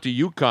know you went to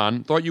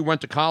UConn. Thought you went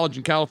to college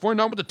in California.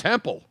 No, I went to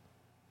Temple.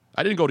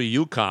 I didn't go to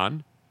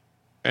UConn,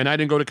 and I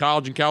didn't go to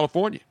college in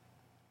California.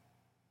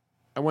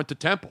 I went to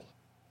Temple.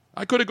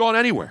 I could have gone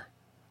anywhere.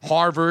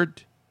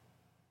 Harvard,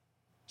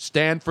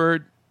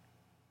 Stanford,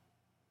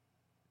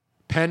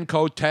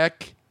 Penco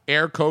Tech,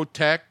 Airco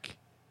Tech,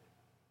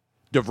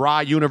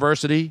 DeVry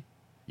University,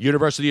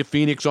 University of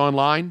Phoenix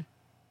Online.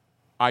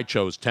 I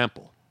chose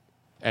Temple.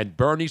 And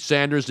Bernie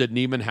Sanders didn't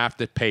even have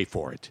to pay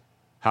for it.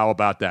 How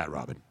about that,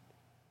 Robin?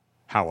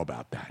 How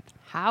about that?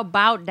 How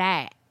about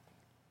that?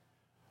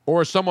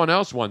 Or as someone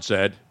else once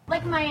said...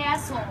 Lick my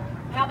asshole.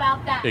 How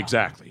about that?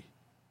 Exactly.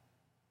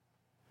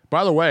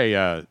 By the way,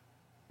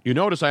 you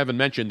notice I haven't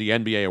mentioned the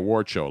NBA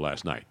award show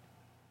last night.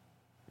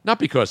 Not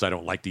because I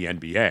don't like the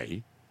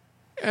NBA.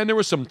 And there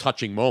were some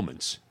touching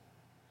moments.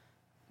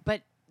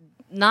 But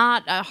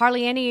not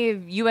hardly any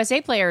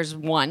USA players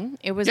won.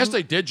 It was yes,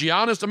 they did.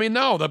 Giannis. I mean,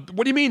 no.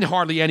 What do you mean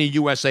hardly any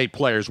USA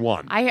players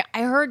won? I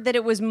heard that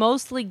it was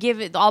mostly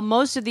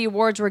most of the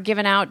awards were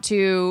given out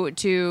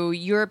to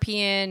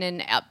European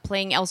and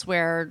playing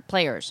elsewhere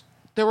players.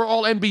 They were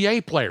all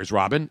NBA players,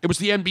 Robin. It was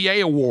the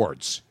NBA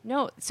awards.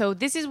 No, so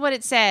this is what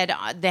it said.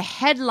 The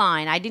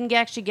headline. I didn't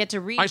actually get to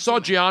read. I saw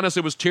Giannis.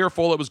 It was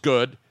tearful. It was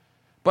good.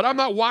 But I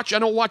don't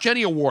watch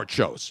any award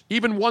shows,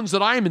 even ones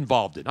that I'm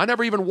involved in. I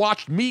never even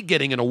watched me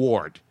getting an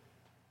award.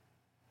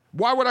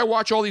 Why would I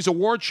watch all these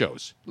award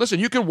shows? Listen,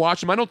 you can watch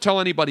them. I don't tell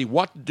anybody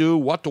what to do,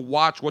 what to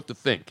watch, what to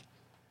think.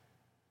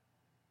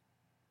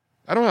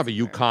 I don't have a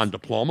UConn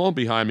diploma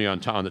behind me on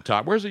the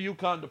top. Where's the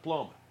UConn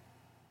diploma?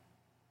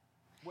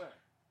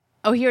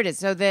 Oh, here it is.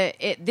 So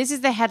this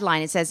is the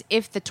headline. It says,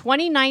 if the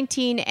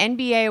 2019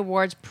 NBA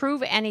awards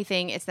prove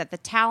anything, it's that the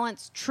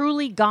talent's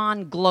truly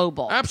gone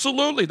global.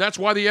 Absolutely. That's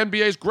why the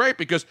NBA is great,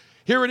 because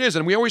here it is,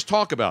 and we always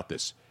talk about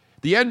this.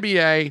 The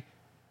NBA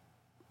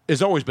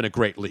has always been a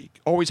great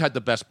league, always had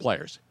the best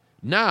players.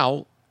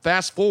 Now,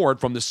 fast forward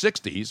from the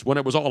 60s, when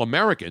it was all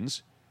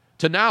Americans,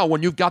 to now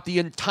when you've got the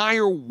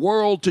entire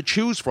world to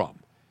choose from.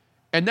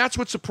 And that's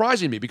what's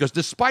surprising me, because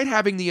despite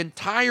having the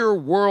entire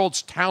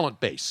world's talent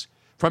base,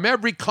 from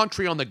every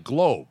country on the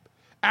globe,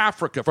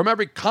 Africa, from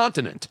every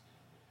continent,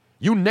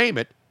 you name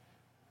it,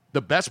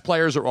 the best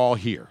players are all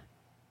here.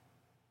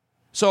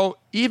 So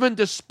even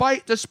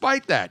despite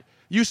that,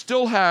 you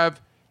still have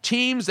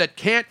teams that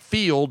can't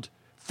field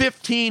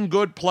 15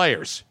 good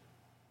players.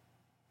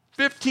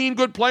 15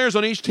 good players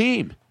on each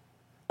team.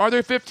 Are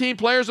there 15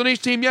 players on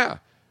each team? Yeah.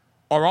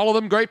 Are all of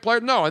them great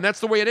players? No, and that's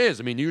the way it is.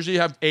 I mean, usually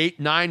you have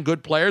 8, 9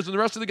 good players, and the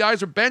rest of the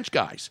guys are bench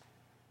guys.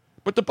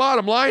 But the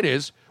bottom line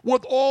is,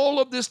 with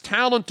all of this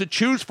talent to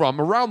choose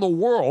from around the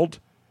world,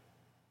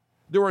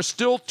 there are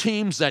still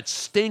teams that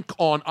stink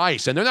on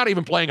ice, and they're not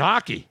even playing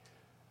hockey,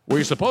 where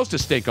you're supposed to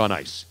stink on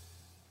ice.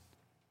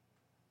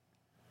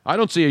 I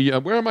don't see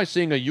where am I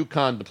seeing a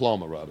UConn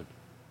diploma, Robin?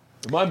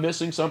 Am I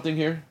missing something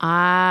here?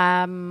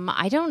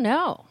 I don't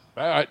know.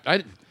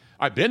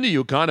 I've been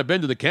to UConn. I've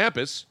been to the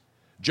campus.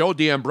 Joe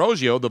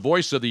D'Ambrosio, the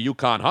voice of the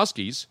UConn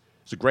Huskies,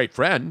 is a great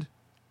friend.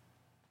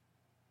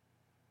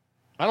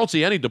 I don't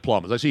see any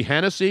diplomas. I see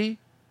Hennessy.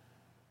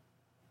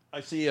 I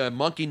see a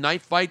Monkey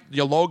Knife Fight,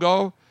 your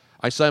logo.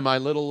 I see my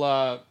little,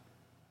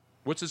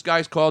 what's this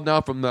guy's called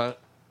now from the...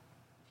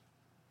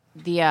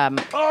 The,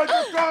 Oh, I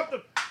just dropped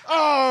him!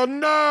 Oh,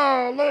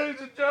 no!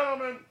 Ladies and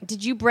gentlemen!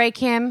 Did you break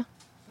him?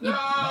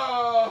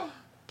 No!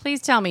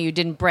 Please tell me you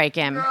didn't break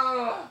him. No!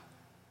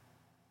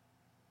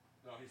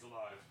 No, he's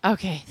alive.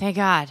 Okay, thank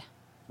God.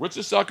 What's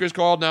the sucker's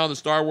called now in the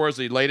Star Wars,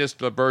 the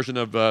latest version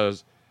of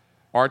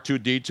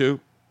R2-D2?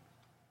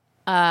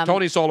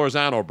 Tony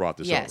Solorzano brought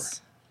this over.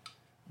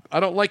 I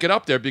don't like it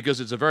up there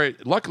because it's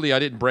luckily I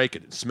didn't break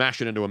it and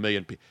smash it into a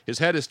million people. His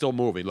head is still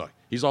moving. Look,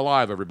 he's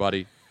alive,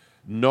 everybody.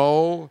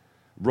 No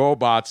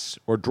robots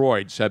or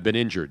droids have been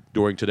injured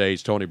during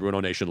today's Tony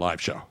Bruno Nation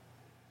live show.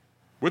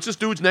 What's this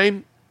dude's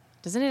name?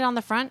 Isn't it on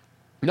the front?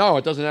 No,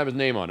 it doesn't have his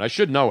name on it. I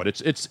should know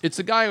it. It's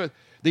the guy with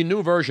the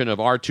new version of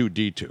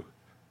R2-D2.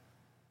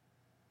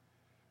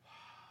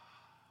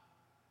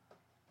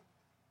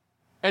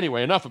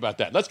 Anyway, enough about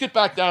that. Let's get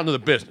back down to the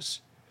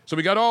business. So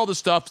we got all the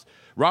stuff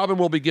Robin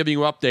will be giving you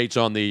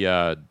updates on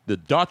the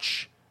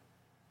Dutch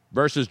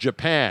versus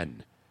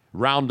Japan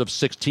round of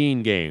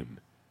 16 game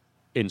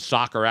in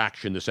soccer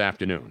action this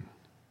afternoon.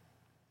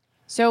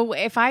 So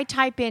if I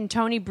type in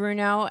Tony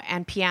Bruno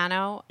and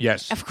piano,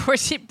 yes, of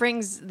course it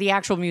brings the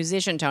actual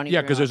musician Tony Bruno.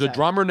 Yeah, because there's a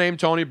drummer named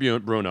Tony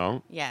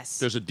Bruno. Yes.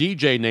 There's a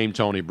DJ named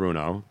Tony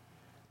Bruno.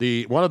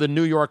 One of the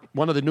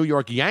New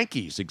York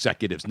Yankees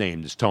executives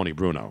named is Tony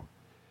Bruno.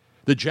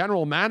 The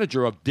general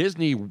manager of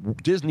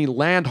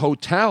Disneyland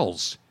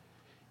Hotels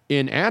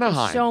in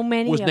Anaheim so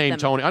many was of named them.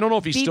 Tony. I don't know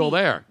if he's still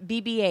there.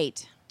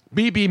 BB-8.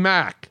 BB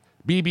Mac.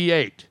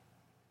 BB-8.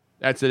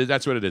 That's it.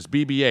 That's what it is.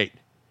 BB-8.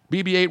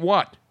 BB-8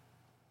 what?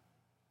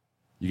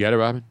 You get it,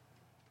 Robin?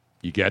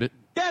 You get it?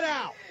 Get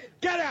out!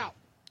 Get out!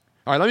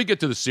 All right, let me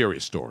get to the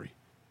serious story.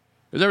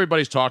 As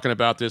everybody's talking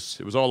about this,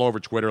 it was all over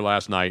Twitter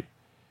last night.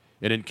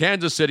 And in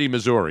Kansas City,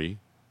 Missouri,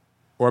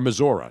 or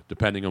Missouri,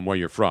 depending on where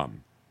you're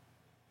from,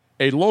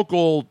 a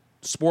local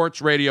sports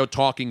radio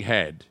talking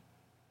head,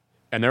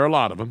 and there are a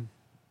lot of them.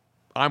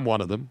 I'm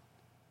one of them.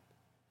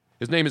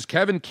 His name is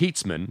Kevin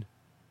Keatsman.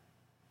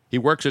 He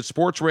works at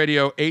Sports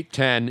Radio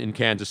 810 in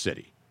Kansas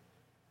City.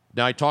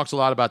 Now, he talks a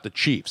lot about the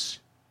Chiefs,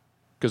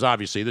 because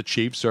obviously the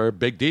Chiefs are a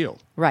big deal.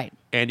 Right.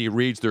 Andy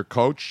Reid's their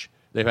coach.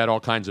 They've had all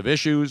kinds of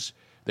issues.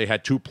 They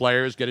had 2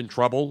 players get in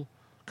trouble.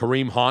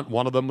 Kareem Hunt,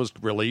 one of them, was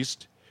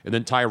released. And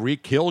then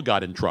Tyreek Hill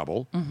got in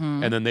trouble.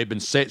 Mm-hmm. And then they've been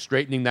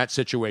straightening that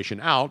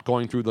situation out,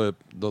 going through the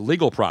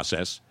legal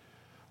process,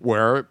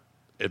 where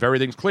if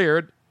everything's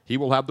cleared, he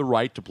will have the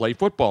right to play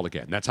football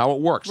again. That's how it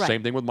works. Right.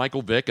 Same thing with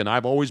Michael Vick. And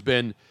I've always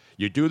been,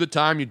 you do the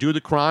time, you do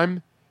the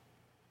crime.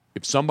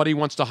 If somebody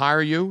wants to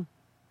hire you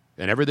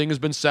and everything has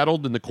been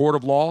settled in the court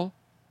of law,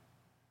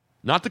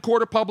 not the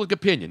court of public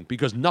opinion,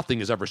 because nothing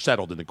is ever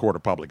settled in the court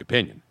of public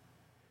opinion.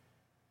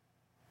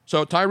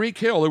 So Tyreek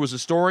Hill, there was a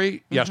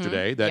story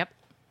yesterday that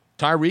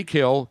Tyreek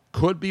Hill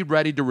could be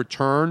ready to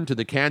return to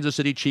the Kansas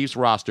City Chiefs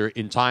roster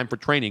in time for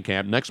training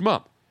camp next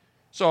month.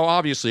 So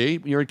obviously,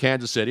 you're in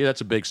Kansas City,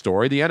 that's a big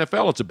story. The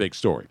NFL, it's a big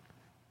story.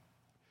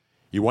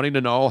 You're wanting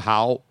to know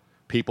how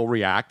people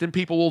react, and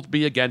people will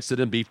be against it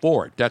and be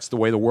for it. That's the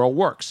way the world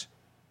works.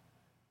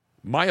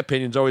 My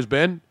opinion's always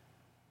been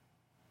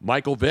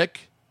Michael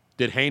Vick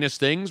did heinous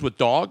things with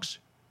dogs.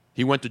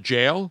 He went to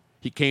jail.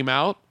 He came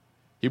out.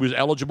 He was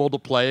eligible to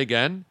play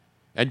again.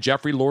 And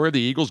Jeffrey Lurie of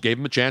the Eagles gave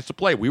him a chance to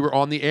play. We were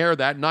on the air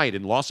that night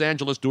in Los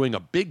Angeles doing a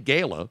big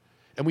gala,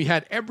 and we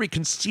had every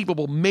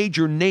conceivable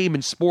major name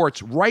in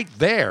sports right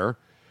there,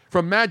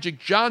 from Magic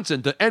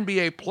Johnson to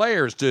NBA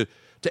players to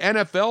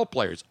NFL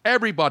players.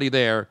 Everybody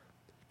there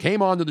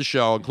came onto the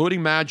show,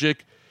 including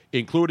Magic,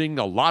 including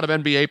a lot of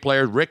NBA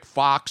players, Rick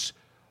Fox,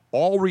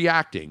 all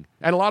reacting.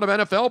 And a lot of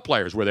NFL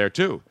players were there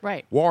too.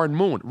 Right. Warren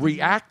Moon,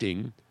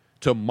 reacting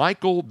to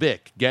Michael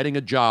Vick getting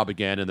a job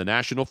again in the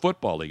National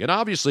Football League. And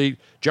obviously,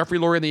 Jeffrey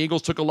Lurie and the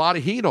Eagles took a lot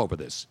of heat over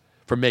this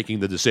for making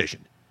the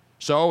decision.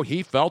 So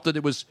he felt that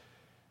it was,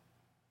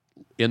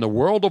 in the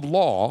world of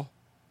law,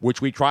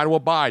 which we try to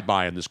abide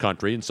by in this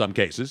country in some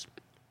cases,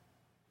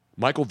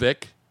 Michael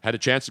Vick had a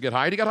chance to get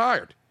hired. He got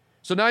hired.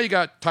 So now you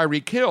got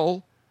Tyreek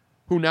Hill,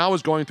 who now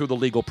is going through the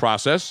legal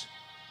process.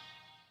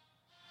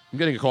 I'm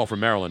getting a call from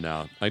Maryland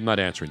now. I'm not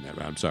answering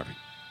that. I'm sorry.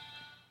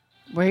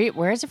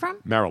 Where is it from?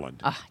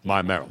 Maryland.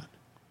 My Maryland.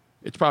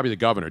 It's probably the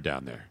governor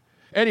down there.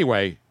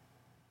 Anyway,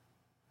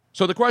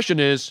 so the question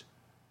is,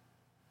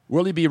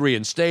 will he be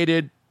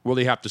reinstated? Will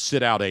he have to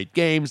sit out 8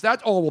 games?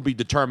 That all will be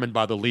determined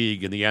by the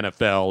league and the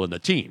NFL and the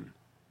team.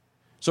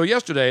 So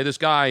yesterday, this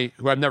guy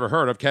who I've never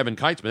heard of, Kevin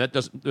Keitzman,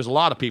 there's a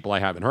lot of people I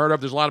haven't heard of.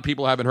 There's a lot of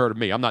people who haven't heard of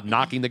me. I'm not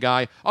knocking the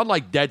guy.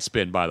 Unlike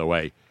Deadspin, by the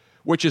way,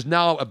 which is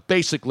now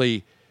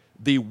basically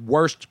the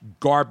worst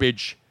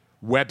garbage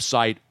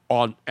website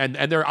on, and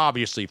they're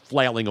obviously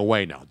flailing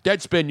away now.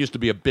 Deadspin used to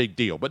be a big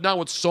deal, but now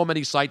with so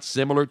many sites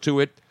similar to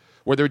it,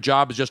 where their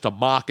job is just to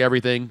mock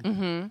everything.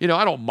 Mm-hmm. You know,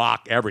 I don't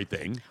mock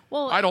everything.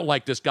 Well, I don't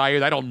like this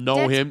guy. I don't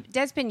know him.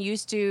 Deadspin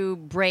used to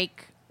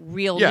break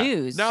real Yeah.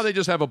 news. Now they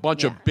just have a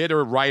bunch of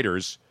bitter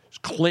writers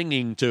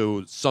clinging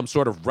to some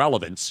sort of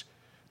relevance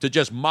to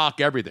just mock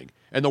everything.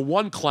 And the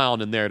one clown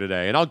in there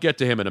today, and I'll get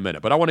to him in a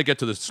minute, but I want to get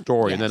to the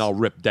story, and then I'll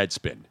rip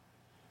Deadspin.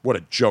 What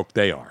a joke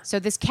they are. So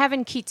this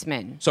Kevin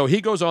Keatsman. So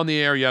he goes on the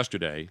air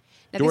yesterday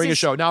during a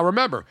show. Now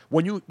remember,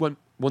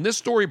 when this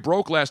story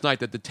broke last night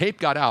that the tape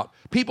got out,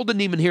 people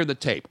didn't even hear the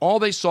tape. All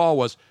they saw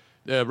was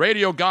the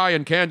radio guy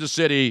in Kansas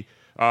City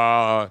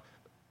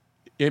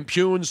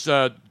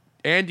impugns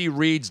Andy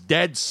Reid's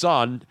dead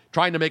son,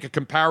 trying to make a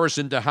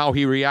comparison to how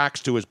he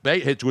reacts to his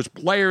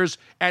players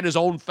and his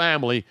own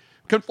family,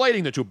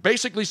 conflating the two,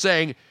 basically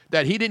saying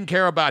that he didn't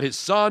care about his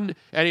son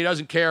and he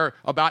doesn't care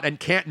about and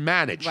can't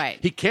manage. Right.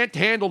 He can't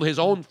handle his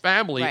own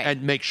family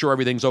and make sure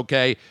everything's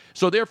okay.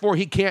 So therefore,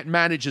 he can't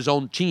manage his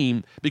own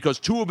team because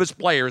 2 of his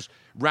players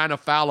ran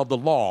afoul of the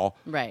law.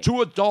 Right.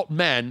 2 adult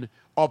men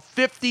of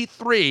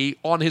 53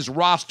 on his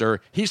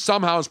roster, he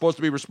somehow is supposed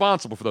to be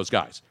responsible for those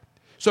guys.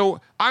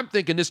 So I'm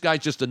thinking this guy's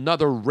just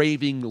another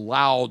raving,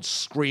 loud,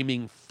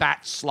 screaming,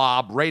 fat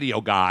slob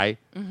radio guy,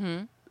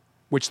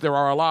 which there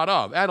are a lot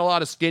of, and a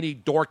lot of skinny,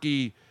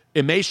 dorky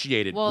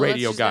emaciated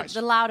radio guys.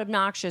 The loud,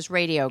 obnoxious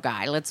radio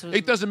guy.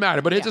 It doesn't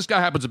matter, but this guy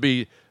happens to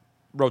be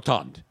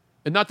rotund.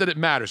 And not that it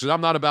matters, because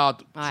I'm not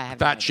about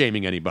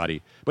fat-shaming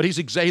anybody. But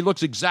he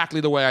looks exactly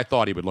the way I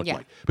thought he would look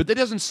like. But that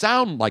doesn't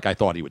sound like I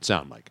thought he would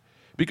sound like.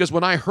 Because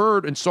when I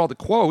heard and saw the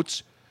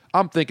quotes,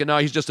 I'm thinking, no,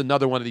 he's just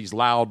another one of these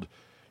loud,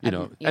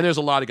 and there's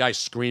a lot of guys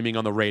screaming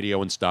on the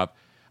radio and stuff.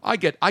 I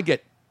get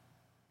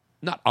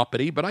not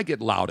uppity, but I get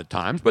loud at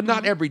times, but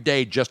not every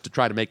day just to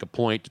try to make a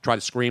point, to try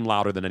to scream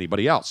louder than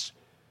anybody else.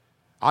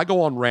 I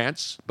go on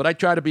rants, but I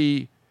try to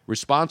be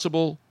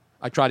responsible.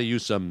 I try to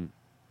use some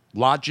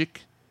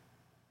logic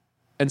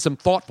and some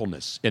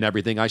thoughtfulness in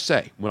everything I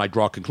say when I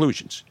draw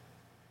conclusions.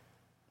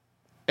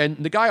 And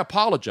the guy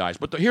apologized,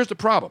 but here's the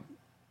problem.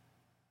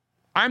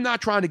 I'm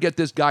not trying to get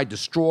this guy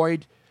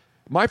destroyed.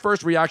 My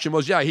first reaction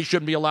was, he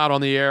shouldn't be allowed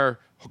on the air.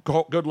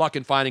 Good luck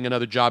in finding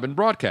another job in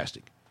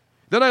broadcasting.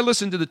 Then I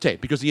listened to the tape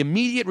because the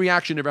immediate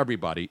reaction of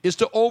everybody is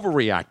to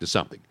overreact to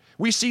something.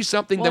 We see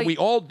something that we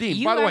all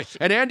deem. By the way,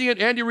 and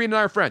Andy Reid and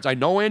I are friends. I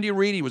know Andy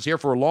Reid. He was here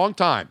for a long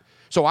time.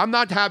 So I'm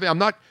not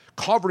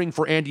covering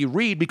for Andy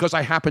Reid because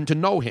I happen to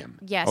know him.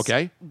 Yes.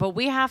 Okay? But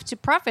we have to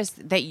preface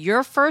that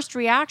your first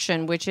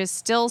reaction, which is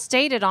still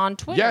stated on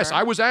Twitter. Yes,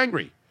 I was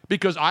angry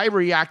because I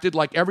reacted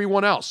like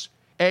everyone else.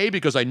 A,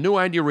 because I knew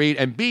Andy Reid,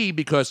 and B,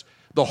 because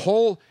the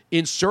whole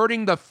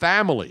inserting the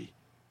family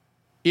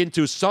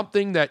into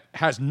something that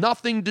has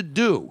nothing to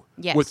do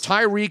with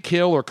Tyreek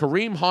Hill or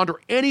Kareem Hunt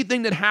or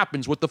anything that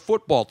happens with the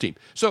football team.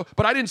 So,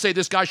 but I didn't say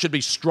this guy should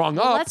be strung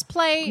up. Let's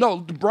play.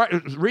 No,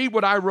 read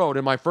what I wrote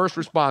in my first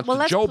response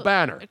to Joe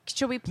Banner.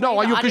 Should we play No,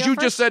 because you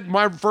first? just said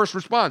my first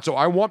response. So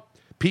I want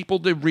people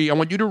to read. I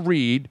want you to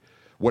read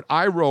what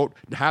I wrote,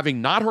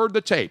 having not heard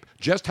the tape,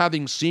 just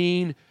having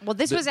seen. Well,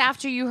 this was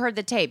after you heard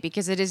the tape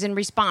because it is in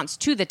response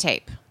to the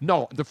tape.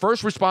 No, the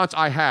first response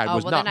I had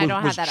was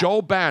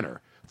Joe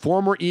Banner,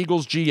 former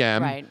Eagles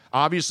GM. Right.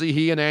 Obviously,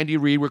 he and Andy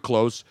Reid were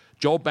close.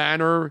 Joe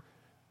Banner,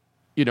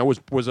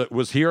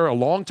 was here a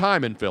long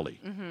time in Philly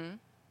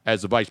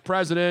as the vice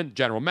president,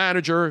 general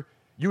manager,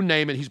 you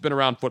name it. He's been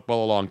around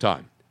football a long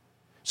time.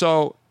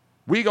 So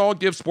we all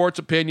give sports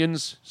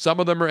opinions. Some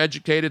of them are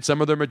educated.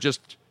 Some of them are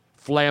just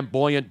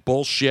flamboyant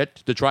bullshit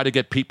to try to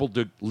get people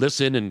to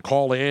listen and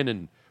call in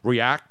and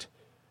react.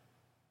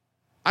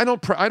 I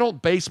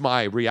don't base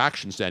my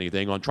reactions to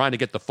anything on trying to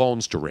get the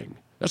phones to ring.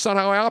 That's not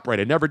how I operate.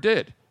 I never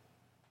did.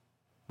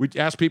 We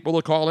ask people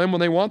to call in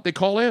when they want, they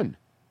call in.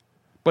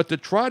 But to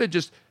try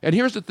to and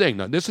here's the thing,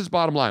 now, this is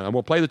bottom line, and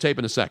we'll play the tape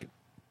in a second.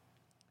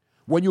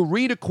 When you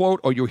read a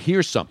quote or you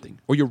hear something,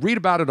 or you read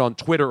about it on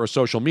Twitter or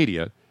social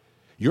media,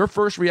 your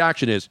first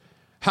reaction is,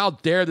 how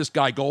dare this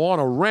guy go on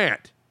a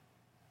rant?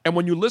 And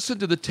when you listen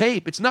to the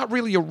tape, it's not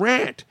really a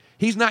rant.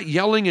 He's not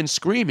yelling and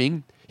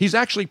screaming. He's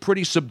actually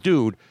pretty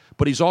subdued,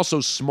 but he's also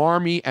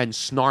smarmy and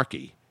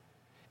snarky.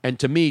 And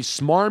to me,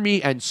 smarmy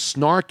and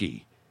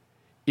snarky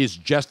is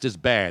just as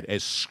bad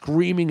as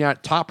screaming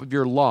at top of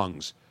your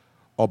lungs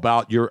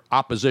about your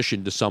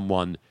opposition to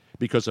someone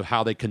because of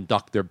how they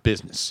conduct their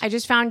business. I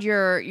just found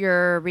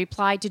your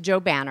reply to Joe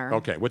Banner.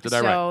 Okay, what did I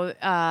write?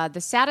 So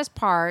the saddest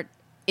part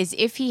is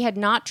if he had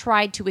not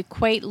tried to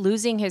equate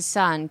losing his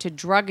son to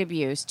drug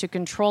abuse to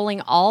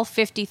controlling all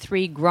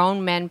 53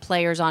 grown men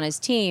players on his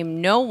team,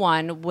 no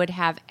one would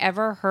have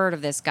ever heard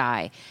of this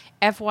guy.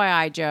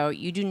 FYI, Joe,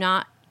 you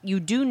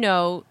do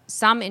know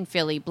some in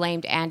Philly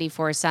blamed Andy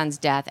for his son's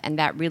death, and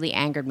that really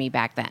angered me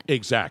back then.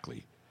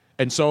 Exactly.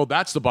 And so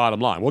that's the bottom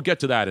line. We'll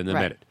get to that in a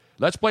minute.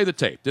 Let's play the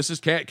tape. This is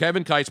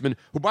Kevin Keitzman,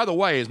 who, by the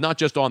way, is not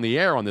just on the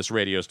air on this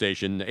radio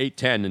station,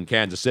 810 in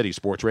Kansas City,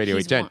 Sports Radio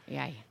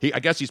 810. I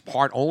guess he's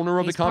part owner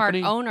of the company?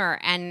 He's part owner,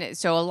 and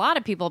so a lot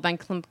of people have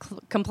been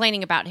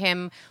complaining about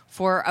him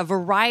for a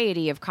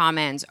variety of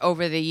comments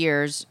over the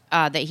years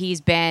that he's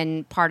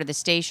been part of the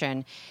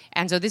station.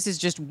 And so this is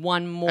just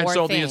one more thing. And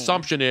so the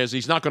assumption is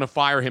he's not going to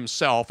fire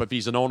himself if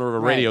he's an owner of a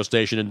radio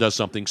station and does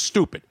something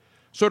stupid.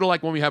 Sort of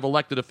like when we have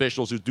elected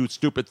officials who do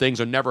stupid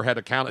things or never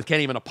had can't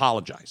even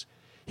apologize.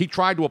 He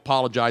tried to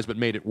apologize but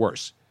made it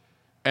worse.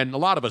 And a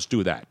lot of us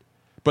do that.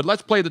 But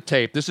let's play the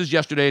tape. This is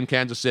yesterday in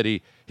Kansas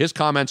City. His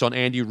comments on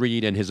Andy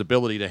Reid and his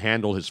ability to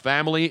handle his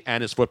family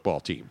and his football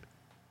team.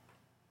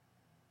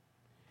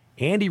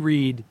 Andy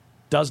Reid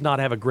does not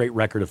have a great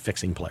record of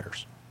fixing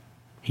players.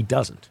 He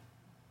doesn't.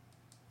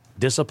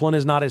 Discipline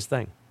is not his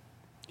thing.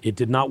 It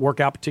did not work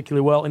out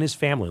particularly well in his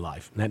family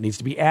life, and that needs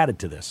to be added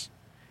to this.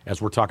 As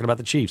we're talking about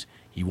the Chiefs,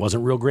 he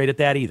wasn't real great at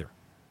that either.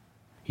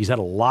 He's had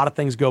a lot of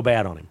things go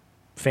bad on him.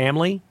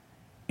 Family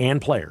and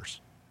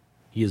players.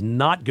 He is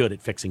not good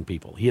at fixing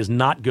people. He is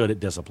not good at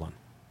discipline.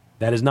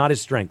 That is not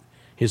his strength.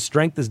 His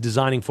strength is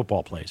designing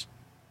football plays.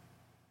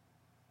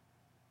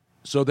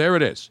 So there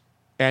it is.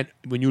 And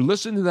when you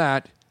listen to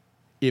that,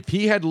 if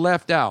he had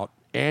left out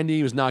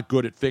Andy was not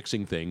good at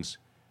fixing things,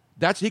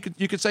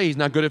 you could say he's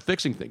not good at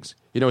fixing things.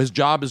 His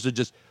job is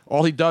to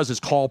all he does is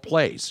call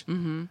plays.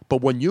 Mm-hmm.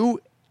 But when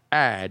you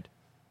add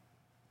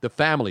the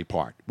family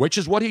part, which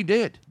is what he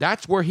did,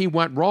 that's where he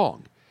went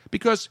wrong.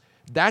 Because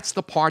that's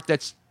the part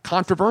that's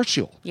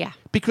controversial. Yeah.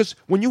 Because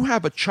when you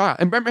have a child,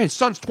 and remember, his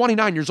son's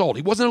 29 years old.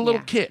 He wasn't a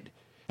little kid.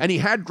 And he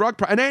had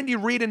and Andy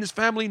Reid and his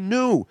family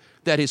knew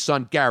that his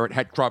son Garrett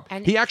had trouble.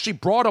 He actually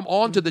brought him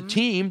onto the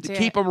team to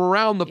keep him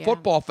around the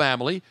football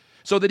family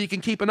so that he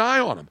can keep an eye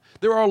on him.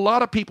 There are a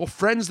lot of people,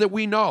 friends that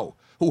we know,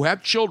 who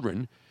have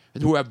children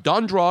and who have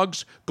done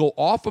drugs, go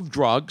off of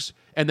drugs,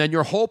 and then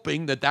you're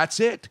hoping that that's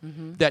it.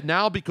 That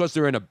now, because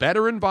they're in a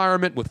better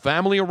environment with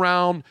family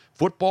around,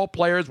 football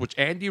players, which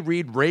Andy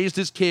Reid raised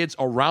his kids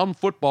around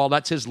football,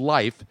 that's his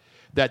life,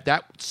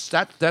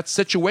 that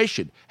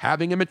situation,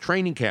 having him at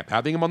training camp,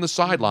 having him on the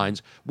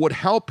sidelines, would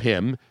help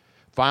him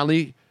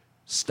finally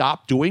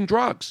stop doing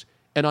drugs.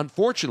 And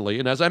unfortunately,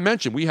 and as I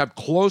mentioned, we have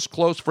close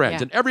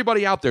friends, and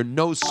everybody out there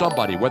knows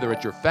somebody, whether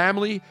it's your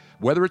family,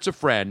 whether it's a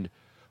friend,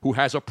 who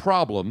has a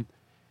problem.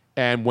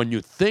 And when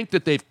you think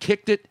that they've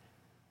kicked it,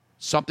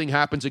 something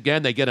happens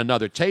again. They get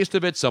another taste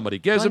of it. Somebody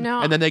gives them,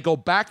 and then they go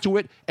back to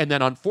it. And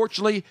then,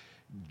 unfortunately,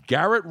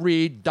 Garrett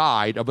Reid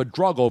died of a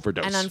drug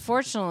overdose. And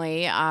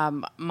unfortunately,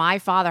 my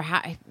father,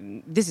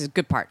 this is a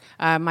good part.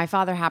 My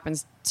father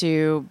happens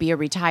to be a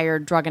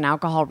retired drug and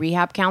alcohol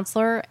rehab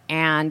counselor.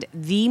 And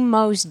the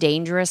most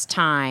dangerous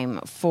time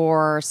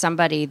for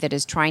somebody that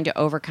is trying to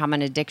overcome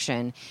an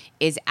addiction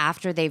is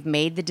after they've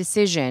made the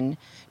decision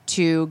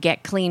to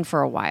get clean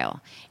for a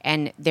while.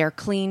 And they're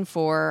clean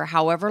for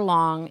however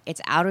long,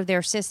 it's out of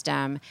their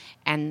system.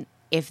 And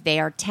if they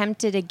are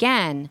tempted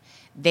again,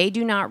 they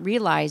do not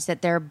realize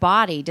that their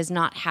body does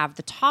not have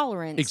the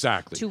tolerance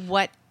to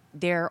what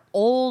their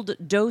old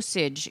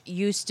dosage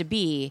used to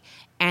be.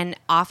 And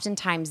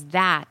oftentimes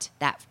that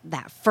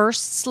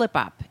first slip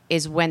up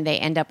is when they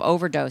end up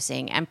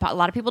overdosing. And a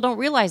lot of people don't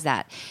realize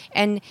that.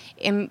 And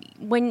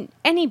when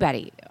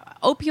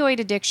opioid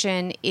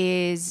addiction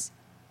is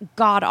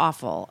god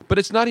awful. But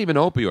it's not even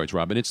opioids,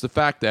 Robin. It's the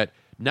fact that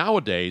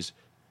nowadays,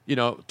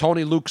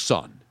 Tony Luke's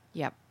son,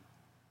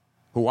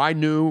 who I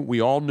knew, we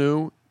all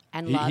knew,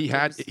 and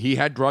he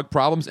had drug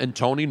problems, and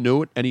Tony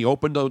knew it, and he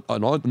opened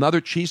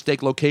another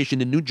cheesesteak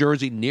location in New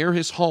Jersey near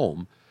his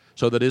home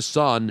so that his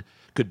son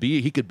could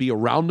be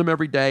around him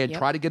every day and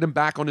try to get him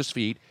back on his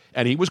feet,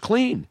 and he was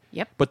clean.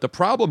 But the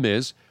problem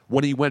is,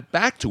 when he went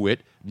back to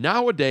it,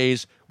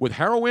 nowadays with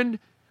heroin,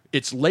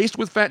 it's laced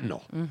with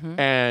fentanyl.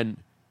 And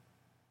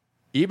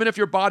even if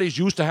your body's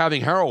used to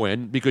having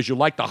heroin because you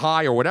like the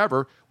high or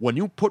whatever, when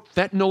you put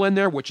fentanyl in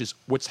there, which is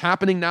what's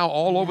happening now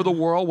all over the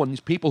world, when these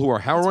people who are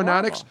heroin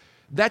addicts,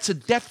 that's a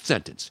death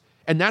sentence.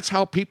 And that's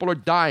how people are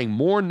dying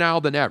more now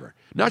than ever.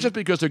 Not just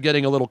because they're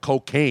getting a little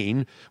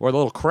cocaine or a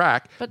little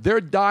crack, but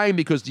they're dying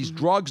because these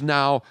drugs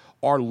now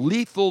are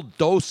lethal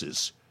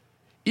doses.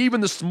 Even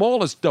the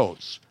smallest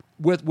dose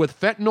with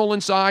fentanyl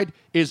inside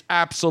is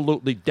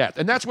absolutely death.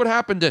 And that's what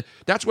happened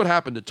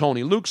to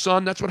Tony Luke's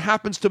son. That's what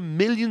happens to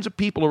millions of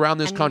people around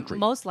this country.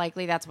 Most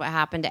likely that's what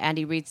happened to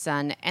Andy Reid's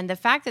son. And the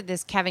fact that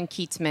this Kevin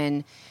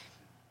Keatsman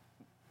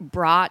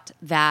brought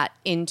that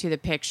into the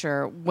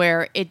picture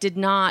where it did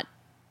not,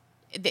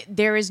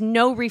 there is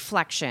no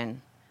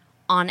reflection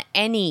on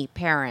any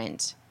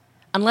parent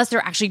unless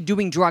they're actually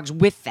doing drugs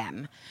with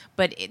them.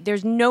 But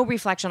there's no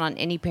reflection on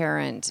any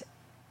parent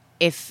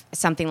if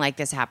something like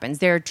this happens.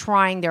 They're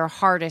trying their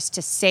hardest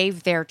to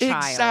save their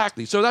child.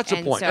 Exactly. So that's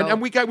the point.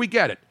 And we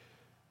get it.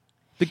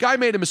 The guy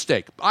made a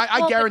mistake.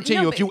 I guarantee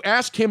you, if you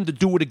ask him to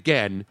do it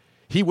again,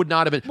 he would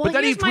not have been. Well,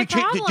 but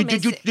then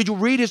did you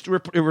read his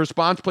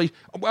response, please?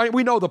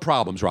 We know the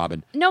problems,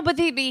 Robin. No, but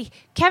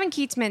Kevin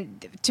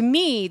Keatsman, to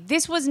me,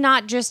 this was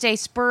not just a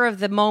spur of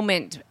the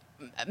moment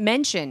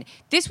mention.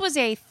 This was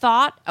a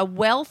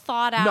well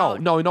thought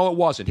out. No, it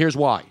wasn't. Here's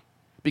why.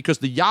 Because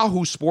the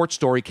Yahoo Sports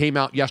story came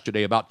out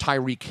yesterday about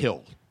Tyreek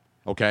Hill,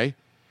 okay?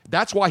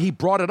 That's why he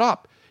brought it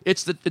up.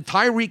 It's that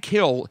Tyreek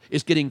Hill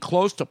is getting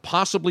close to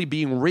possibly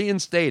being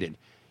reinstated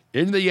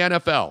in the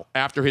NFL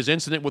after his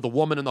incident with a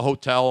woman in the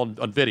hotel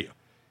on video.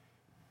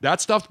 That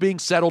stuff's being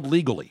settled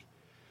legally.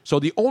 So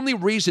the only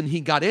reason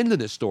he got into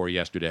this story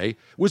yesterday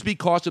was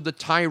because of the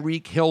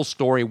Tyreek Hill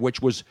story,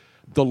 which was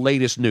the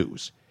latest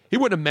news. He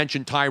wouldn't have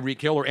mentioned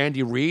Tyreek Hill or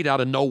Andy Reid out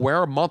of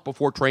nowhere a month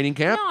before training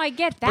camp. No, I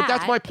get that. But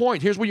that's my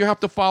point. Here's where you have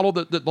to follow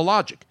the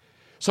logic.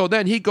 So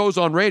then he goes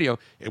on radio.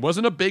 It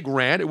wasn't a big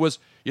rant. It was,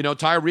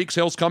 Tyreek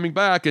Hill's coming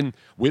back, and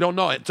we don't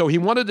know it. So he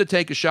wanted to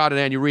take a shot at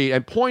Andy Reid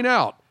and point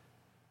out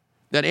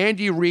that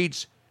Andy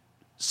Reid's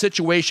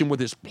situation with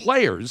his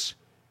players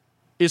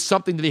is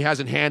something that he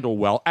hasn't handled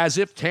well, as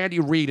if Andy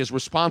Reid is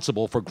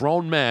responsible for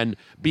grown men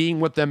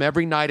being with them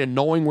every night and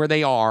knowing where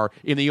they are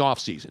in the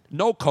offseason.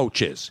 No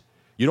coach is.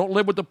 You don't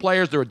live with the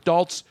players. They're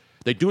adults.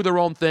 They do their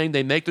own thing.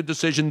 They make the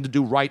decision to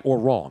do right or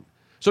wrong.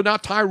 So now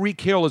Tyreek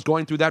Hill is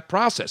going through that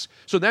process.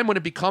 So then when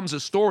it becomes a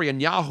story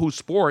and Yahoo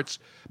Sports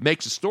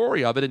makes a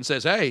story of it and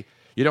says, hey,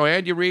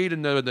 Andy Reid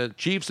and the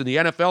Chiefs and the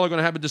NFL are going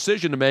to have a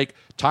decision to make.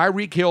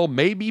 Tyreek Hill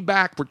may be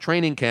back for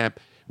training camp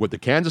with the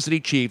Kansas City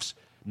Chiefs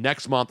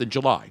next month in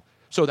July.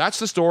 So that's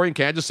the story in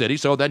Kansas City.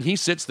 So then he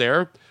sits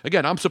there.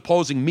 Again, I'm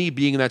supposing me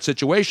being in that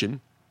situation.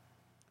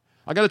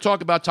 I got to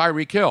talk about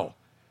Tyreek Hill.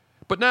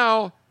 But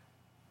now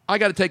I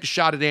got to take a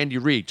shot at Andy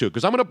Reid, too,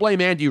 because I'm going to blame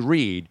Andy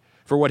Reid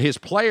for what his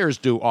players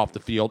do off the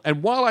field.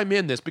 And while I'm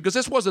in this, because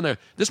this wasn't a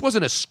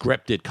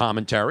scripted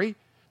commentary.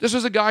 This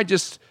is a guy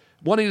just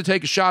wanting to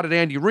take a shot at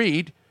Andy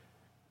Reid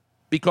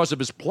because of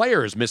his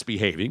players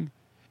misbehaving,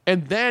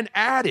 and then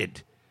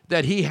added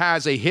that he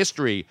has a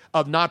history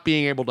of not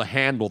being able to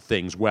handle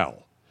things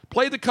well.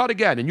 Play the cut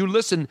again, and you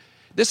listen.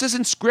 This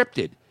isn't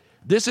scripted.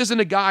 This isn't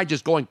a guy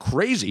just going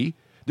crazy.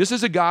 This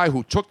is a guy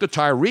who took the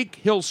Tyreek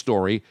Hill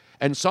story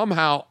and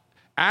somehow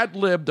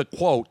ad-libbed a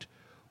quote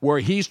where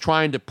he's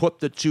trying to put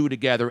the two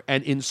together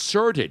and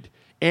inserted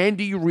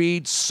Andy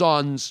Reid's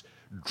son's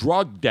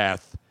drug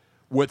death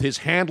with his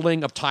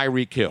handling of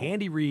Tyreek Hill.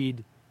 Andy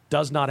Reid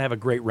does not have a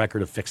great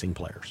record of fixing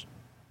players.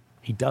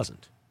 He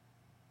doesn't.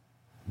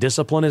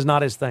 Discipline is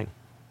not his thing.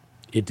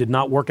 It did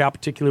not work out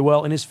particularly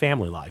well in his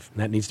family life,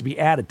 and that needs to be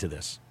added to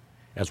this.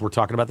 As we're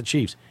talking about the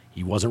Chiefs,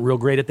 he wasn't real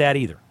great at that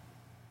either.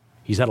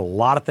 He's had a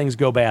lot of things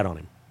go bad on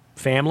him,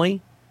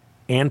 family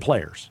and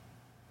players.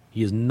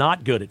 He is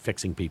not good at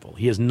fixing people.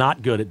 He is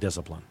not good at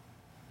discipline.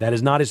 That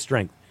is not his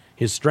strength.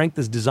 His strength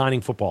is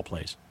designing football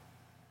plays.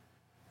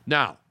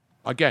 Now,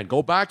 again,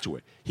 go back to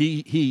it.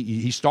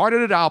 He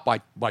started it out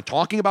by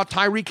talking about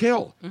Tyreek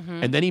Hill,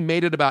 and then he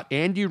made it about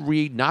Andy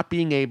Reid not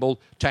being able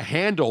to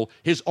handle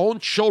his own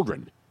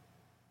children,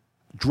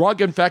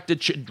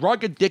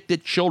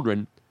 drug-addicted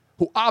children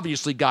who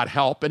obviously got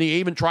help, and he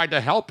even tried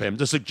to help him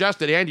to suggest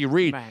that Andy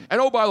Reid. Right.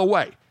 And oh, by the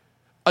way,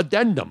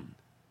 addendum.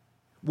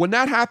 When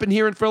that happened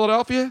here in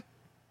Philadelphia,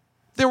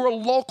 there were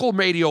local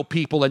radio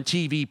people and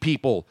TV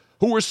people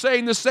who were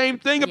saying the same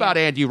thing about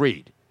Andy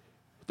Reid.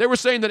 They were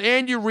saying that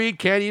Andy Reid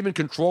can't even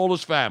control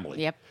his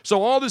family. Yep.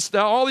 So all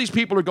these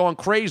people are going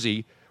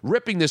crazy,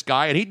 ripping this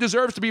guy, and he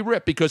deserves to be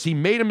ripped because he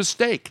made a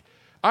mistake.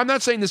 I'm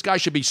not saying this guy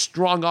should be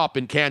strung up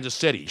in Kansas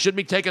City. He shouldn't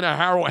be taken to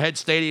Arrowhead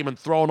Stadium and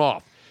thrown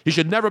off. He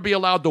should never be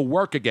allowed to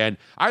work again.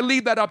 I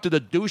leave that up to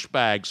the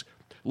douchebags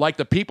like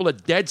the people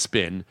at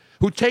Deadspin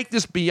who take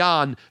this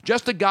beyond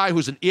just a guy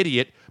who's an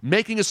idiot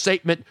making a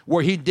statement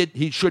where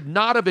he should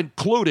not have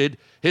included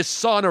his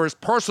son or his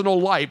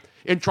personal life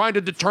in trying to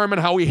determine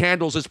how he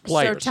handles his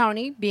players. So,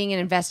 Tony, being an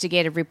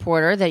investigative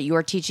reporter that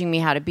you're teaching me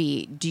how to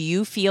be, do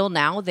you feel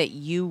now that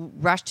you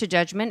rushed to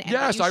judgment? And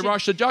yes, I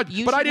rushed to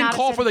judgment. But I didn't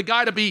call for the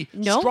guy to be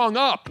strung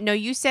up. No,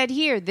 you said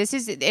here, this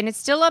is, and it's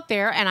still up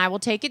there, and I will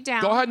take it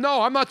down. Go ahead.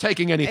 No, I'm not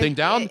taking anything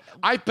down.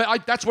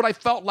 That's what I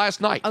felt last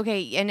night.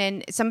 Okay, and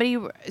then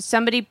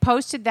somebody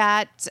posted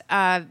that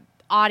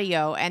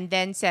audio and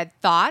then said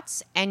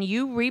thoughts, and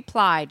you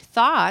replied,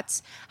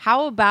 thoughts?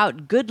 How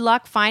about good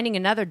luck finding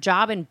another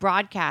job in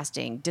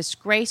broadcasting?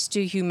 Disgrace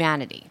to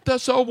humanity.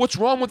 So what's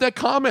wrong with that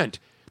comment?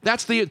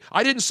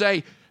 I didn't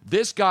say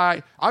this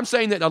guy. I'm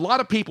saying that a lot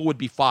of people would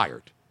be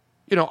fired.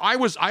 You know,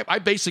 I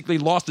basically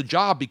lost a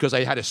job because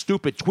I had a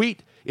stupid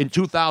tweet in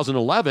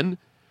 2011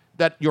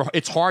 that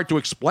it's hard to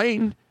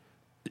explain.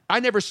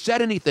 I never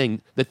said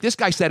anything that this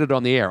guy said it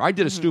on the air. I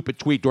did a stupid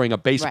tweet during a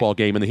baseball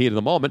game in the heat of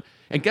the moment.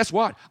 And guess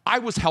what? I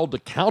was held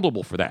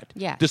accountable for that.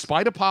 Yes.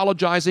 Despite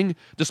apologizing,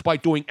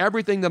 despite doing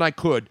everything that I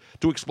could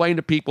to explain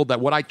to people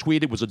that what I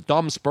tweeted was a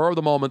dumb spur of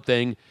the moment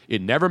thing.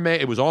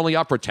 It was only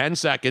up for 10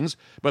 seconds.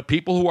 But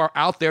people who are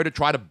out there to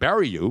try to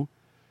bury you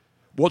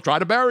will try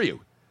to bury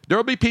you. There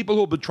will be people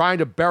who have been trying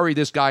to bury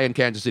this guy in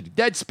Kansas City.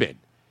 Deadspin.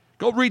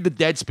 Go read the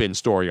Deadspin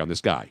story on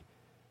this guy.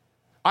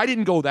 I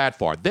didn't go that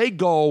far. They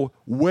go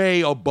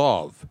way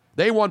above.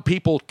 They want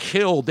people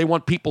killed. They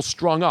want people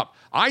strung up.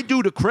 I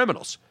do to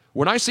criminals.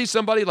 When I see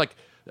somebody like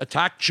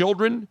attack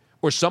children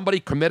or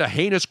somebody commit a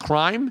heinous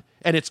crime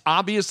and it's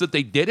obvious that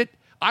they did it,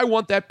 I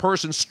want that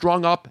person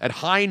strung up at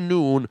high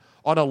noon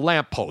on a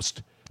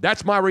lamppost.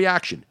 That's my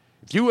reaction.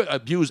 If you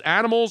abuse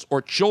animals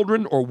or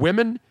children or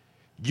women,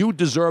 you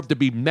deserve to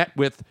be met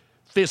with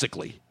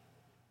physically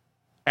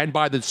and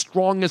by the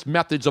strongest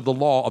methods of the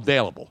law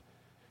available.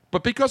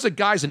 But because a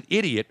guy's an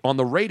idiot on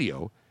the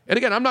radio, and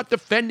again, I'm not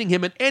defending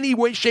him in any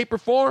way, shape, or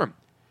form.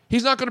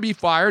 He's not going to be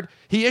fired.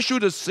 He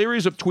issued a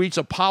series of tweets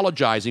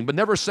apologizing, but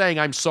never saying,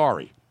 I'm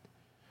sorry.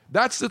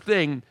 That's the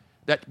thing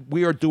that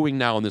we are doing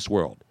now in this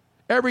world.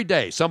 Every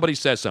day, somebody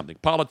says something.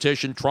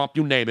 Politician, Trump,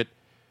 you name it.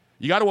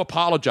 You got to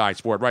apologize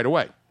for it right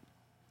away.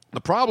 The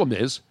problem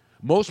is,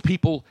 most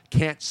people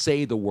can't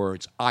say the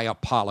words, I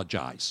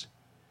apologize.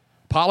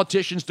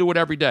 Politicians do it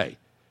every day.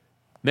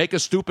 Make a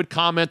stupid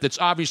comment that's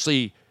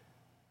obviously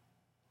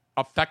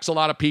affects a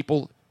lot of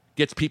people,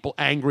 gets people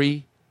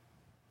angry,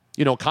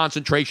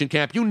 concentration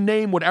camp, you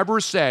name whatever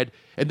is said,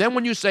 and then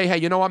when you say, hey,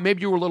 you know what,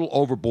 maybe you were a little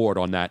overboard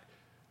on that,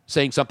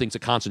 saying something's a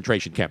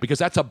concentration camp, because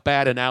that's a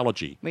bad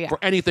analogy for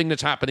anything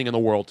that's happening in the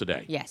world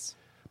today. Yes.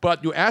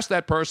 But you ask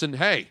that person,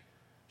 hey,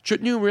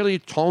 shouldn't you really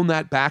tone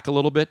that back a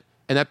little bit?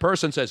 And that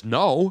person says,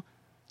 no.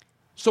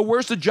 So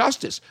where's the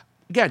justice?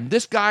 Again,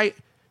 this guy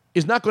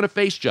is not going to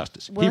face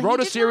justice. Well, he wrote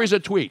a series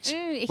of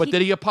tweets, but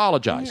did he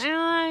apologize?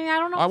 I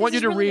don't know. I want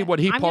you to read what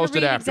he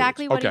posted after.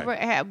 Exactly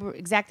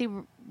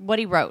what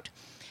he wrote.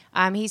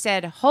 He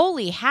said,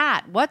 "Holy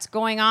hat, what's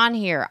going on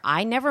here?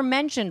 I never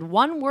mentioned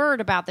one word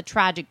about the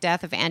tragic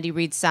death of Andy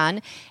Reid's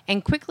son,"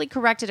 and quickly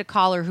corrected a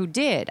caller who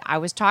did. "I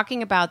was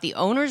talking about the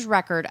owner's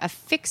record of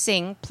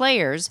fixing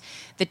players,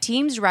 the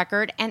team's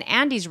record, and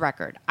Andy's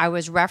record. I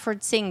was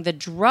referencing the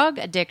drug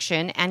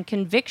addiction and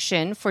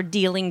conviction for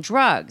dealing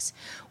drugs.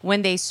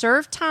 When they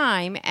served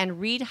time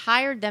and Reid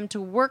hired them to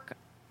work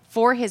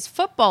for his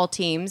football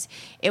teams,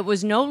 it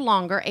was no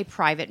longer a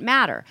private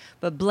matter.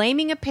 But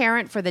blaming a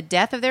parent for the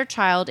death of their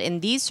child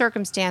in these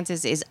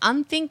circumstances is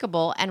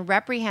unthinkable and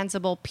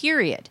reprehensible,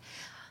 period.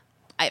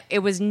 It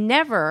was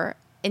never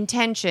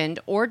intentioned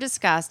or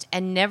discussed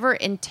and never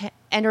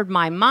entered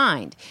my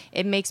mind.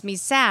 It makes me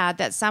sad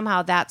that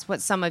somehow that's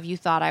what some of you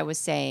thought I was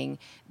saying.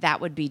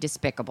 That would be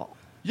despicable."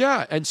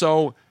 Yeah, and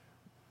so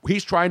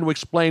he's trying to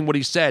explain what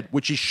he said,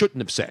 which he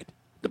shouldn't have said.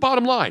 The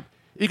bottom line.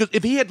 Because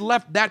if he had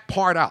left that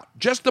part out,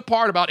 just the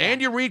part about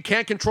Andy Reid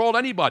can't control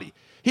anybody.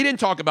 He didn't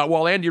talk about,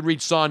 well, Andy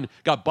Reid's son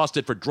got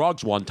busted for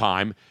drugs one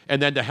time,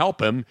 and then to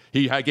help him,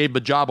 he gave him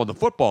a job on the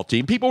football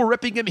team. People were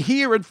ripping him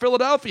here in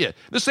Philadelphia.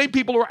 The same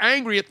people who were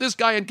angry at this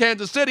guy in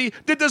Kansas City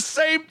did the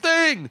same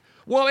thing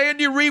while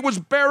Andy Reid was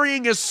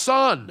burying his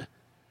son.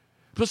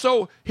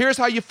 So here's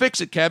how you fix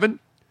it, Kevin.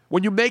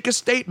 When you make a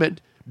statement,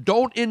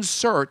 don't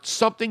insert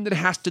something that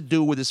has to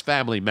do with his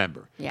family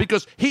member. Yeah.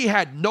 Because he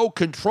had no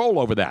control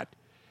over that.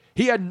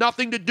 He had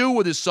nothing to do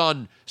with his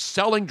son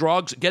selling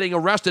drugs, getting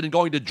arrested and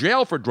going to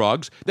jail for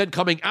drugs, then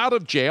coming out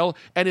of jail,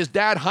 and his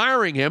dad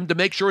hiring him to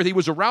make sure he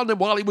was around him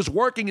while he was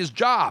working his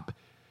job,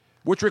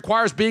 which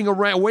requires being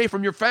away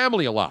from your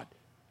family a lot.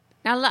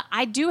 Now,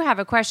 I do have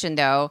a question,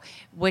 though,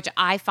 which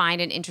I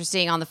find it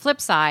interesting. On the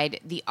flip side,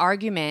 the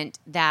argument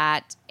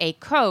that a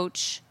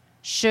coach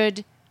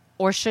should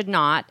or should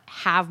not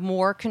have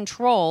more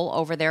control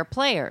over their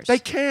players. They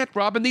can't,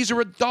 Robin. These are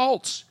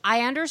adults.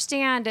 I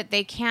understand that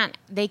they can't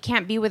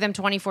be with them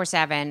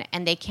 24/7,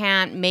 and they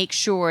can't make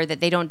sure that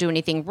they don't do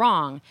anything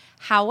wrong.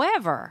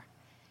 However,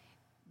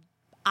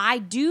 I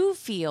do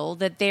feel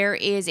that there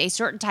is a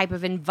certain type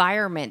of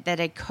environment that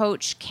a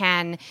coach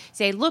can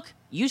say, "Look,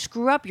 you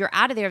screw up, you're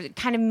out of there."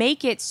 Kind of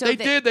make it so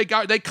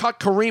they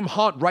cut Kareem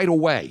Hunt right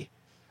away.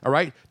 All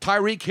right,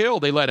 Tyreek Hill,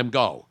 they let him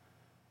go.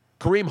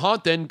 Kareem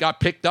Hunt then got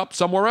picked up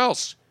somewhere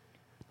else.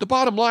 The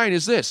bottom line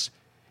is this.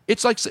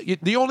 It's like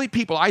the only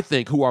people I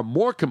think who are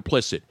more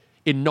complicit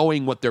in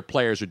knowing what their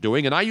players are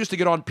doing, and I used to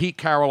get on Pete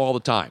Carroll all the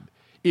time,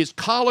 is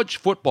college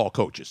football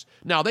coaches.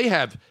 Now, they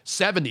have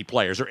 70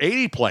 players or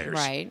 80 players.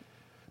 Right.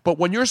 But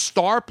when you're a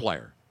star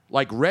player,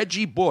 like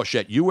Reggie Bush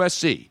at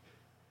USC,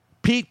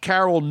 Pete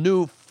Carroll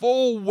knew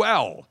full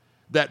well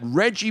that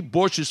Reggie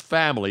Bush's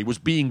family was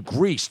being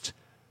greased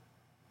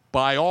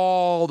by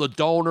all the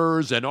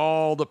donors and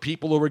all the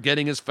people who were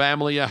getting his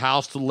family a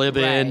house to live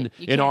in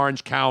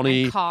Orange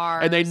County.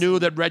 And they knew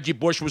that Reggie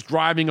Bush was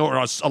driving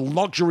a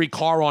luxury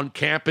car on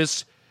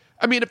campus.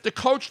 I mean, if the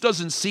coach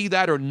doesn't see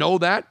that or know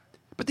that,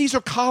 but these are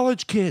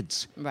college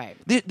kids. Right.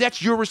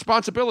 That's your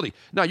responsibility.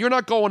 Now, you're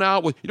not going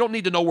out with, you don't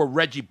need to know where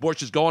Reggie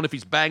Bush is going, if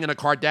he's banging a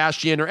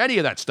Kardashian or any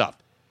of that stuff.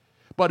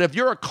 But if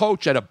you're a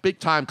coach at a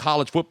big-time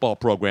college football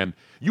program,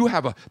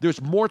 there's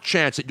more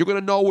chance that you're going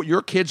to know what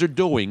your kids are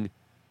doing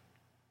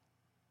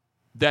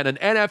than an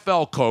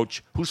NFL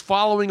coach who's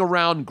following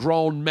around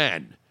grown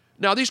men.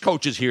 Now, these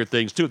coaches hear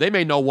things, too. They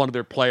may know one of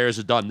their players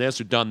has done this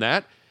or done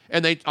that,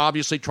 and they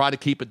obviously try to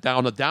keep it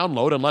down the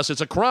download unless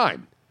it's a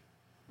crime,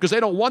 because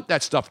they don't want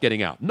that stuff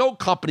getting out. No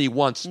company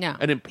wants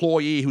an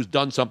employee who's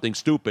done something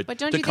stupid to come out. But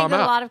don't you think that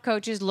a lot of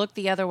coaches look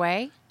the other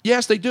way?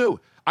 Yes, they do.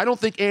 I don't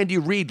think Andy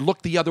Reid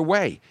looked the other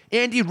way.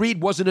 Andy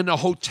Reid wasn't in a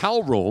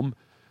hotel room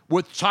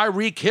with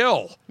Tyreek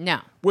Hill.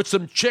 No. With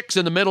some chicks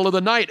in the middle of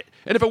the night.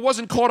 And if it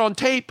wasn't caught on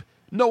tape,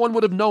 no one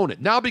would have known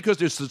it. Now, because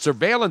there's the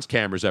surveillance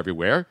cameras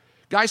everywhere,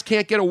 guys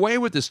can't get away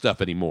with this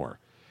stuff anymore.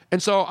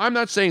 And so I'm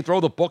not saying throw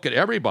the book at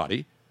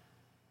everybody.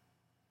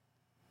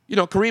 You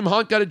know, Kareem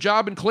Hunt got a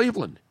job in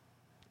Cleveland.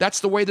 That's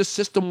the way the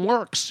system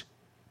works.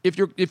 If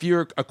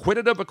you're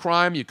acquitted of a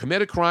crime, you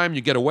commit a crime, you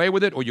get away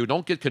with it, or you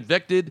don't get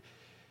convicted,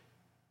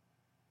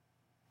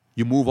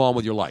 you move on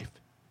with your life.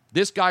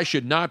 This guy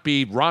should not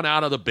be run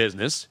out of the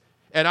business.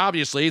 And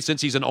obviously,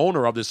 since he's an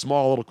owner of this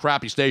small little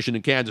crappy station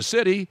in Kansas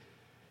City,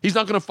 he's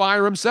not going to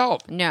fire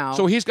himself. No.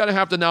 So he's got to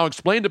have to now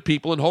explain to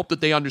people and hope that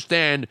they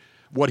understand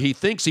what he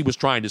thinks he was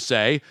trying to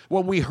say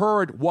when we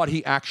heard what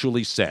he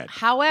actually said.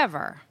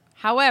 However,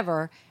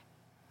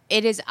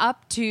 it is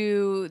up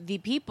to the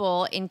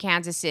people in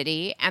Kansas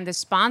City and the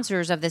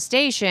sponsors of the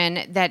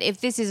station that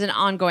if this is an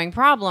ongoing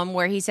problem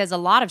where he says a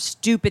lot of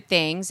stupid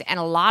things and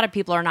a lot of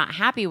people are not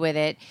happy with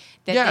it,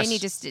 that yes, they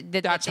need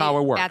to... That's how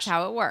it works. That's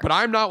how it works. But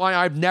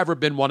I've never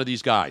been one of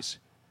these guys.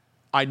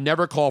 I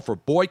never call for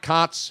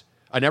boycotts.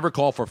 I never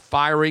call for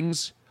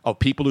firings of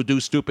people who do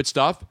stupid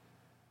stuff.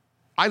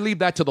 I leave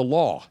that to the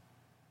law.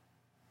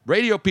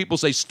 Radio people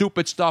say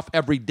stupid stuff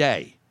every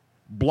day.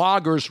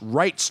 Bloggers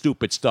write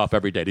stupid stuff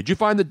every day. Did you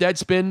find the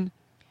Deadspin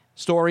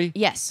story?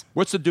 Yes.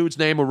 What's the dude's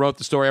name who wrote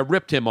the story? I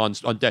ripped him on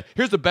Dead.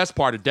 Here's the best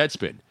part of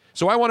Deadspin.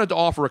 So I wanted to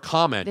offer a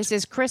comment. This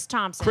is Chris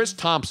Thompson. Chris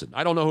Thompson.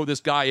 I don't know who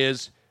this guy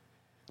is,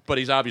 but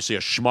he's obviously a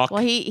schmuck.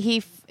 Well,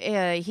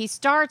 he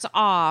starts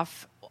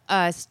off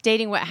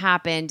stating what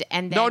happened,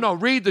 and then No,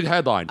 read the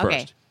headline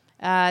first.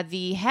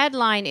 The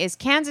headline is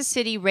Kansas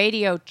City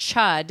radio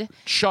chud.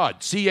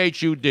 Chud,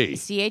 C-H-U-D.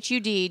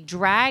 C-H-U-D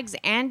drags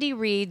Andy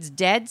Reid's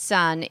dead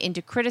son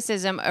into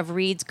criticism of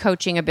Reid's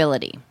coaching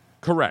ability.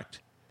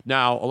 Correct.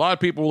 Now, a lot of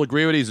people will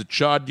agree with he's a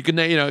chud. You can,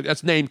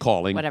 that's name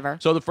calling. Whatever.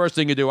 So the first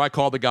thing you do, I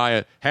call the guy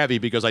a heavy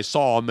because I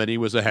saw him and he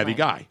was a heavy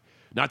guy.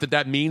 Not that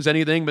that means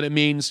anything, but it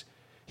means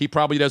he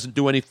probably doesn't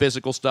do any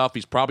physical stuff.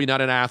 He's probably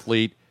not an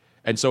athlete.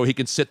 And so he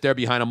can sit there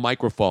behind a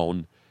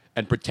microphone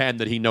and pretend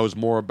that he knows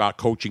more about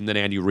coaching than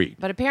Andy Reid.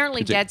 But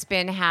apparently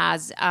Deadspin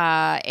has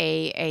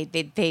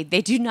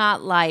they do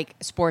not like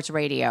sports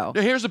radio.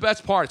 Now, here's the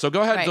best part. So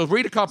go ahead. Right. So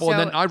read a couple, So- and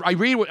then I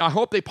read. I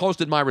hope they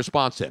posted my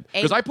response to him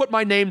because I put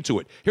my name to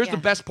it. Here's the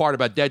best part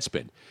about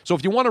Deadspin. So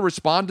if you want to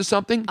respond to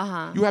something,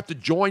 you have to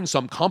join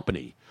some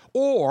company,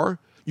 or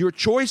your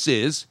choice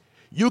is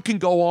you can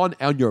go on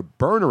your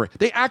burner.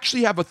 They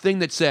actually have a thing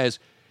that says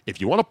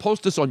if you want to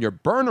post this on your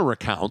burner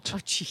account. Oh,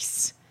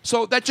 jeez.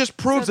 So that just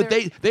proves that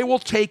they will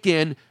take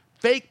in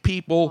fake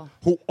people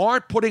who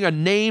aren't putting a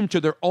name to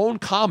their own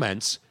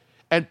comments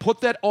and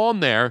put that on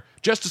there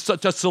just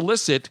to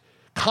solicit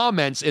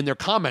comments in their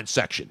comment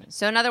section.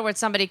 So in other words,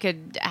 somebody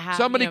could have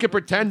Could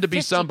pretend to be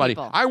 50 somebody.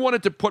 people. I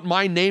wanted to put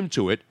my name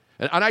to it,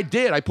 and I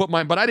did. I put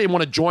mine, but I didn't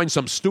want to join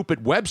some stupid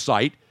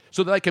website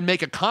so that I can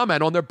make a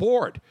comment on their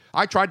board.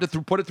 I tried to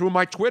put it through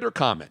my Twitter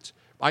comments.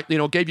 I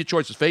gave you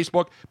choices,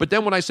 Facebook, but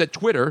then when I said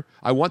Twitter,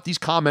 I want these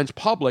comments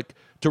public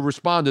to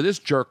respond to this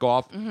jerk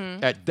off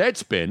at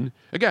Deadspin.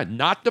 Again,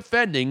 not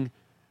defending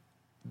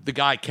the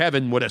guy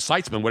Kevin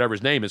Seitzman, whatever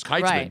his name is,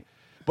 Keitzman, Right.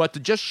 but to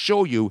just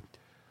show you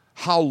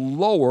how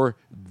lower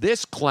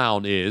this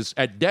clown is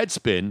at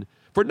Deadspin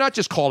for not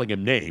just calling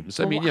him names.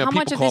 I mean, how people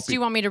much of call this do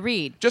you want me to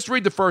read? Just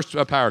read the first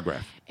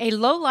paragraph. A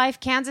low-life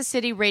Kansas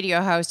City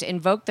radio host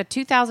invoked the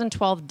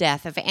 2012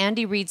 death of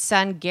Andy Reid's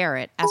son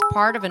Garrett as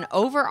part of an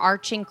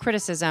overarching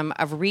criticism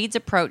of Reid's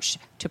approach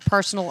to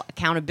personal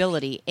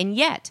accountability, and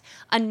yet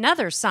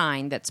another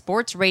sign that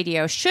sports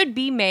radio should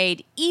be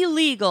made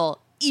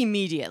illegal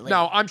immediately.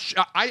 Now,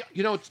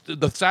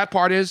 the sad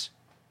part is,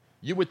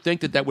 you would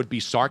think that would be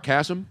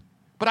sarcasm,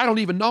 but I don't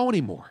even know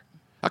anymore.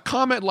 A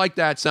comment like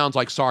that sounds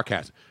like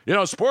sarcasm.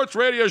 Sports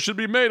radio should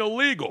be made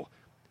illegal.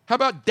 How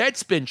about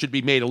Deadspin should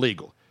be made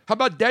illegal? How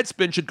about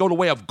Deadspin should go the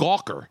way of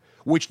Gawker,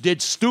 which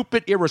did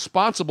stupid,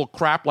 irresponsible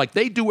crap like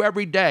they do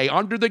every day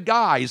under the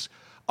guise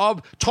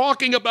of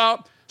talking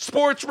about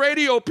sports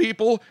radio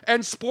people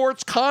and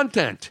sports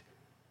content.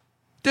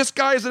 This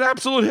guy is an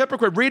absolute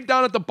hypocrite. Read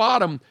down at the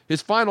bottom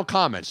his final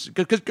comments,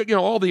 because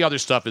all the other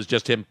stuff is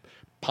just him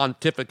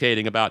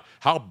pontificating about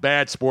how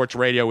bad sports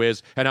radio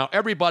is and how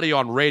everybody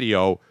on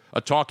radio,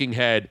 a talking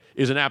head,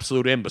 is an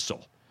absolute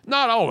imbecile.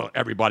 Not all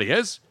everybody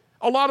is.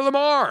 A lot of them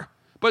are.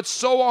 But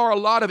so are a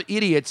lot of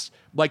idiots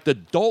like the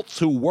dolts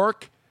who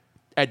work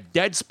at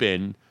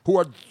Deadspin who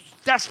are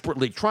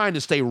desperately trying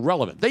to stay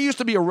relevant. They used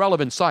to be a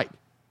relevant site.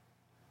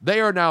 They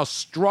are now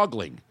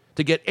struggling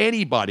to get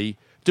anybody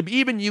to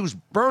even use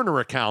burner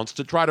accounts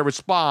to try to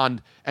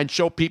respond and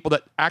show people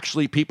that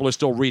actually people are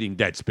still reading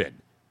Deadspin.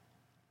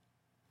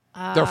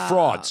 They're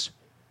frauds.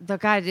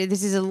 God,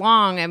 this is a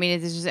long. I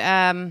mean, this is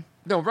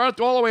No, run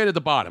all the way to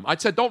the bottom. I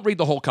said don't read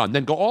the whole con,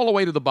 then go all the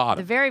way to the the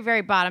bottom. very,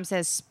 very bottom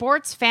says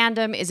sports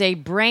fandom is a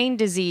brain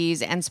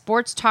disease, and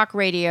sports talk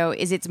radio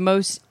is its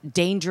most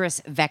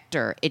dangerous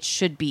vector. It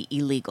should be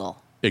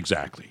illegal.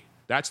 Exactly.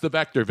 That's the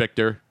vector,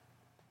 Victor.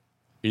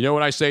 You know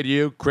what I say to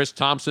you, Chris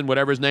Thompson,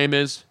 whatever his name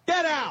is?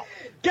 Get out!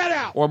 Get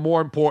out! Or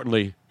more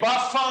importantly,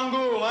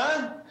 Bafangul,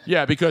 huh?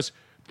 yeah, because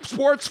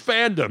sports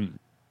fandom.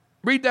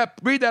 Read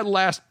that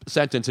last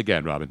sentence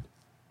again, Robin.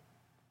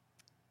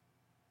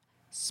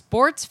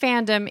 Sports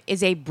fandom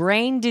is a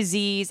brain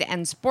disease,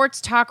 and sports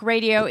talk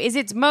radio is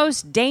its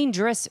most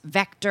dangerous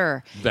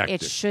vector.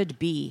 It should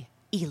be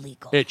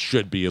illegal. It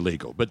should be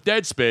illegal. But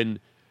Deadspin,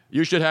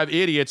 you should have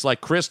idiots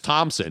like Chris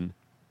Thompson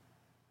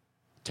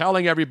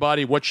telling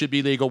everybody what should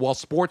be legal. Well,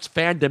 sports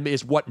fandom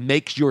is what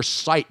makes your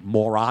site,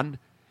 moron.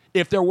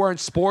 If there weren't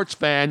sports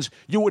fans,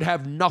 you would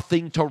have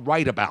nothing to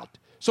write about.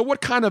 So what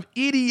kind of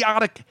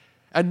idiotic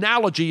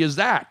analogy is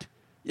that?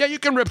 Yeah, you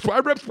can rip. I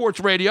rip sports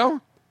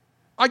radio.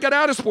 I got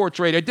out of sports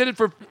radio. I did it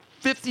for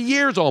 50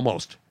 years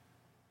almost.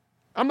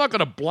 I'm not going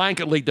to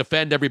blanketly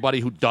defend everybody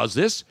who does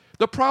this.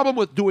 The problem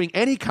with doing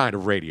any kind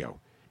of radio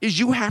is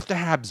you have to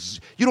have,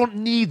 you don't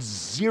need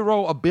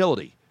zero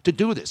ability to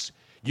do this.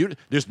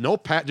 There's no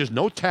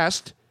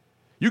test.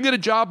 You can get a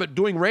job at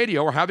doing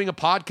radio or having a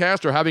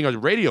podcast or having a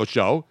radio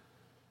show.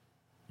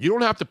 You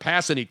don't have to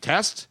pass any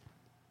tests.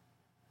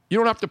 You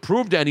don't have to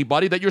prove to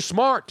anybody that you're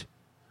smart.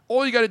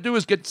 All you got to do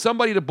is get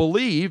somebody to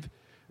believe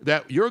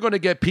that you're going to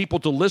get people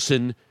to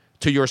listen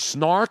to your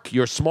snark,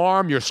 your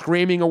smarm, your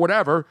screaming, or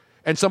whatever,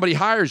 and somebody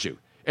hires you.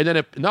 And then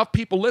if enough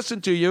people listen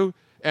to you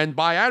and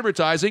buy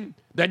advertising,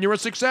 then you're a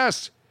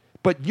success.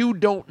 But you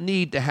don't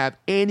need to have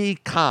any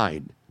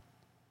kind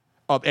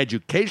of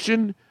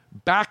education,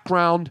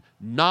 background,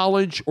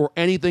 knowledge, or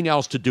anything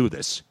else to do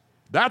this.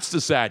 That's the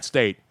sad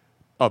state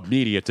of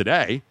media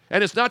today.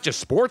 And it's not just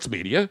sports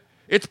media.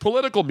 It's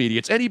political media.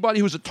 It's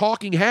anybody who's a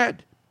talking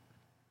head.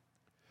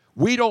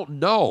 We don't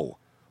know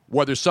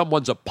whether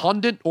someone's a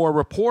pundit or a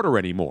reporter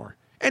anymore.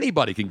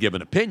 Anybody can give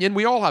an opinion.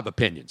 We all have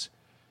opinions.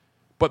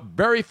 But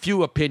very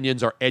few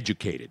opinions are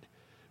educated.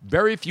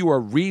 Very few are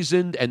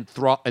reasoned and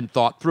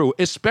thought through,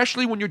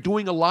 especially when you're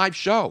doing a live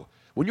show.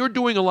 When you're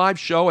doing a live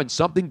show and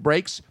something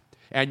breaks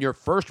and your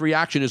first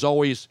reaction is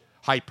always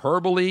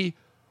hyperbole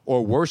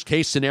or worst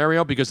case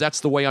scenario, because that's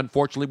the way,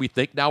 unfortunately, we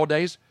think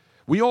nowadays.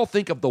 We all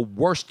think of the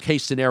worst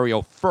case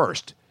scenario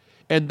first.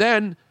 And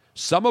then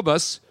some of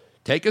us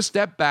take a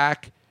step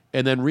back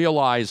and then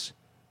realize,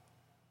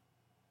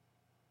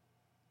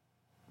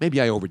 maybe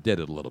I overdid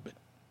it a little bit.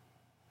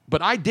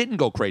 But I didn't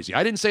go crazy.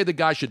 I didn't say the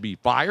guy should be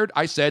fired.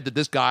 I said that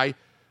this guy,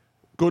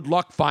 good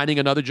luck finding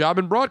another job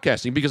in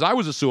broadcasting, because I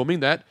was assuming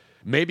that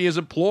maybe his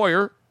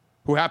employer,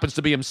 who happens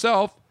to be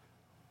himself,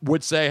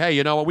 would say, hey,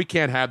 you know what, we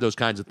can't have those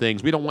kinds of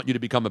things. We don't want you to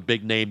become a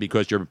big name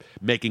because you're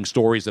making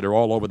stories that are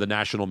all over the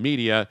national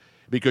media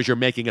because you're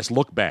making us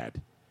look bad.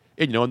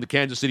 And, you know, in the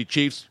Kansas City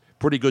Chiefs,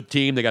 pretty good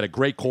team. They got a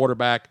great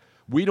quarterback.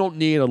 We don't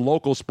need a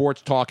local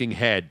sports talking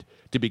head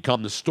to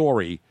become the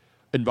story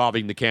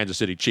involving the Kansas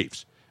City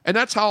Chiefs. And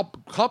that's how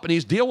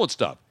companies deal with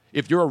stuff.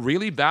 If you're a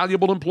really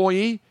valuable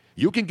employee,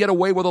 you can get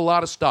away with a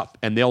lot of stuff.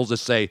 And they'll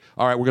just say,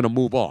 all right, we're going to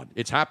move on.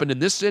 It's happened in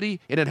this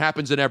city, and it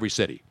happens in every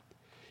city.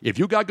 If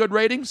you got good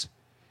ratings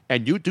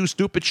and you do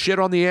stupid shit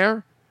on the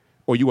air,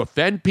 or you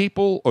offend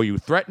people, or you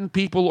threaten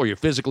people, or you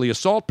physically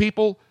assault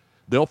people,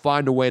 they'll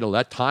find a way to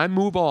let time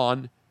move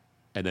on,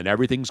 and then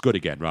everything's good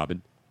again,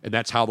 Robin. And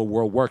that's how the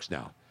world works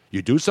now.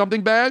 You do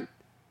something bad,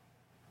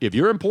 if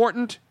you're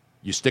important,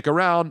 you stick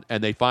around,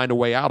 and they find a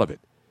way out of it.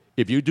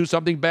 If you do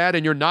something bad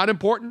and you're not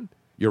important,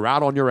 you're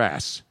out on your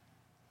ass.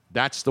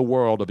 That's the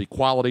world of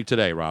equality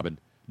today, Robin.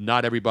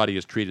 Not everybody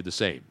is treated the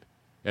same.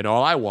 And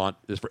all I want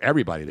is for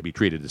everybody to be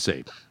treated the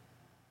same.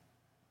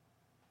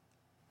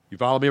 You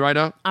follow me right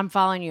now? I'm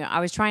following you. I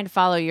was trying to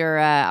follow your,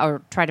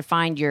 or try to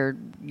find your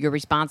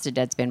response to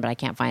Deadspin, but I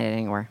can't find it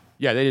anywhere.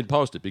 Yeah, they didn't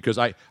post it because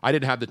I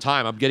didn't have the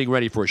time. I'm getting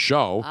ready for a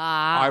show.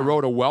 I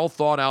wrote a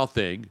well-thought-out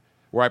thing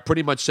where I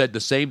pretty much said the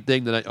same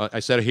thing that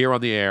I said here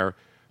on the air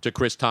to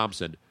Chris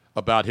Thompson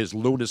about his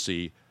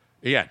lunacy.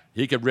 Yeah,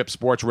 he can rip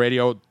sports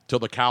radio till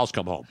the cows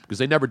come home, because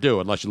they never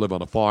do unless you live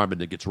on a farm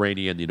and it gets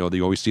rainy and, you know,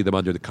 they always see them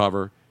under the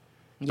cover,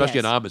 especially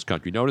in Amish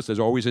country. Notice there's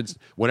always,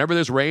 whenever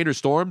there's rain or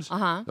storms,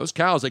 those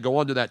cows, they go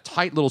under that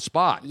tight little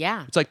spot.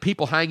 Yeah. It's like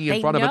people hanging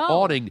in front of an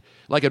awning,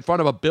 like in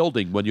front of a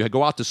building. When you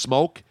go out to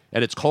smoke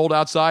and it's cold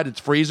outside, it's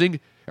freezing,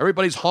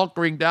 everybody's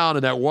hunkering down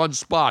in that one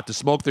spot to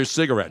smoke their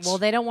cigarettes. Well,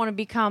 they don't want to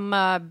become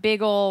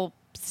big old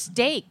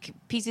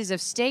pieces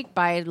of steak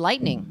by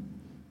lightning.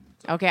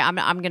 Okay,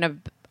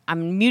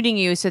 I'm muting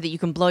you so that you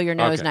can blow your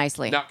nose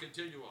nicely. Now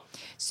continue on.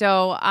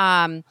 So,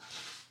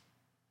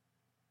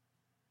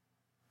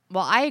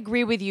 well, I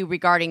agree with you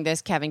regarding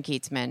this, Kevin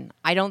Keatsman.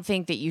 I don't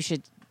think that he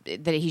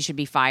should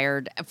be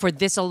fired for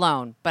this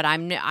alone. But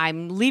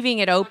I'm leaving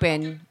it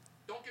open.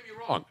 Don't get me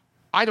wrong.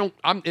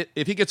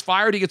 If he gets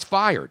fired, he gets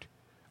fired.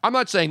 I'm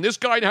not saying this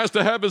guy has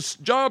to have his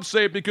job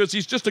saved because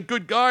he's just a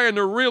good guy and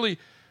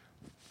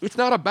it's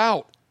not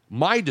about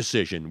my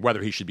decision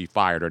whether he should be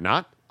fired or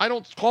not. I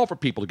don't call for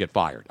people to get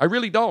fired. I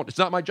really don't. It's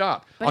not my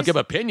job. I'll give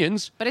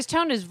opinions. But his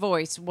tone, his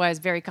voice was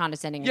very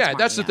condescending. Yeah,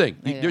 that's the thing.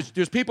 Yeah.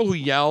 There's people who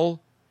yell,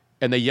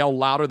 and they yell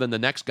louder than the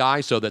next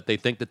guy so that they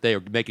think that they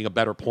are making a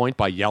better point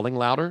by yelling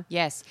louder.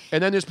 Yes.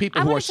 And then there's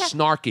people who are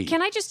snarky.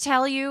 Can I just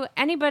tell you,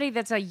 anybody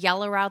that's a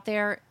yeller out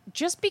there,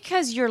 just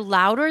because you're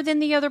louder than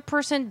the other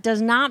person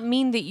does not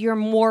mean that you're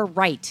more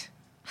right.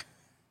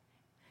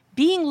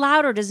 Being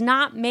louder does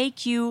not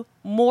make you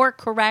more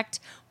correct,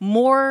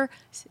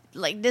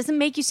 doesn't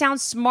make you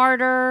sound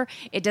smarter.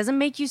 It doesn't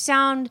make you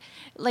sound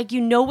like you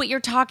know what you're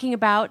talking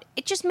about.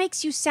 It just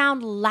makes you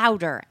sound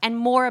louder and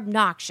more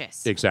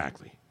obnoxious.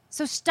 Exactly.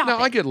 So stop Now,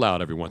 it. I get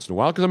loud every once in a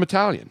while because I'm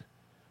Italian.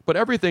 But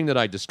everything that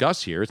I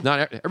discuss here,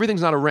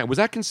 everything's not a rant. Was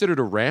that considered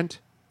a rant?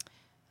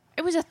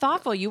 It was a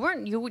thoughtful. You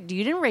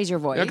didn't raise your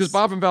voice. Yeah, because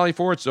Bob from Valley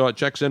Forge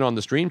checks in on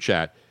the stream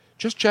chat.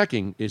 Just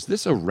checking, is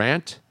this a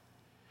rant?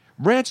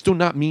 Rants do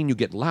not mean you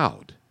get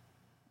loud.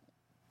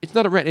 It's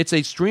not a rant. It's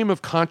a stream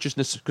of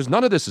consciousness, because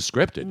none of this is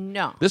scripted.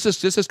 No. This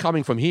is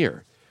coming from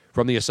here,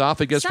 from the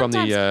esophagus,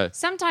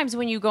 Sometimes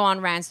when you go on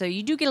rants, though,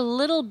 you do get a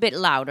little bit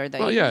louder, though.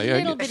 Well, yeah. A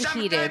little bit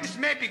heated. Sometimes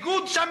maybe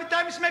good,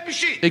 sometimes maybe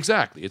shit.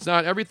 Exactly.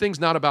 Everything's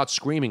not about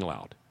screaming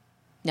loud.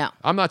 No.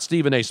 I'm not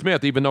Stephen A.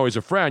 Smith, even though he's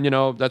a friend. You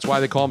know, that's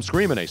why they call him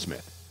Screaming A.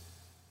 Smith.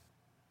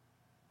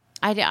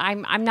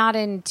 I'm not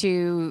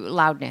into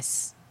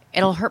loudness.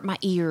 It'll hurt my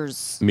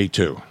ears. Me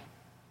too.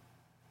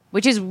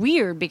 Which is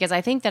weird because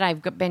I think that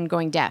I've been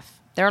going deaf.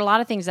 There are a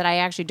lot of things that I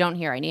actually don't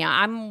hear.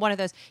 I'm one of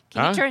those.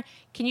 Can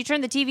you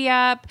turn the TV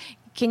up?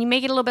 Can you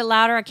make it a little bit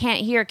louder? I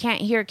can't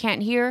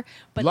hear.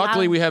 But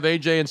luckily, we have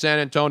AJ in San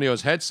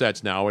Antonio's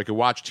headsets now. We can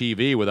watch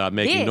TV without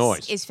making noise.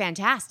 This is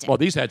fantastic. Well,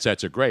 these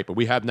headsets are great, but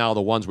we have now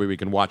the ones where we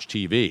can watch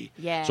TV.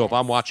 Yes. So if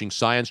I'm watching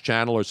Science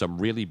Channel or some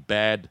really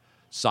bad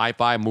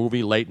sci-fi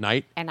movie late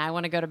night. And I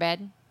want to go to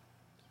bed?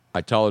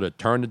 I tell her to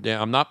turn it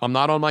down. I'm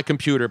not on my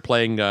computer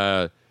playing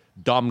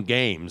dumb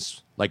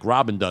games like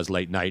Robin does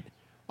late night.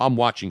 I'm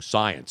watching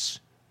science.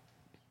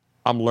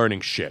 I'm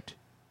learning shit.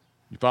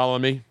 You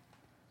following me?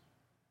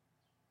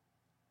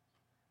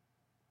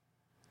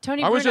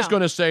 Tony I was Bruno. just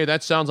going to say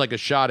that sounds like a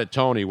shot at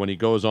Tony when he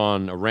goes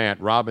on a rant.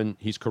 Robin,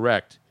 he's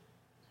correct,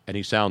 and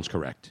he sounds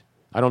correct.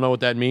 I don't know what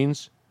that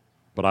means,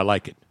 but I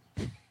like it.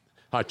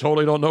 I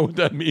totally don't know what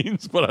that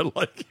means, but I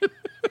like it.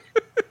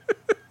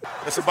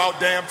 It's about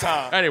damn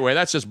time. Anyway,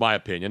 that's just my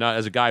opinion.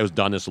 As a guy who's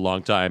done this a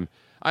long time,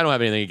 I don't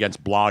have anything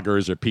against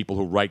bloggers or people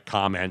who write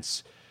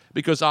comments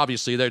because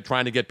obviously they're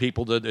trying to get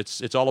people to.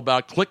 It's all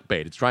about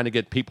clickbait. It's trying to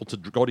get people to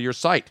go to your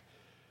site.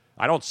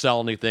 I don't sell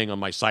anything on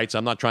my sites.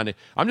 I'm just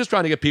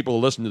trying to get people to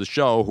listen to the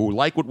show who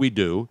like what we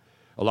do.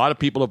 A lot of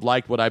people have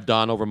liked what I've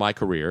done over my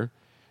career,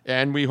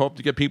 and we hope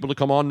to get people to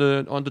come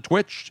onto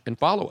Twitch and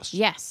follow us.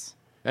 Yes.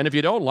 And if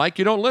you don't like,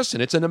 you don't listen.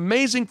 It's an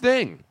amazing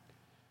thing.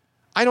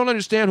 I don't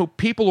understand who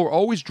people are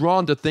always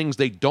drawn to things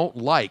they don't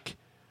like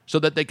so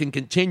that they can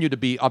continue to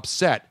be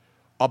upset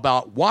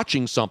about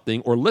watching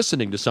something or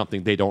listening to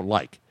something they don't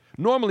like.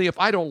 Normally, if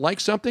I don't like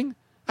something,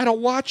 I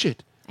don't watch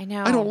it. I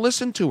know. I don't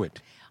listen to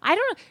it. I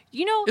don't.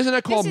 Isn't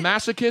that called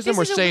masochism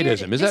or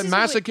sadism? Is that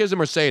masochism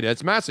or sadism?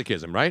 It's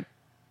masochism, right?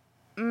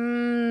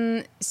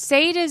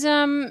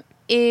 Sadism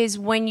is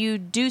when you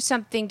do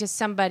something to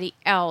somebody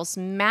else.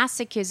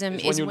 Masochism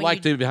is when you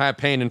like to have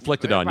pain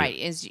inflicted on you. Right,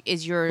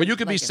 is your... But you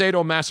could be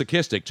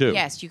sadomasochistic, too.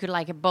 Yes, you could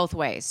like it both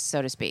ways,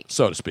 so to speak.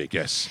 So to speak,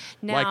 yes.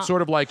 Now,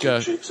 Sort of like...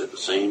 Chicks at the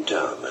same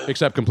time, man.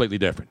 Except completely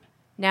different.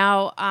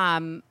 Now,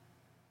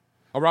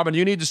 Oh, Robin,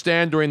 you need to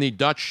stand during the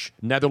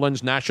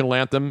Dutch-Netherlands national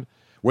anthem.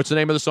 What's the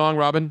name of the song,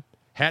 Robin?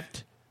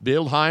 Het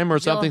Wilhelm or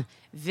something?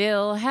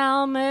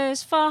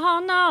 Wilhelmus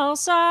van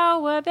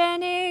Nassau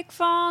ben ik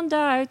van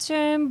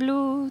Duitsen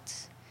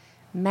bloed.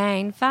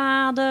 Mijn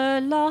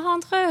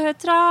vaderland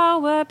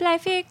getrouwe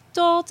blijf ik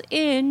tot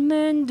in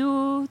mijn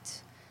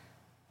dood.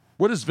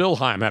 What does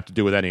Wilhelm have to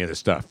do with any of this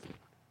stuff?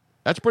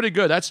 That's pretty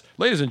good. That's,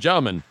 ladies and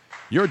gentlemen,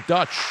 your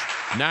Dutch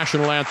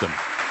national anthem.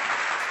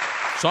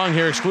 Sung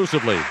here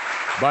exclusively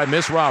by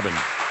Miss Robin,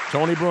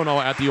 Tony Bruno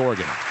at the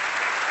organ.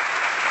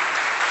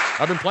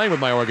 I've been playing with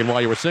my organ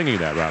while you were singing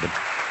that, Robin.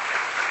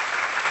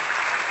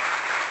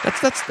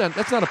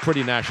 That's not a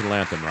pretty national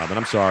anthem, Robin.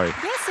 I'm sorry.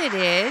 Yes, it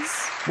is.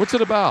 What's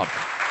it about?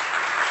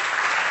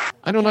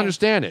 I don't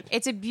understand it.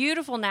 It's a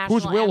beautiful national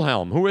Who's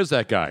Wilhelm? Who is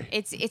that guy?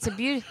 It's a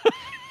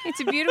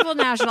beautiful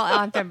national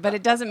anthem, but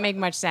it doesn't make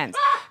much sense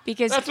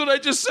because that's what I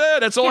just said.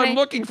 That's all I'm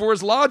looking for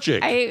is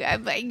logic.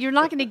 You're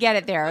not going to get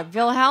it there.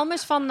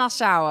 Wilhelmus van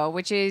Nassau,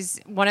 which is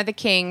one of the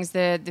kings,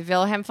 the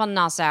Wilhelm van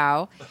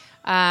Nassau.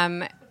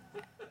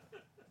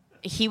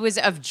 He was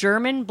of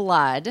German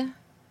blood.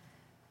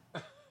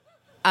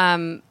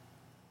 I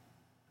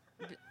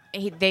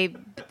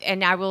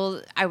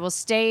will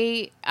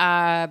stay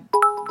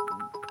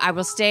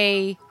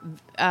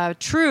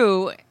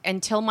true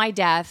until my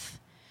death.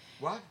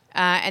 What?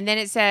 And then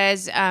it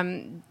says all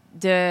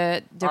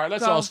right,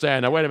 let's all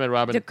stand. Now wait a minute,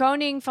 Robin. De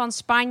Koning van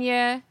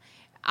Spanje.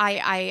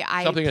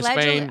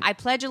 I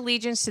pledge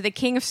allegiance to the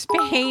King of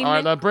Spain. All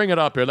right, now bring it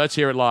up here. Let's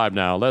hear it live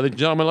now. Ladies and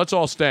gentlemen, let's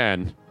all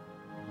stand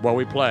while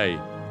we play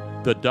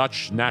the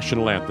Dutch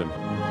national anthem.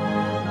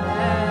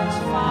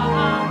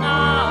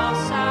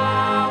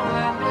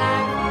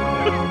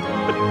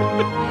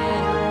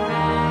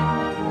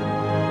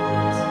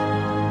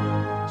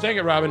 Sing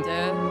it, Robin.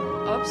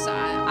 Oops,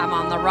 I'm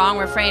on the wrong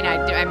refrain.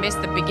 I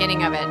missed the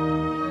beginning of it.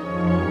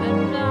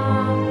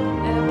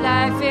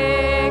 Blijf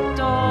ik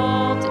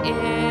tot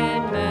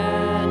in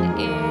mijn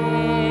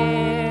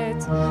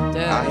eed,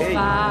 de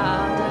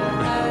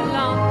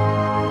vaderland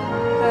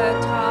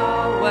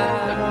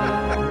getrouwen.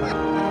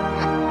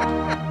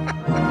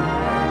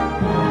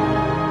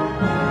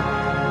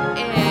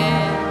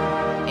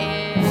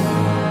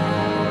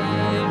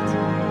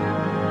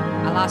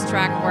 I lost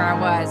track of where I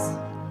was.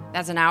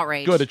 That's an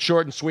outrage. Good. It's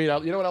short and sweet.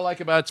 You know what I like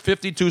about it? It's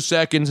 52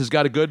 seconds. It's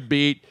got a good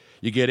beat.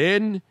 You get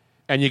in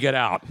and you get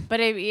out. But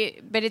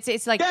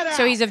it's like,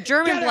 so he's of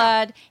German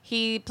blood.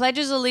 He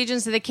pledges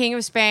allegiance to the King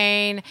of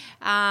Spain.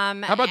 How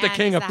about the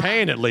King of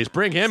Pain at least?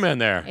 Bring him in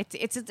there.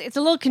 It's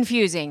a little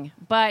confusing,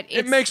 but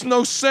it makes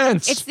no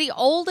sense. It's the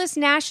oldest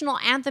national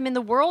anthem in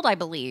the world, I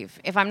believe,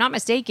 if I'm not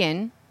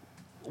mistaken.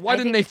 Why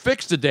didn't they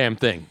fix the damn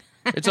thing?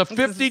 It's a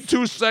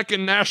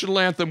 52-second national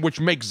anthem, which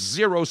makes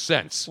zero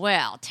sense.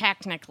 Well,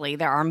 technically,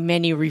 there are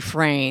many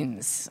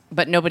refrains,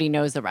 but nobody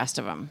knows the rest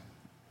of them.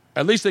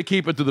 At least they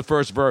keep it to the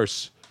first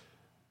verse.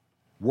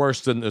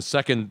 Worse than the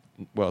second.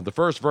 Well, the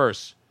first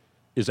verse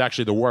is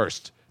actually the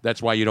worst.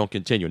 That's why you don't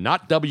continue.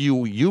 Not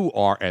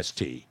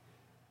W-U-R-S-T.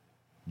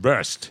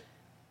 Burst.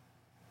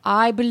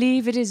 I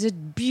believe it is a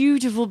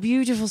beautiful,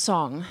 beautiful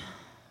song.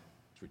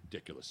 It's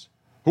ridiculous.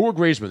 Who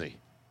agrees with me?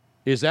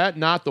 Is that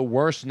not the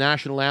worst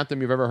national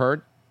anthem you've ever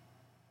heard?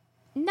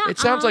 Nuh-uh. It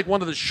sounds like one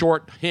of the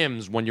short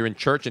hymns when you're in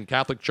church, in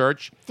Catholic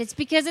church. It's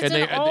because it's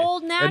an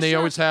old national... And they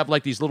always have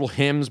like these little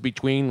hymns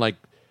between like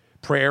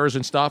prayers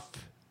and stuff.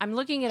 I'm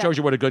looking at it. Shows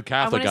you what a good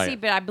Catholic I want to see,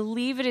 but I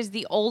believe it is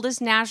the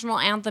oldest national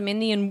anthem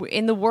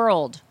in the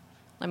world.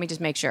 Let me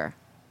just make sure.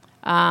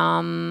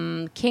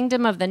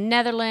 Kingdom of the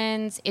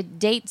Netherlands. It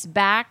dates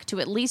back to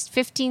at least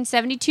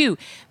 1572,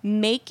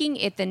 making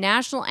it the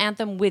national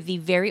anthem with the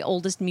very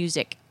oldest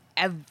music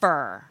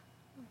ever.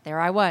 There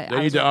I was.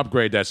 They need to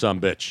upgrade that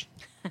sumbitch.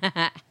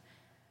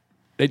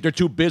 They're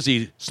too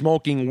busy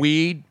smoking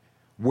weed,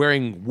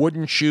 wearing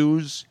wooden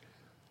shoes,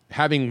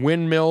 having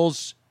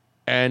windmills,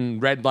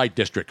 and red light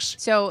districts.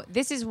 So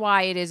this is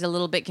why it is a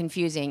little bit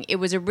confusing. It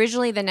was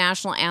originally the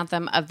national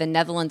anthem of the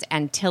Netherlands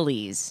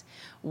Antilles,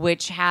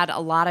 which had a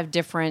lot of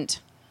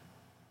different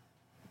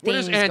What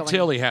does Aunt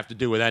Tilly have to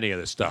do with any of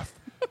this stuff?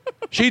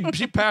 She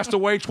passed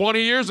away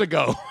 20 years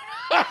ago.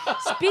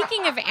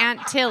 Speaking of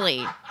Aunt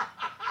Tilly,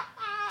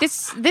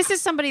 this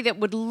is somebody that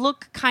would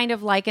look kind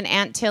of like an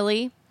Aunt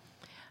Tilly.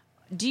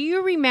 Do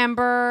you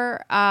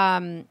remember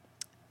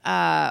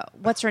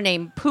what's her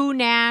name? Pooh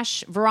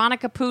Nash,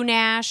 Veronica Pooh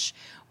Nash.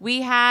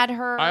 We had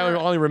her. I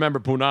only remember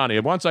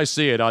Punani. Once I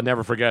see it, I'll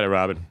never forget it,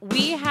 Robin.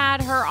 We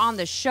had her on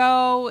the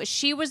show.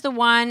 She was the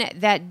one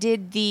that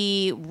did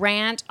the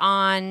rant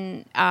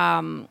on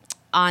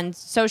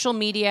social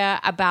media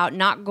about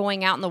not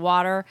going out in the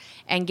water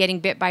and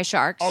getting bit by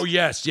sharks. Oh,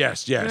 yes.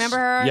 Remember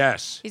her?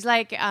 Yes. He's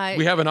like,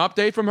 we have an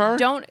update from her?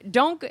 Don't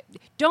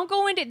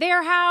go into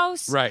their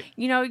house. Right.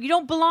 You know, you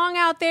don't belong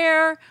out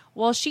there.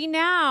 Well, she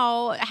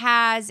now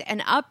has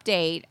an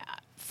update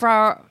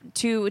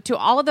to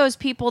all of those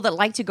people that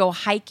like to go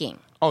hiking.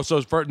 Oh,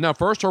 so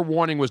first her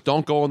warning was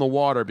don't go in the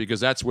water because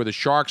that's where the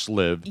sharks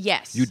live.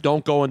 Yes. You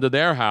don't go into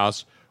their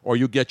house or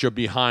you get your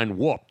behind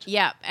whooped.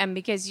 Yep, and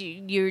because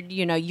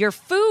you're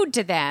food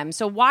to them,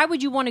 so why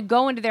would you want to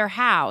go into their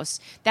house?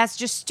 That's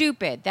just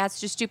stupid.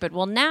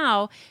 Well,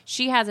 now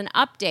she has an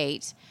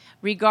update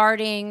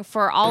regarding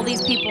for all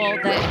these people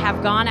that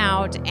have gone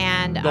out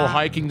and go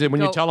hiking. When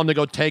you tell them to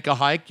go take a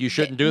hike, you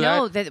shouldn't do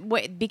that? No,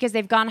 because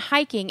they've gone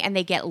hiking and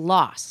they get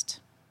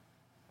lost.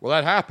 Well,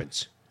 that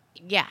happens.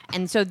 Yeah,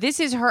 and so this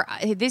is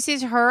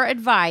her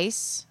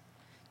advice.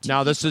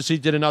 Now, she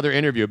did another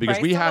interview because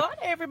Praise we the have. Lord,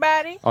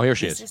 everybody. Oh, here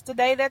she is. This is the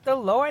day that the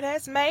Lord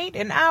has made,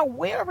 and I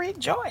will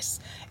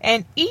rejoice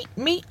and eat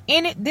meat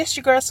in it. This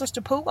your girl,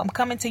 Sister Pooh. I'm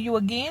coming to you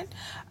again.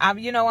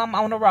 I'm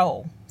on a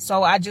roll,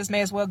 so I just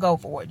may as well go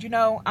for it.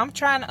 I'm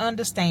trying to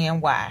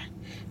understand why.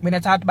 We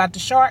done talked about the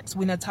sharks.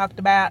 We done talked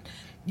about,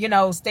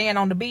 staying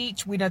on the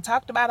beach. We done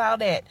talked about all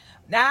that.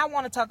 Now I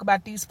want to talk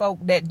about these folk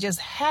that just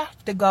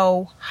have to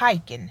go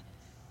hiking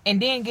and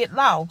then get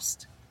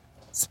lost.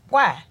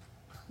 Why?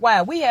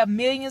 Why? We have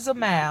millions of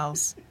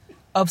miles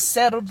of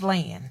settled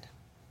land.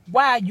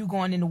 Why are you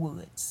going in the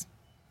woods?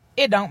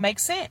 It don't make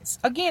sense.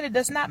 Again, it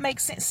does not make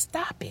sense.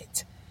 Stop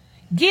it.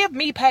 Give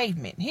me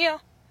pavement here.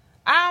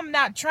 I'm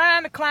not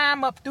trying to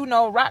climb up through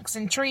no rocks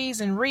and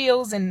trees and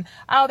reels and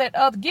all that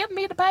other. Give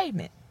me the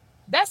pavement.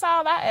 That's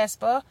all I ask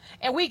for.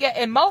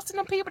 And most of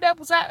them people that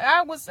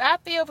I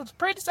feel it's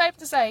pretty safe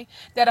to say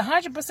that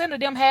 100% of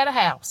them had a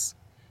house.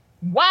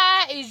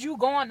 Why is you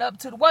going up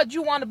to what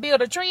you want to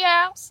build a tree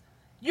house?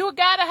 You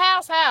got a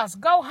house.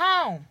 Go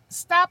home.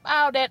 Stop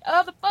all that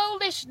other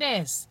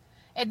foolishness.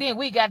 And then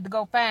we got to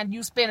go find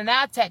you spending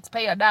our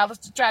taxpayer dollars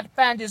to try to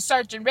find you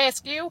search and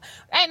rescue.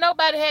 Ain't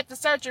nobody had to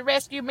search and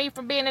rescue me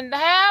from being in the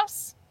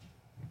house.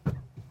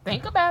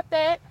 Think about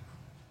that.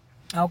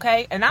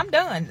 Okay? And I'm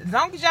done. As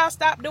long as y'all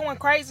stop doing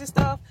crazy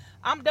stuff,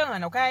 I'm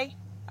done, okay?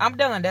 I'm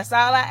done. That's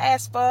all I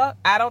asked for.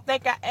 I don't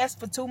think I asked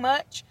for too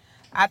much.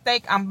 I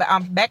think I'm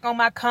back on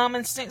my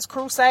common sense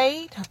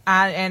crusade,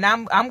 and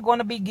I'm going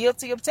to be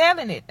guilty of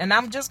telling it, and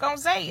I'm just going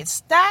to say it.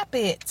 Stop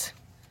it.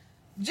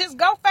 Just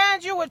go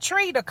find you a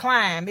tree to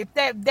climb if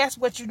that's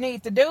what you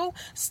need to do.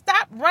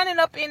 Stop running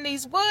up in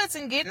these woods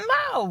and getting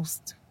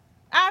lost.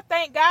 I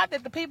thank God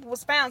that the people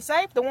was found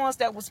safe, the ones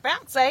that was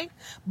found safe,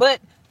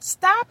 but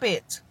stop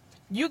it.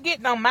 You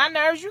getting on my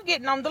nerves, you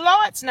getting on the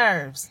Lord's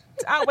nerves.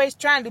 It's always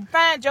trying to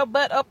find your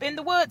butt up in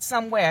the woods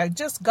somewhere.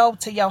 Just go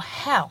to your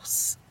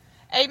house.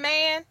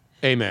 Amen.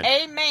 Amen.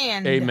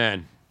 Amen.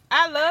 Amen.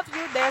 I love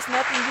you. There's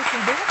nothing you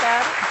can do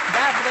about it.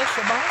 God bless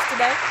your bones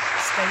today.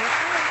 Stay at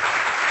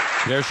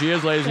home. There she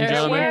is, ladies and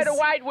gentlemen. Where are the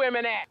white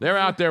women at? They're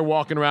out there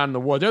walking around in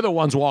the woods. They're the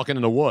ones walking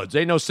in the woods.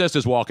 They know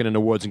sisters walking in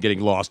the woods and getting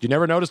lost. You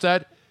never noticed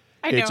that?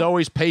 I know. It's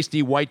always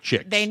pasty white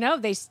chicks. They know.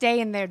 They stay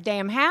in their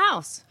damn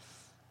house.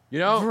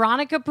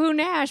 Veronica Pooh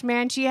Nash,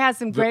 man, she has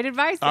some great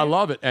advice. I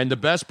love it. And the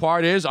best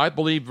part is, I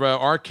believe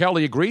R.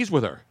 Kelly agrees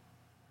with her.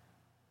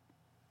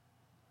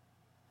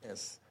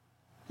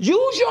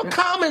 Use your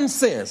common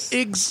sense.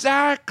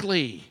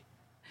 Exactly.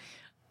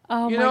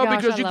 Oh, my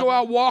gosh, because you go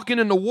out walking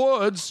in the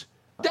woods.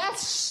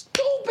 That's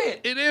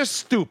stupid. It is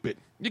stupid.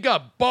 You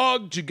got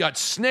bugs, you got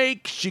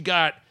snakes, you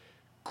got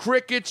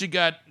crickets, you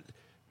got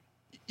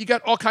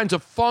all kinds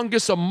of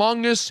fungus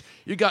among us.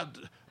 You got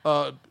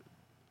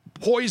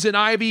poison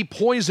ivy,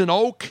 poison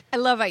oak. I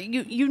love it.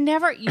 You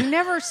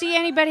never see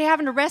anybody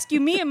having to rescue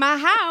me in my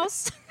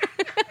house.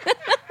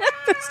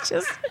 It's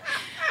just,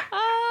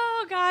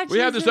 oh God. We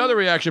have this other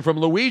reaction from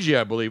Luigi,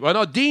 I believe. Oh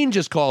no, Dean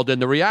just called in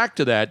to react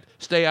to that.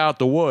 Stay out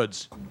the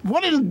woods.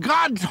 What in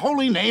God's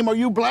holy name are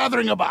you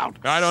blathering about?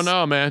 I don't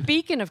know, man.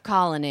 Speaking of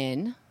calling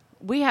in,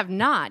 We have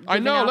not. I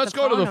know. Let's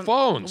go to the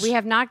phones. We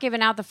have not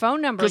given out the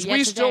phone number Because yet we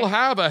today. still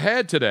have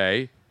ahead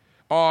today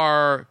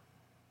our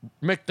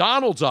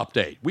McDonald's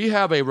update. We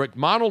have a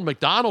Ronald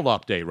McDonald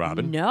update,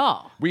 Robin.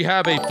 No. We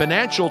have a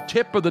financial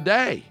tip of the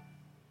day.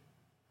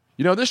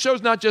 You know, this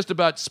show's not just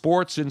about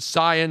sports and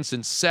science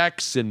and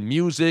sex and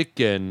music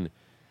and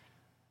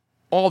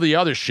all the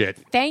other shit.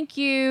 Thank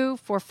you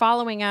for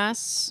following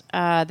us.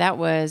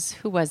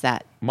 Who was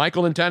that?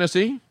 Michael in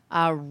Tennessee?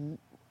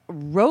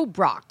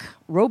 Robrock.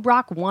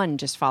 Robrock1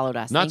 just followed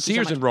us. Not Thank you so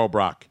Sears much. and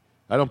Robrock.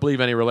 I don't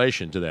believe any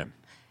relation to them.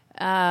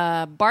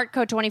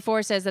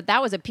 Bartco24 says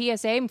that was a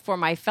PSA for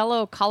my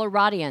fellow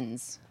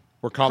Coloradians.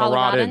 We're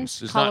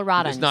Coloradans.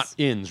 Coloradans. It's not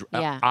ins.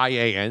 Yeah.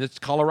 I-A-N. It's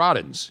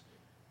Coloradans.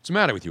 What's the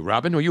matter with you,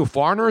 Robin? Are you a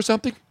foreigner or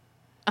something?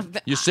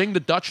 You sing the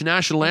Dutch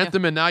national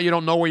anthem and now you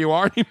don't know where you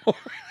are anymore?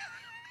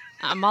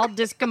 I'm all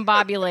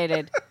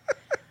discombobulated.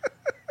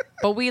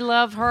 But we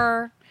love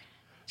her.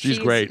 She's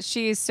great.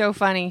 She's so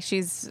funny.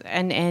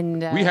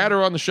 And we had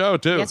her on the show,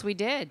 too. Yes, we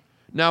did.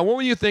 Now,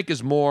 what do you think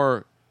is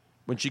more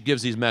when she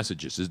gives these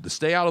messages? Is to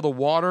stay out of the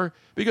water?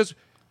 Because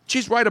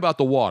she's right about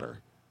the water.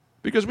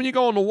 Because when you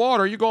go in the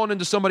water, you're going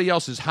into somebody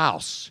else's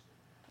house.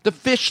 The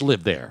fish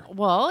live there.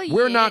 Well,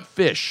 we're not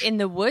fish. In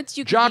the woods,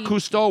 you Jacques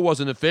Cousteau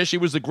wasn't a fish. He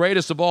was the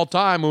greatest of all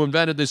time who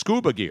invented the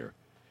scuba gear.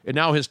 And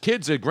now his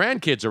kids and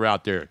grandkids are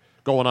out there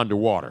going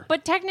underwater.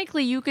 But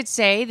technically, you could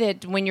say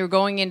that when you're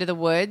going into the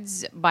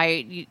woods,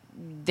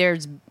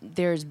 there's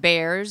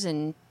bears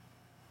and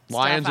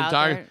lions stuff and out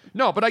tigers. there.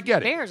 No, but I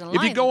get it. Bears and if you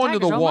lions go and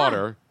into the tigers,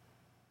 water,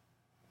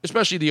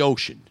 especially the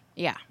ocean,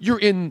 yeah, you're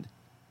in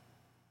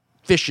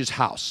fish's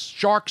house.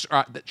 Sharks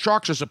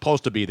are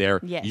supposed to be there.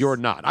 Yes. You're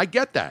not. I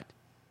get that.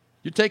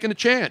 You're taking a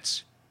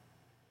chance.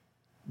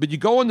 But you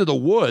go into the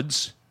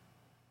woods.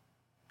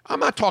 I'm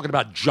not talking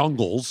about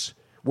jungles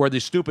where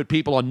these stupid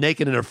people on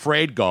Naked and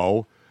Afraid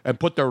go and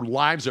put their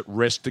lives at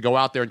risk to go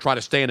out there and try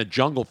to stay in a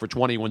jungle for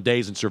 21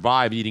 days and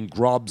survive eating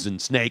grubs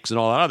and snakes and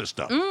all that other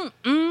stuff.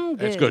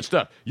 It's good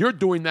stuff. You're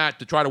doing that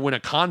to try to win a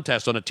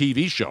contest on a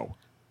TV show.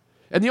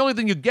 And the only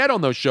thing you get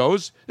on those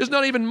shows, there's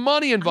not even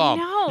money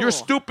involved. You're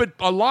stupid.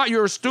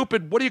 You're a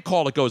stupid. What do you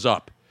call it? Goes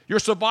up. Your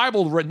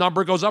survival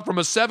number goes up from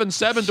a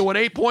 7.7 to an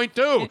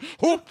 8.2.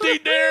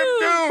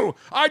 Hoop-de-damn-do!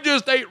 I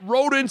just ate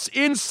rodents,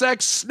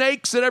 insects,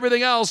 snakes, and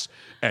everything else.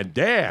 And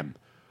damn,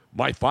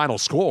 my final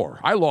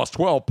score, I lost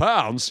 12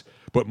 pounds,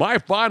 but my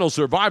final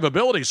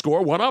survivability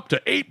score went up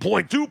to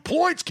 8.2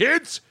 points,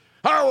 kids.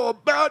 How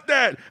about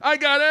that? I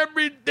got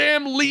every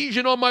damn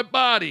lesion on my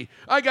body.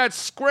 I got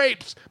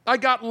scrapes. I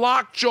got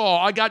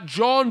lockjaw. I got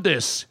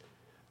jaundice.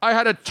 I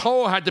had a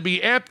toe had to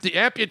be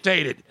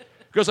amputated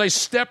because I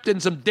stepped in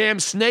some damn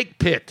snake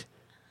pit.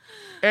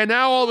 And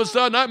now all of a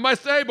sudden, I might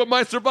say, but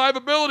my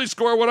survivability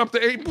score went up to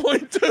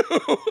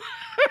 8.2.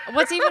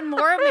 What's even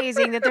more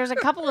amazing that there's a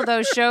couple of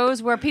those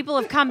shows where people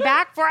have come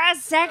back for a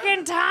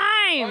second time.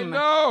 I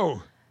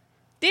know.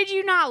 Did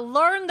you not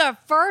learn the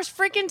first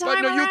freaking time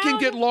But no, you around? can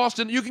get lost,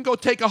 and you can go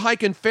take a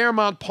hike in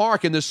Fairmount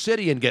Park in the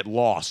city and get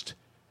lost.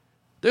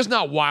 There's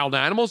not wild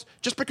animals.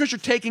 Just because you're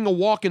taking a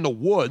walk in the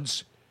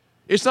woods,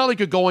 it's not like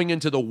you're going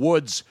into the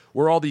woods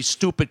where all these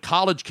stupid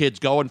college kids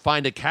go and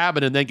find a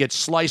cabin and then get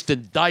sliced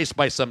and diced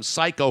by some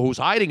psycho who's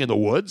hiding in the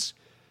woods.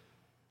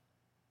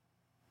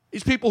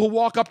 These people who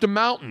walk up to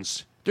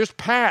mountains, there's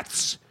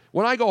paths.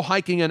 When I go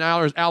hiking in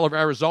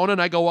Arizona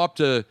and I go up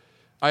to...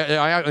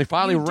 I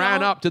finally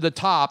ran up to the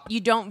top.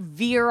 You don't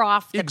veer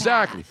off the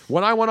Exactly. path.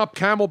 When I went up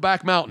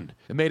Camelback Mountain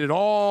and made it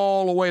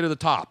all the way to the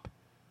top,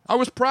 I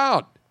was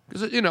proud.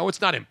 Because,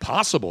 it's not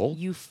impossible.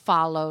 You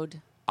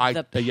followed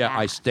the path. Yeah,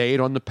 I stayed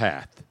on the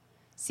path.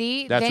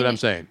 See? That's what I'm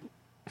saying.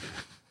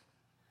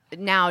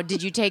 Now,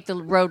 did you take the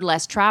road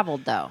less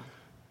traveled, though?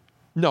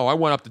 No, I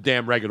went up the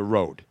damn regular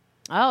road.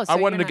 Oh, so I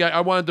wanted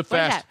to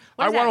fast.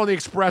 I went on the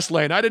express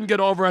lane. I didn't get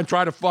over and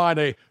try to find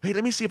hey,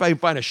 let me see if I can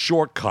find a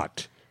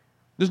shortcut.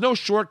 There's no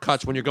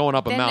shortcuts when you're going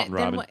up a mountain,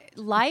 Robin.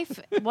 Life?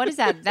 What is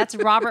that? That's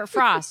Robert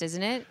Frost,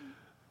 isn't it?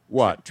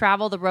 What?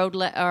 Travel the road,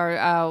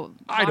 I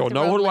don't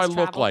know. What do I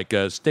look like?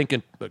 A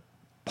stinking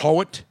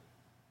poet?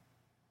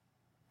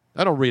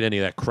 I don't read any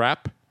of that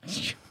crap.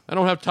 I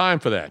don't have time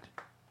for that.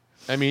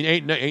 I mean,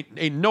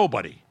 ain't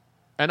nobody,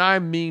 and I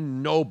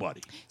mean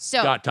nobody,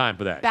 got time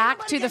for that.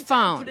 Back to the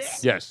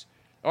phones. Yes.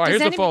 All right,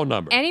 here's the phone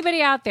number.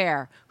 Anybody out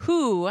there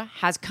who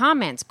has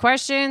comments,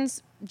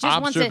 questions,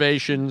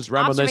 observations,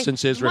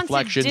 reminiscences,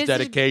 reflections,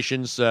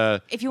 dedications.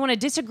 If you want to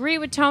disagree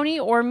with Tony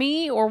or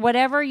me or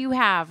whatever you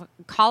have,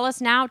 call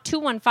us now,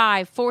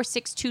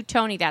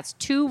 215-462-TONY. That's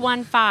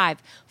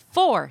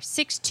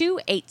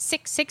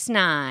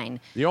 215-462-8669.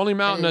 The only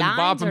mountain that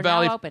Bob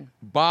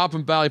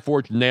from Valley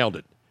Forge nailed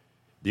it.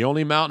 The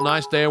only mountain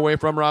I stay away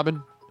from,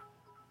 Robin,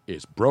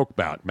 is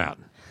Brokeback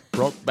Mountain.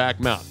 Brokeback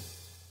Mountain.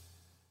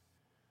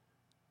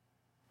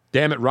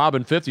 Damn it,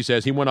 Robin 50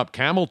 says he went up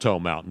Camel Toe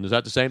Mountain. Is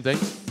that the same thing?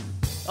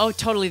 Oh,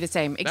 totally the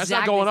same. Exactly. That's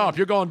not going up.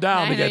 You're going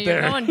down to get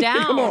there. You're going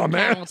down. Come on,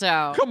 man. Camel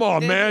Toe. Come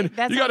on, man.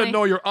 You got to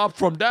know you're up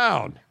from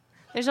down.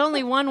 There's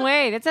only one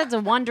way. That's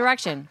a one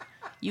direction.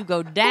 You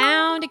go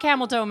down to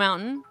Camel Toe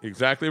Mountain.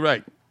 Exactly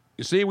right.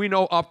 You see, we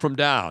know up from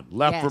down,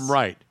 left Yes. from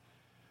right.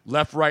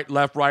 Left, right,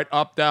 up,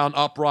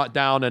 right,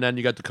 down, and then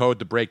you got the code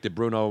to break the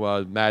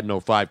Bruno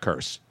Madden 05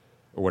 curse,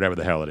 or whatever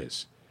the hell it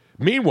is.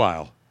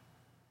 Meanwhile,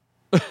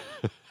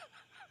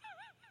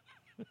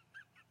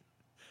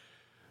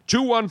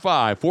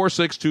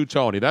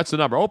 215-462-TONY. That's the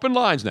number. Open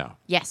lines now.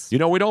 Yes. You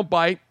know, we don't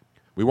bite.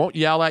 We won't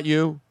yell at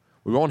you.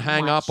 We won't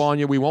hang up on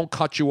you. We won't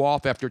cut you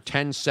off after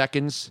 10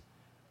 seconds.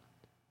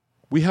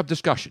 We have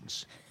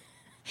discussions.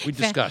 We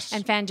discuss.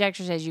 And Fan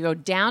Jexter says you go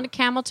down to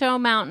Camel Toe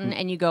Mountain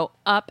and you go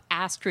up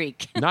Ass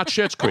Creek. Not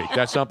Schitt's Creek.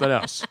 That's something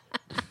else.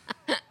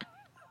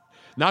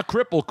 Not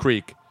Cripple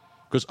Creek,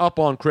 because up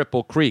on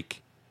Cripple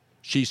Creek,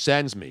 she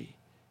sends me.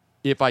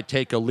 If I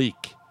take a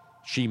leak,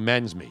 she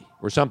mends me,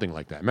 or something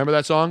like that. Remember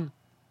that song?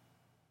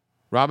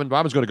 Robin's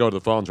going to go to the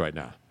phones right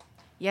now.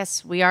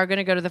 Yes, we are going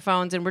to go to the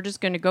phones, and we're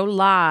just going to go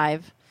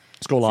live.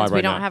 Let's go live since right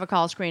we don't now. have a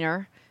call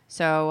screener,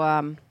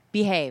 so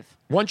behave.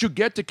 Once you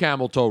get to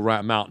Camel Toe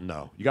Mountain,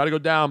 though, you got to go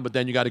down, but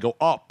then you got to go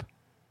up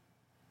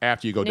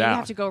after you go Then down. you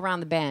have to go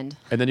around the bend.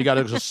 And then you got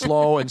to go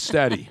slow and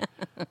steady.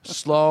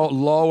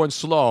 Low and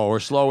slow, or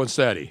slow and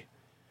steady.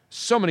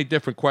 So many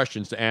different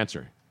questions to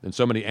answer, and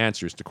so many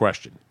answers to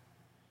question.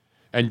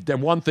 And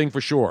then one thing for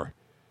sure,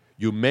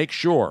 you make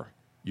sure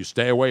you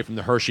stay away from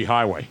the Hershey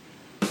Highway.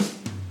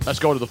 Let's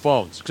go to the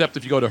phones. Except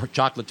if you go to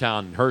Chocolate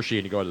Town and Hershey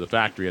and you go to the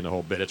factory and the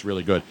whole bit, it's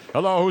really good.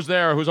 Hello, who's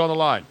there? Who's on the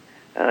line?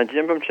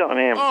 Jim from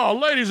Cheltenham. Oh,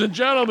 ladies and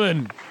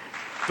gentlemen,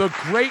 the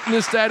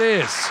greatness that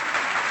is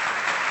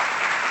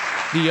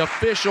the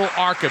official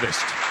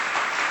archivist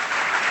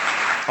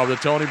of the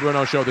Tony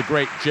Bruno Show, the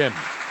great Jim.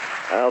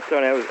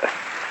 Tony,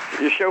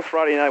 your show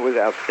Friday night was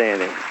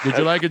outstanding. Did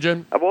you like it,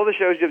 Jim? Of all the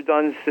shows you've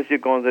done since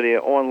you've gone to the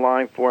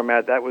online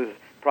format, that was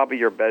probably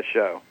your best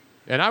show.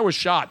 And I was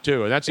shot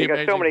too, and that's the You got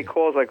amazing. so many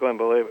calls, I couldn't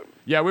believe it.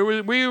 Yeah,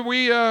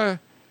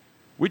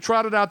 we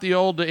trotted out the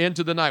old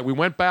Into the Night. We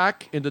went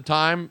back into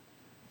time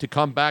to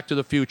come back to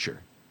the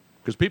future,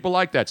 because people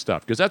like that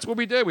stuff. Because that's what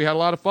we did. We had a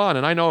lot of fun,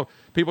 and I know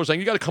people are saying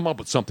you got to come up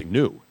with something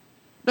new.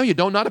 No, you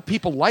don't. Not if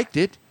people liked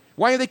it.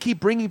 Why do they keep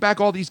bringing back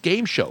all these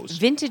game shows?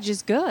 Vintage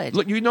is good.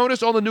 Look, you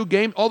notice all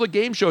the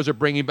game shows are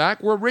bringing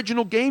back were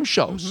original game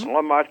shows.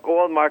 Mm-hmm.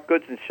 All Mark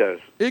Goodson shows.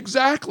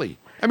 Exactly.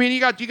 I mean,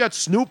 you got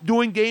Snoop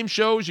doing game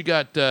shows. You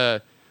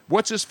got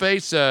what's his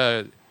face,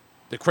 the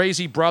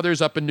Crazy Brothers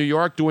up in New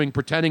York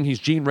pretending he's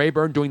Gene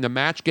Rayburn doing the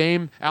match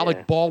game.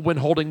 Alec Baldwin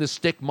holding the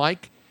stick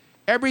mic.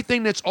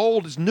 Everything that's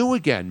old is new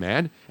again,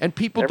 man. And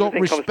people don't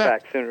respect. Comes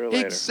back sooner or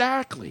later.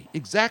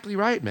 Exactly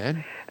right,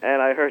 man.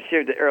 And I heard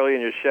you earlier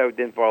in your show,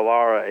 Din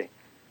Parlare.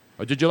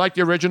 Oh, did you like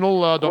the original?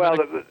 Well, a lot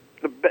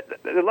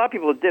of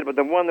people did, but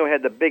the one who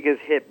had the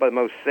biggest hit by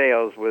most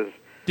sales was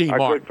Dean our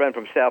Martin. good friend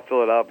from South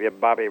Philadelphia,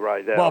 Bobby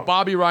Rydell. Well,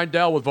 Bobby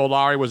Rydell with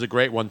Volare was a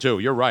great one, too.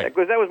 You're right.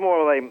 Because that was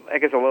more like, I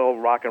guess, a little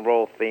rock and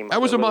roll theme.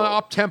 That was a more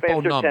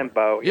up-tempo number.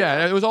 Tempo,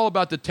 yeah, it was all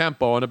about the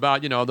tempo and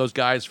about, those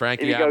guys,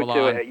 Frankie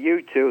Avalon. If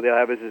you go to YouTube, they'll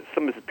have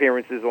some of his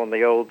appearances on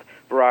the old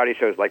variety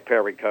shows like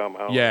Perry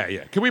Como.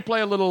 Yeah. Can we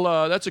play a little,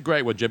 that's a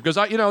great one, Jim, because,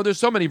 there's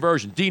so many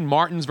versions. Dean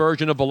Martin's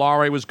version of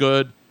Volare was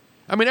good.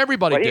 I mean,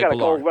 everybody did Volare. He got a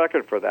gold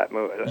record for that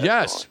movie.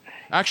 Yes.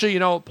 Actually,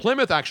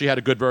 Plymouth actually had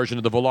a good version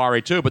of the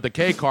Volare, too, but the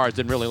K cars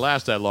didn't really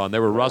last that long. They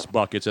were rust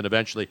buckets, and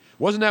eventually...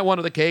 Wasn't that one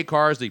of the K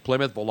cars, the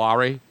Plymouth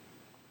Volare?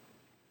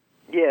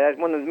 Yeah, that's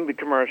one of the movie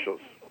commercials.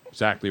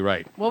 Exactly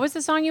right. What was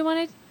the song you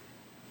wanted?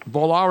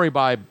 Volare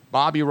by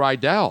Bobby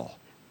Rydell,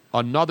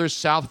 another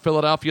South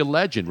Philadelphia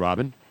legend,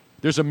 Robin.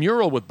 There's a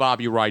mural with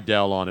Bobby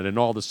Rydell on it and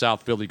all the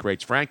South Philly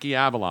greats. Frankie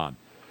Avalon,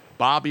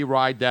 Bobby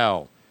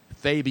Rydell,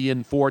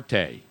 Fabian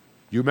Forte.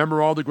 You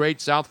remember all the great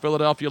South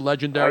Philadelphia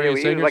legendary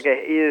singers?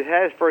 He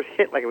had his first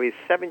hit like he was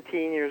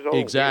 17 years old.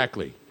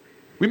 Exactly.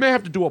 We may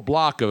have to do a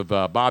block of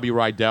Bobby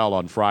Rydell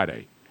on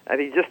Friday. I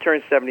think he just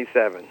turned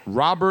 77.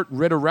 Robert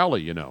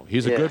Rittarelli,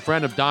 he's a good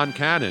friend of Don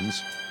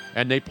Cannon's,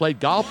 and they played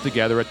golf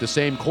together at the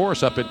same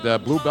course up at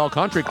Bluebell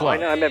Country Club. I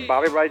know. I met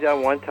Bobby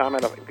Rydell one time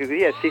because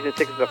he had season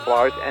tickets of the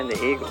Flyers and the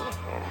Eagles.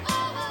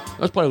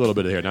 Let's play a little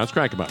bit of here now. Let's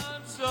crank him up.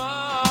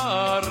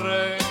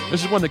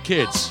 This is when the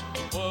kids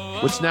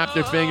would snap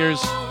their fingers,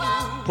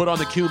 put on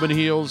the Cuban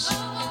heels,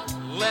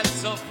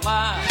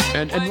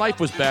 and life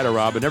was better,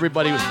 Robin.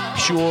 Everybody was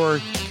pure.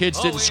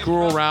 Kids didn't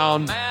screw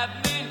around.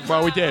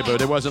 Well, we did,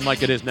 but it wasn't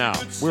like it is now.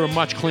 We were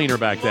much cleaner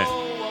back then.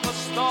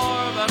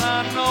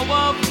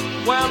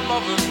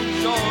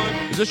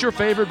 Is this your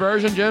favorite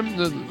version, Jim?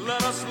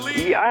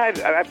 Yeah,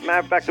 matter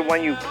of fact, the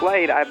one you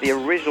played, I have the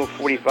original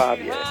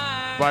 45 yet.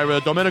 By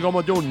Domenico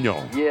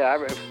Modugno. Yeah,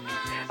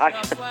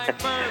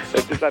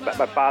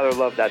 my father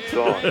loved that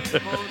song.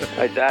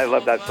 My dad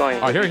loved that song.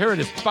 All right, here it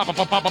is. Pop, pop,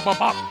 pop, pop, pop,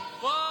 pop.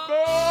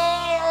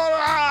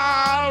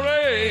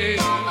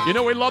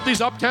 We love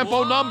these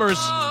up-tempo numbers.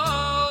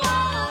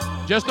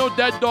 Just no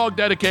dead dog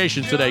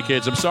dedications today,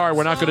 kids. I'm sorry,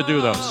 we're not going to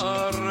do those.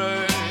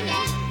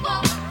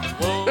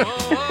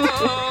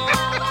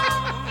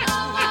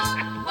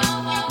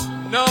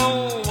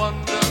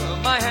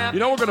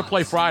 We're going to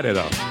play Friday,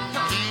 though.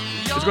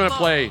 He's going to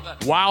play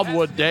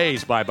Wildwood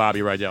Days by Bobby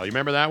Rydell. You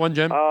remember that one,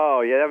 Jim?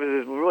 Oh, yeah, that was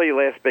his really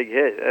last big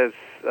hit.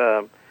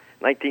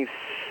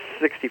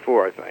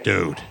 1964, I think.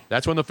 Dude,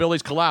 that's when the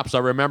Phillies collapsed. I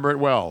remember it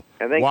well.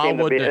 And then came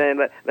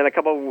then a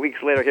couple of weeks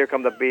later, here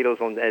come the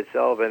Beatles on Ed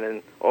Sullivan,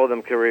 and all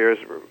them careers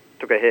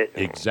took a hit.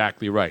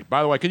 Exactly right.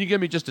 By the way, can you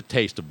give me just a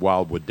taste of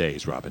Wildwood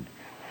Days, Robin?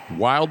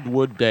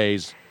 Wildwood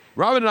Days.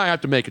 Robin and I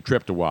have to make a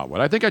trip to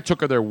Wildwood. I think I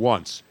took her there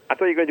once. I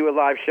thought you were going to do a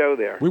live show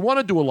there. We want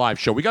to do a live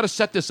show. We got to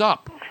set this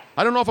up.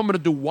 I don't know if I'm going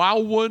to do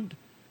Wildwood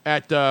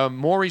at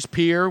Maury's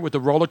Pier with the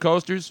roller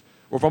coasters,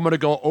 or if I'm going to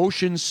go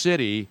Ocean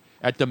City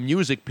at the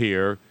Music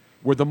Pier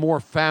with the more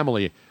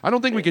family. I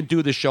don't think we can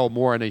do this show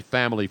more in a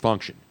family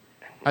function.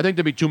 I think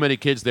there'll be too many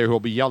kids there who'll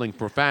be yelling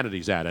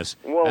profanities at us.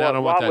 Well, and I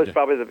don't want that Wildwood's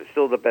probably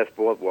still the best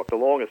boardwalk, the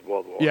longest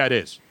boardwalk. Yeah, it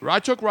is. I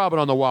took Robin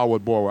on the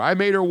Wildwood Boardwalk. I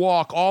made her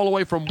walk all the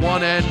way from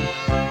one end.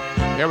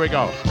 Here we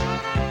go.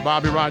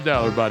 Bobby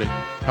Rondell, everybody.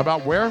 How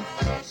about where?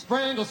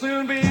 Spring will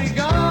soon be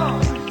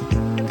gone.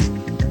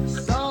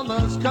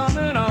 Summer's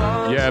coming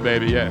on. Yeah,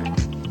 baby, yeah.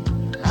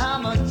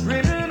 I'm a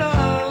dreaming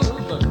of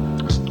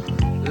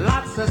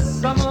lots of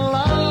summer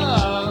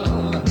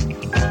love.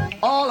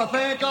 All I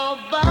think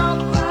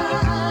about.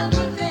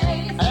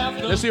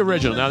 This is the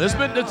original. Now, this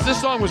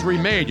song was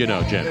remade, you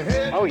know, Jim.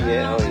 Oh,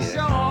 yeah.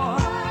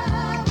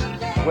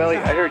 Well, I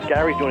heard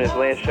Gary's doing his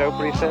last show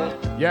pretty soon.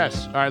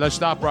 Yes. All right, let's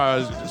stop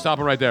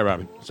it right there,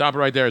 Robin. Stop it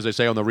right there, as they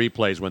say on the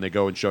replays when they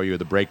go and show you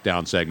the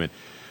breakdown segment.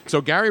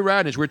 So Gary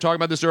Radnich, we were talking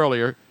about this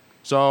earlier.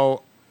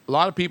 So a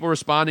lot of people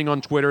responding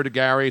on Twitter to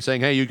Gary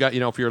saying, hey,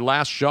 for your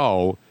last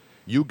show,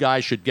 you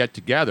guys should get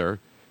together.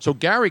 So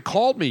Gary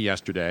called me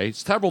yesterday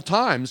several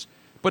times,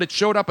 but it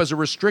showed up as a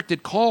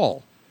restricted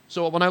call.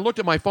 So when I looked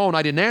at my phone,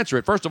 I didn't answer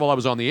it. First of all, I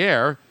was on the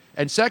air.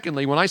 And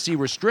secondly, when I see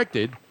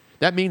restricted,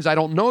 that means I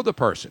don't know the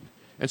person.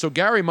 And so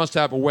Gary must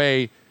have a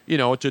way,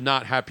 to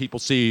not have people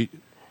see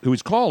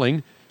who's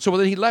calling. So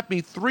then he left me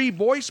 3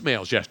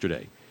 voicemails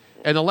yesterday.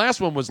 And the last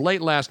one was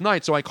late last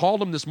night. So I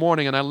called him this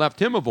morning and I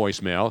left him a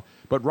voicemail.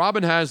 But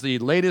Robin has the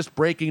latest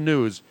breaking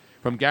news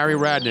from Gary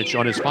Radnich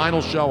on his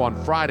final show on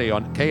Friday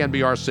on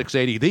KNBR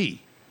 680, the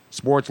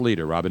sports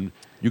leader. Robin,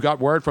 you got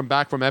word from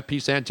FP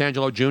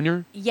Santangelo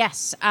Jr.?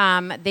 Yes.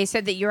 They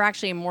said that you're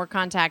actually in more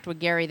contact with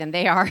Gary than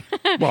they are.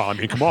 Well, I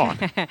mean, come on.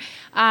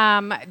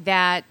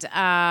 That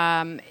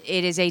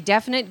it is a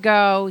definite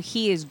go.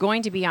 He is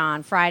going to be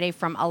on Friday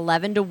from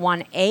 11 to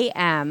 1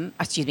 a.m.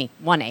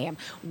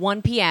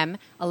 1 p.m.,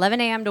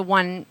 11 a.m. to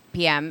 1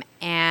 p.m.,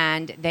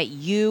 and that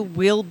you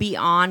will be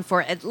on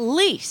for at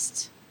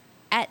least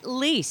a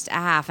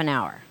half an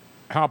hour.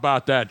 How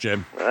about that,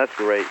 Jim? Well, that's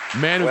great.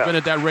 Man who's been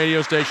at that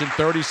radio station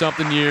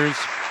 30-something years.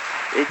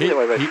 He did,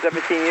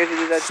 17 years he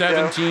did that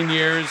 17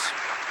 years.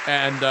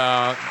 And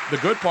the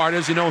good part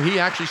is, he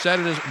actually said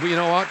it is, you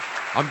know what?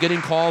 I'm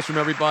getting calls from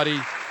everybody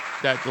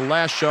that the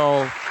last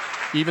show,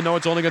 even though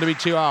it's only going to be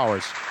 2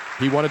 hours,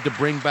 he wanted to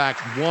bring back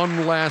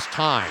one last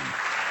time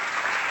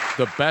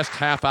the best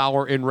half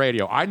hour in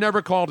radio. I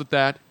never called it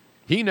that.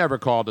 He never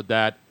called it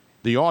that.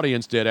 The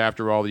audience did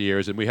after all the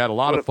years, and we had a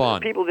lot of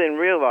fun. People didn't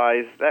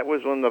realize that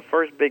was one of the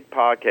first big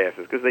podcasts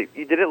because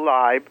you did it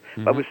live,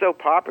 but it was so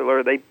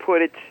popular they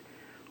put it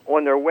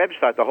on their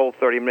website, the whole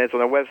 30 minutes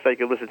on their website.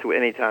 You could listen to it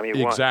anytime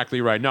you want. Exactly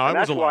right. No,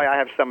 that's why I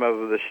have some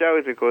of the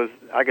shows because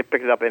I could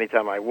pick it up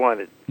anytime I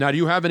wanted. Now, do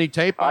you have any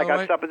tape? I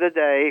got Sup of the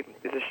Day.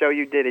 It's a show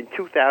you did in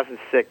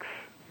 2006.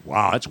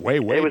 Wow, that's way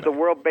It was back. the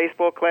World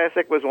Baseball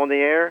Classic was on the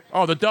air.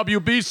 Oh, the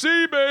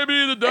WBC,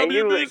 baby, the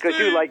WBC. Because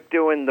you like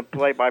doing the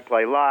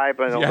play-by-play live,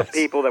 and all the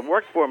people that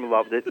worked for him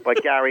loved it,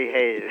 but Gary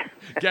hated it.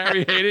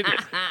 Gary hated it?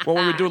 Well,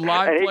 when we do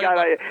live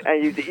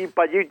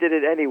but you did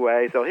it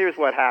anyway, so here's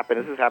what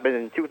happened. This happened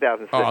in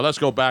 2006. Oh, let's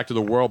go back to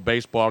the World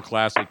Baseball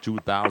Classic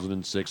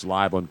 2006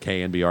 live on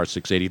KNBR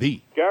 680.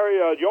 The Gary,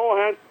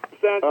 Johan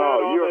Santana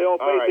on the hill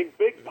facing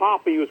Big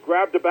Poppy, who's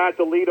grabbed the bat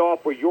to lead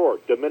off for your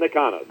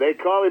Dominicana. They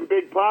call him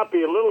Big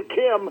Poppy. And Little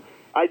Kim,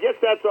 I guess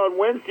that's on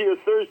Wednesday or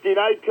Thursday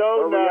night,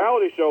 Tone. A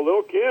reality show,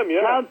 Little Kim,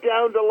 yeah.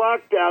 Countdown to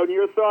lockdown.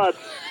 Your thoughts?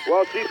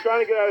 Well, she's trying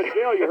to get out of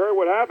jail. You heard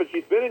what happened.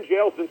 She's been in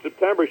jail since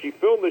September. She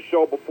filmed this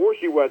show before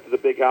she went to the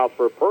big house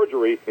for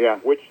perjury,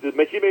 which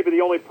she may be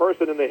the only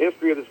person in the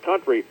history of this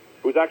country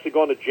who's actually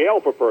gone to jail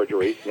for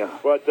perjury. Yeah.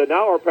 But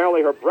now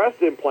apparently her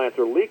breast implants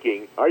are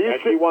leaking, and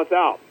she wants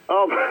out.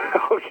 Oh,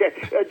 okay.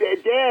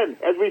 Dan,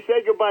 as we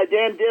say goodbye,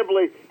 Dan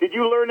Dibley, did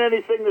you learn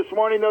anything this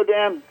morning, though,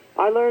 Dan?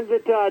 I learned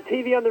that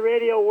TV on the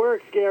radio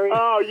works, Gary.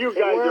 Oh, you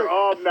guys are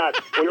all nuts.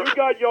 Well, you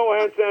got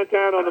Johan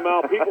Santana on the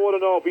mound. People want to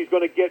know if he's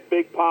going to get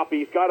Big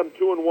Poppy. He's got him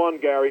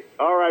 2-1, Gary.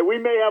 All right, we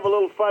may have a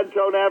little fun,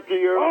 Tone, after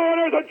your... Oh,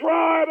 there's a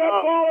drive.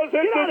 That ball is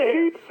hit to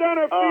deep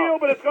center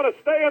field, but it's going to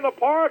stay in the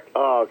park.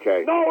 Oh,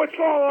 okay. No, it's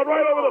falling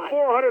right over the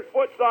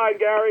 400-foot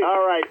side, Gary.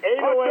 All right,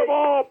 808. Touch them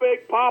all,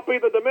 Big Poppy.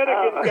 The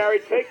Dominicans,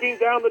 Gary,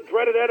 taking down the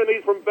dreaded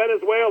enemies from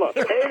Venezuela.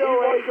 808. Give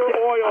us your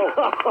oil.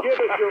 Give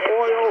us your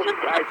oil.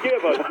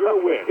 Give us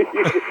your win.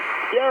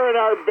 Jared,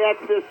 our bet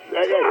this.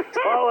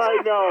 All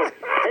I know,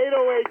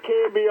 808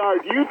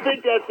 KNBR. Do you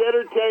think that's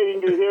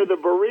entertaining to hear the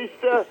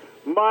barista,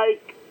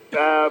 Mike,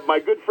 my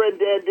good friend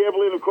Dan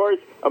Dibley, and of course,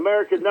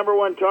 America's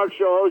 #1 talk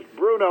show host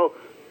Bruno,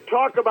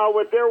 talk about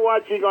what they're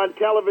watching on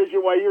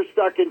television while you're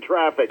stuck in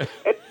traffic?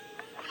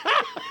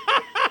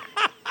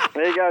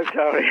 There you go,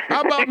 Tony.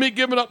 How about me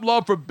giving up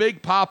love for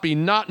Big Papi,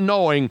 not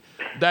knowing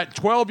that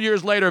 12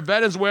 years later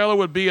Venezuela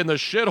would be in the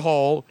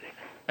shithole,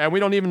 and we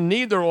don't even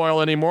need their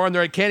oil anymore, and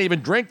they can't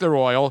even drink their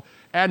oil.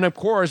 And, of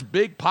course,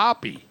 Big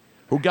Papi,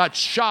 who got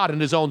shot in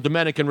his own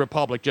Dominican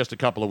Republic just a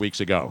couple of weeks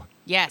ago.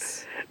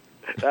 Yes.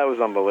 That was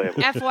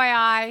unbelievable.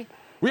 FYI.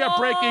 We have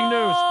breaking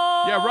news.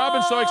 Yeah,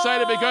 Robin's so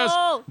excited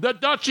because the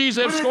Dutchies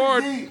have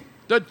scored.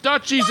 The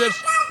Dutchies have...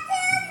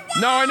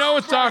 No, I know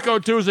it's Taco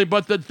Tuesday,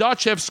 but the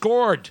Dutch have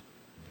scored.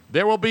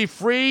 There will be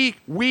free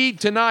weed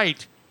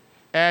tonight,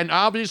 and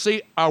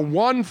obviously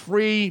one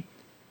free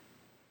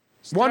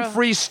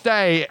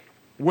stay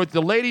with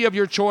the lady of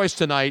your choice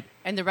tonight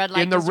In the red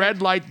light in the district?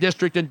 red light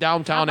district in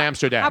downtown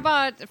Amsterdam. How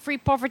about free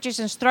poffertjes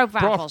and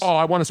stroopwafels? Oh,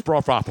 I want a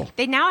stroopwafel.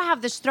 They now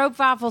have the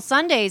stroopwafel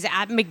Sundays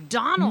at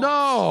McDonald's.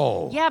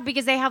 No. Yeah,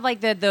 because they have like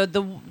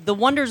the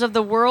wonders of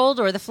the world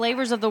or the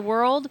flavors of the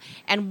world,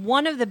 and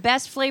one of the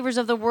best flavors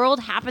of the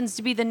world happens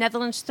to be the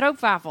Netherlands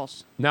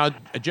stroopwafels. Now,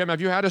 Jim,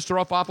 have you had a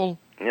stroopwafel?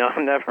 No,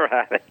 I've never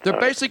had it. They're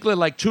basically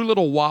like two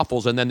little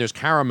waffles, and then there's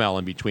caramel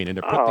in between, and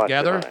they're put that's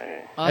together.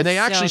 nice. And they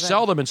actually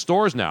sell them in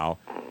stores now.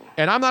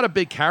 And I'm not a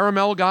big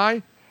caramel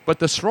guy, but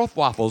the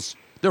stroopwafels,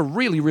 they're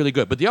really, really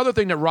good. But the other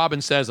thing that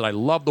Robin says, and I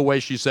love the way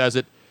she says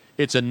it,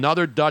 it's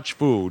another Dutch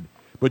food,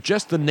 but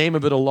just the name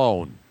of it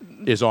alone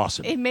is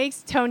awesome. It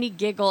makes Tony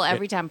giggle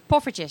every time.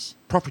 Poffertjes.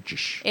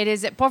 Poffertjes. It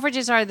is.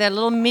 Poffertjes are the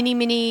little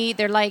mini.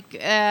 They're like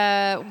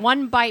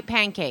one-bite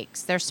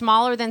pancakes. They're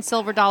smaller than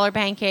silver dollar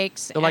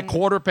pancakes. They're like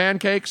quarter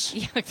pancakes?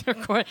 Yeah, they're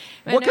quarter.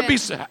 What could be...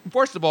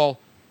 First of all,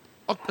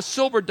 a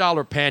silver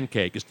dollar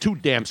pancake is too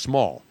damn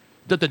small.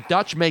 Did the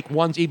Dutch make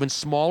ones even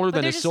smaller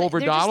than a silver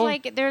dollar?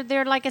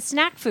 They're like a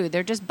snack food.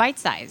 They're just bite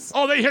size.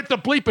 Oh, they hit the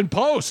bleeping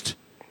post.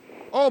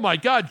 Oh, my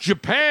God.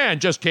 Japan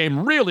just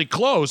came really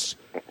close,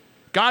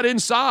 got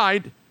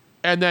inside,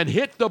 and then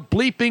hit the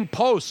bleeping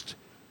post.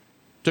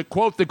 To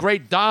quote the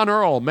great Don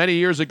Earl many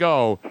years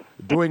ago,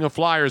 doing a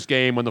Flyers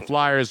game when the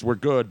Flyers were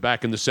good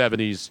back in the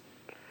 70s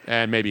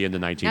and maybe in the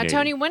 1980s. Now,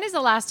 Tony, when is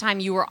the last time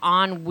you were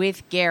on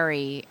with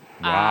Gary?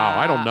 Wow,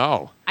 I don't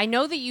know. I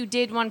know that you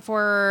did one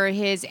for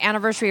his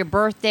anniversary or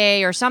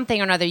birthday or something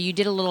or another. You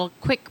did a little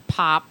quick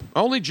pop.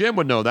 Only Jim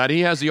would know that. He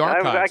has the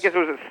archives. I guess it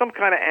was some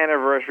kind of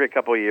anniversary a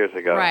couple of years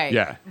ago. Right.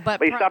 Yeah.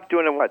 But you stopped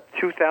doing it, what,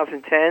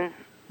 2010?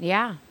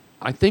 Yeah.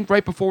 I think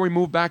right before we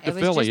moved back to It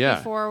was Philly, just yeah.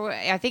 before,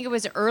 I think it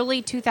was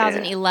early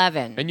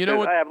 2011. And you know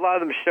what? I have a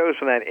lot of them shows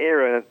from that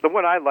era. The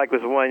one I like was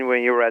the one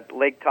when you were at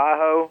Lake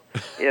Tahoe.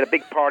 You had a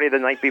big party the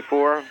night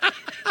before.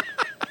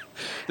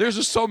 There's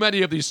just so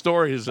many of these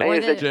stories,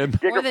 Jim.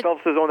 Digger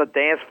Phelps was on the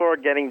dance floor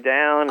getting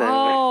down. And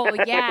Oh,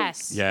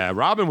 yes. Yeah,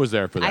 Robin was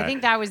there for that. I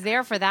think that was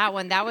there for that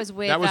one. That was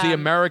with... That was the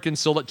American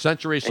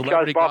Century and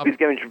Celebrity Charles Cup.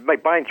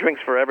 Barkley's buying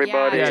drinks for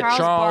everybody. Yeah,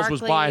 Charles was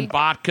Barkley. buying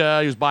vodka.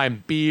 He was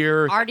buying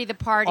beer. Artie the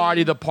Party.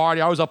 Artie the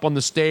Party. I was up on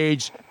the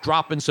stage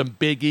dropping some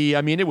Biggie.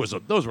 I mean,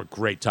 those were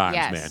great times,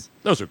 Yes. man.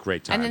 Those were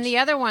great times. And then the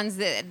other ones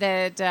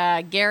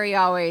that Gary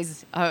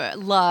always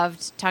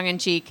loved,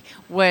 tongue-in-cheek,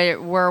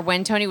 were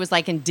when Tony was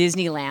like in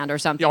Disneyland or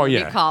something. Oh,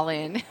 yeah. We'd call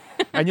in.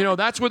 And,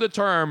 that's where the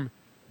term,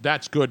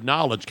 that's good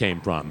knowledge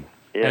came from.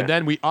 Yeah. And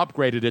then we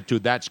upgraded it to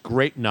that's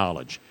great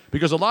knowledge.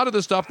 Because a lot of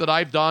the stuff that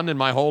I've done in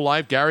my whole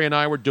life, Gary and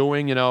I were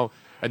doing, and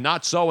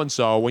not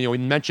so-and-so, when we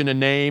mention a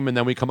name and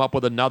then we come up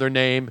with another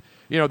name,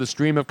 the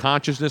stream of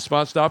consciousness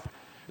stuff.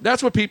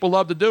 That's what people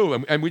love to do,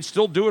 and we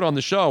still do it on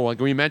the show.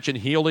 Like we mentioned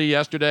Healy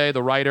yesterday,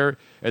 the writer,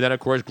 and then, of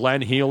course,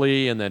 Glenn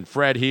Healy, and then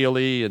Fred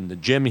Healy,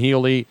 and Jim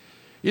Healy.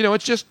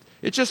 It's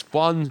just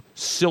fun,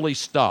 silly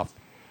stuff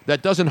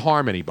that doesn't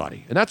harm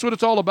anybody. And that's what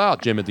it's all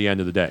about, Jim, at the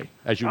end of the day,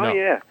 as you know. Oh,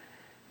 yeah.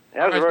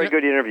 That was a very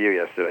good interview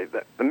yesterday.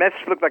 The Mets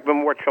look like they're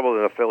in more trouble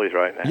than the Phillies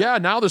right now. Yeah,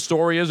 now the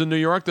story is in New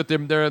York that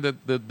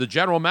the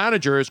general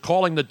manager is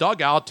calling the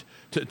dugout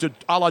to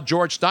a la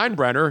George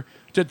Steinbrenner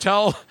to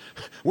tell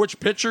which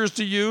pitchers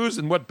to use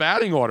and what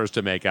batting orders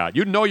to make out.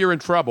 You know you're in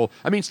trouble.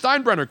 I mean,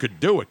 Steinbrenner could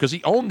do it because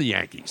he owned the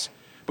Yankees.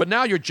 But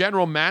now your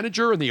general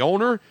manager and the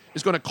owner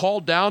is going to call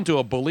down to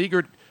a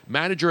beleaguered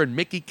manager and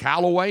Mickey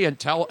Callaway and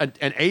tell an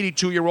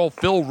 82-year-old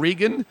Phil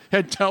Regan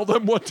and tell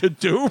them what to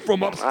do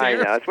from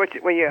upstairs. I know.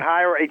 It's when you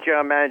hire a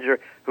general manager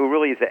who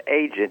really is an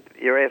agent,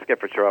 you're asking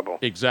for trouble.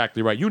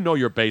 Exactly right. You know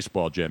your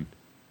baseball, Jim.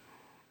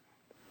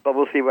 But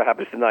we'll see what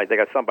happens tonight. They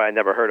got somebody I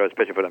never heard of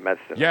pitching for the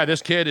Mets tonight. Yeah,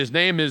 this kid, his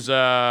name is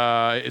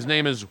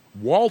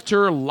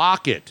Walter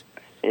Lockett.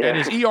 Yeah. And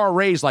his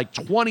ERA is like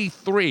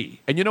 23.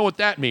 And you know what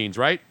that means,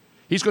 right?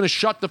 He's going to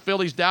shut the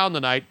Phillies down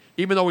tonight,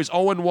 even though he's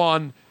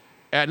 0-1.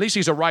 At least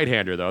he's a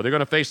right-hander, though. They're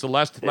going to face the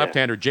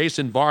left-hander,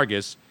 Jason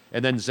Vargas,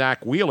 and then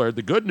Zach Wheeler.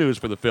 The good news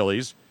for the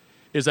Phillies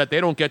is that they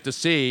don't get to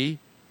see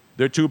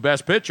their two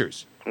best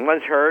pitchers.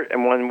 One's hurt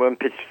and one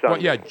pitched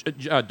Sunday. Well,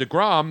 yeah,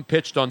 DeGrom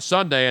pitched on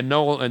Sunday, and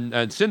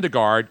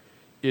Syndergaard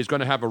is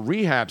going to have a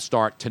rehab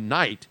start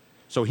tonight,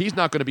 so he's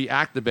not going to be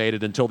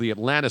activated until the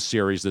Atlanta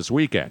series this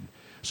weekend.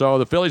 So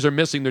the Phillies are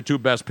missing their two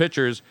best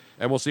pitchers,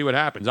 and we'll see what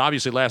happens.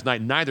 Obviously, last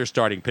night, neither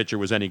starting pitcher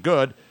was any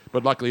good,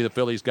 but luckily the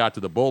Phillies got to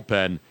the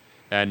bullpen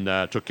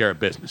and took care of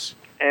business.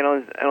 And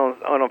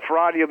on a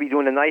Friday you'll be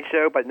doing a night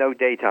show, but no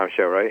daytime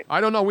show, right?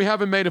 I don't know. We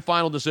haven't made a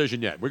final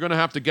decision yet. We're going to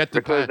have to get the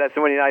Because that's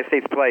when the United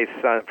States plays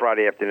on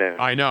Friday afternoon.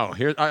 I know.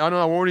 I don't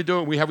know. What are we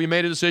doing? We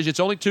made a decision? It's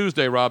only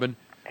Tuesday, Robin.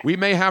 We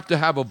may have to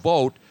have a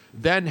vote,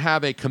 then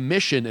have a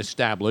commission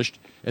established,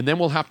 and then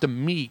we'll have to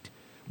meet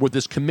with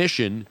this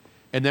commission,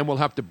 and then we'll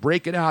have to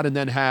break it out and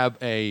then have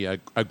a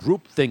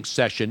group think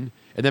session,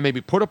 and then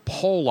maybe put a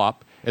poll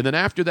up, and then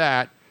after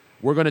that,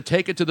 we're going to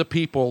take it to the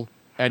people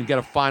and get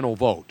a final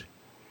vote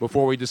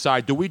before we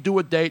decide. Do we do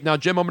a date? Now,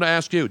 Jim, I'm going to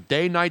ask you,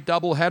 day-night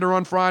doubleheader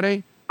on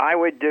Friday? I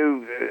would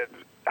do,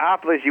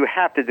 Opolis, you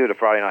have to do the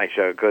Friday night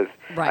show because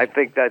I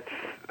think that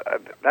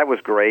was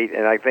great,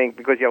 and I think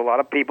because you have a lot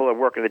of people that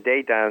work in the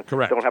daytime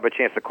don't have a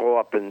chance to call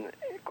up in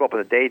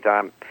the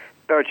daytime,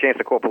 better chance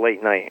to call up a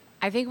late night.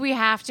 I think we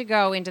have to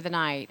go into the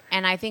night,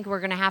 and I think we're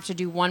going to have to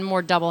do one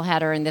more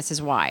doubleheader, and this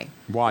is why.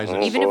 Why is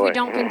it? Even if we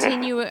don't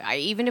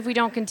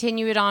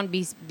continue it on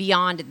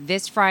beyond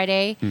this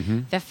Friday,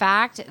 the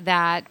fact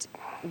that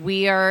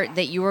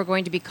you are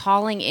going to be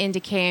calling into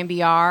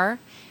KMBR,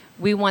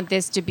 we want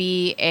this to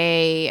be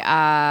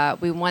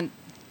we want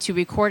to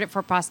record it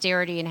for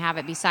posterity and have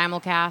it be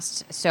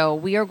simulcast. So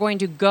we are going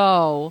to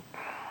go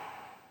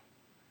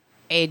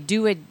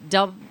do a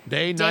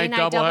day-night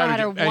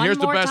doubleheader one more time. And here's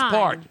the best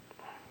part.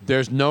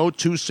 There's no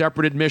two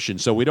separate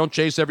admissions, so we don't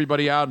chase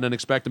everybody out and then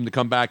expect them to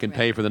come back and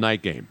pay for the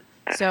night game.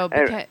 So,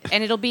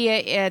 and it'll be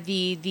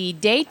the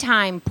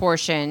daytime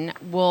portion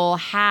will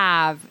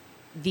have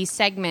the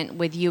segment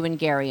with you and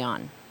Gary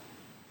on.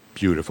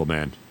 Beautiful,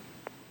 man.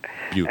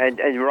 Beautiful.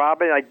 And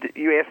Robin,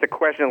 you asked the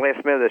question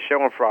last minute of the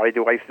show on Friday.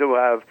 Do I still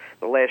have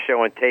the last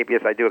show on tape?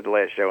 Yes, I do have the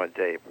last show on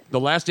tape. The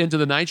last Into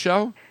the Night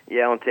show?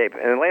 Yeah, on tape.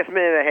 And the last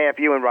minute and a half,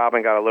 you and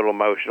Robin got a little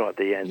emotional at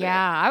the end.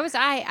 Yeah,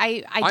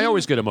 I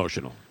always get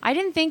emotional. I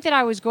didn't think that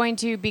I was going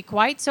to be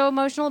quite so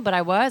emotional, but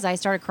I was. I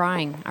started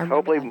crying.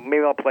 Hopefully,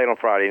 maybe I'll play it on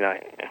Friday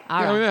night.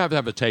 All we right. have to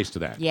have a taste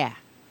of that. Yeah.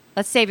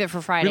 Let's save it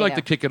for Friday. We like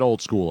to kick it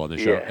old school on the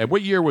show. Yeah. And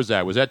what year was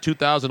that? Was that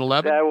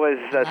 2011? That was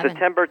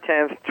September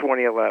 10th,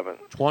 2011.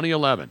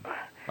 2011.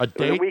 A It was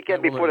date the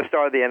weekend before the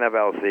start of the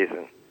NFL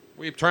season.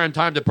 We've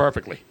timed it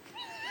perfectly.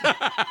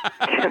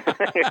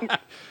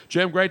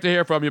 Jim, great to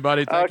hear from you,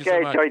 buddy. Thank you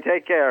so much. Okay,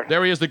 take care.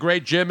 There he is, the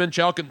great Jim in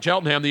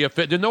Cheltenham.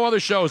 There's no other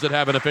shows that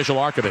have an official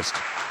archivist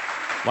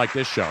like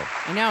this show.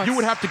 I know. You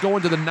would have to go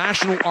into the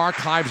National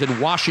Archives in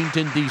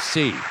Washington,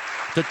 D.C.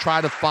 to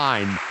try to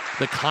find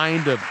the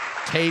kind of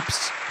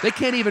tapes. They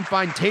can't even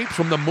find tapes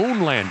from the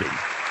moon landing.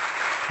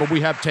 But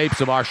we have tapes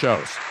of our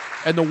shows.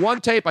 And the one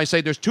tape, I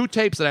say there's two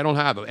tapes that I don't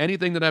have of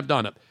anything that I've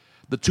done.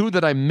 The two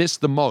that I miss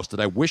the most, that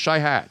I wish I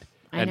had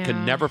and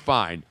can never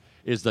find,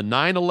 is the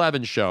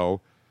 9/11 show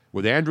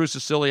with Andrew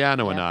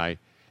Siciliano and I,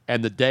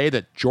 and the day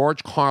that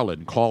George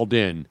Carlin called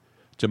in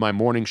to my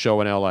morning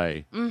show in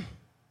L.A.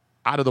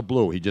 Out of the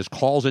blue. He just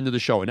calls into the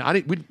show. And I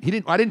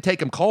didn't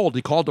take him cold.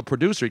 He called the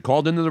producer. He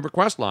called into the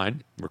request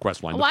line, the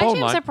phone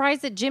line. I'm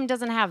surprised that Jim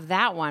doesn't have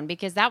that one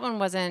because that one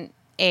wasn't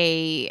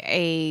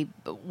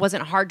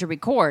wasn't hard to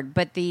record,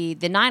 but the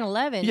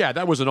 9/11. Yeah,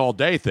 that was an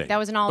all-day thing. That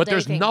was an all-day thing. But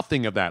there's thing.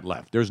 nothing of that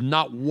left. There's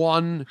not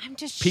one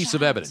piece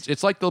of evidence.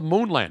 It's like the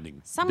moon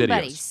landing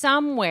Somebody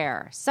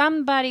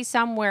videos.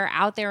 somewhere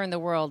out there in the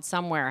world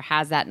somewhere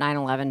has that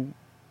 9/11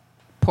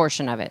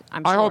 portion of it.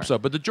 I hope so.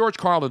 But the George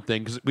Carlin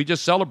thing, because we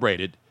just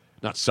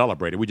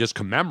we just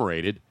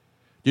commemorated.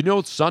 You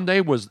know, Sunday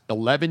was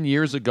 11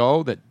 years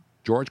ago that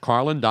George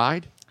Carlin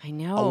died? I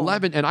know.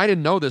 11, and I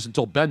didn't know this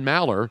until Ben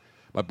Maller,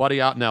 my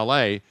buddy out in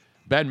L.A.,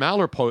 Ben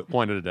Maller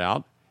pointed it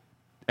out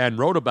and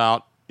wrote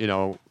about,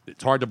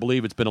 it's hard to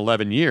believe it's been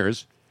 11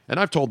 years. And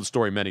I've told the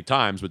story many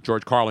times, but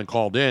George Carlin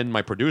called in.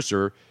 My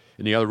producer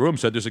in the other room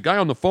said, there's a guy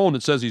on the phone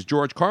that says he's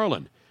George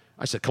Carlin.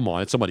 I said, come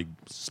on, it's somebody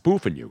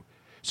spoofing you.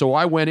 So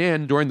I went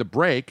in during the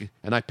break,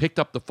 and I picked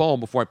up the phone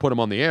before I put him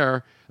on the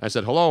air. I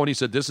said, hello, and he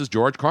said, this is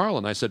George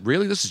Carlin. I said,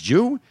 really? This is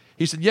you?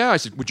 He said, yeah. I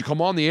said, would you come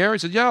on the air? He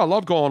said, yeah, I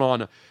love going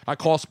on. I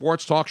call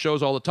sports talk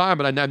shows all the time,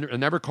 but I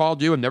never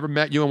called you and never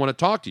met you and want to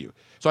talk to you.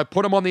 So I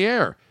put him on the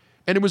air.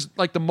 And it was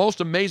like the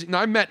most amazing. Now,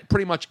 I met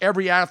pretty much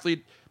every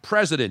athlete,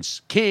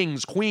 presidents,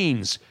 kings,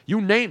 queens,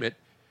 you name it.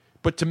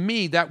 But to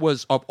me, that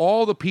was, of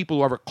all the people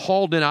who ever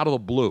called in out of the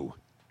blue,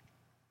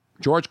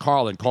 George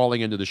Carlin calling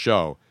into the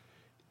show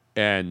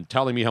and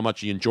telling me how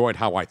much he enjoyed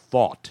how I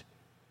thought.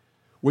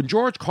 When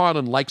George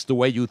Carlin likes the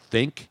way you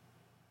think,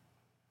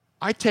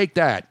 I take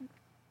that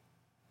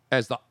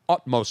as the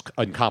utmost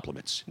in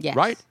compliments. Yes.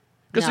 Right?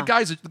 Because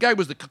the guy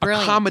was a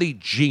comedy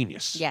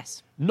genius.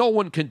 Yes. No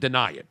one can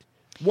deny it.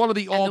 One of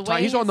the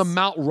all-time. He's on the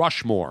Mount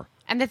Rushmore.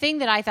 And the thing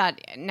that I thought,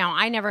 now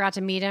I never got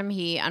to meet him.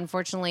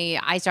 Unfortunately,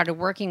 I started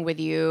working with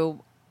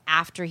you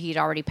after he'd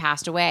already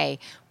passed away.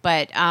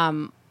 But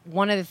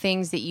one of the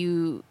things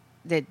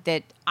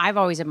that I've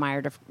always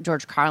admired of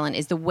George Carlin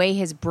is the way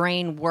his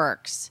brain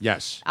works.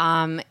 Yes.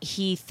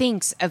 He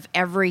thinks of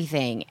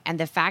everything. And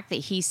the fact that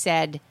he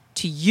said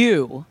to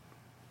you,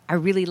 I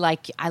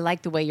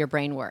like the way your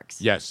brain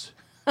works. Yes.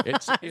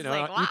 It's, you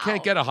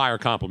can't get a higher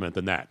compliment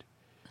than that.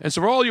 And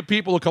so for all you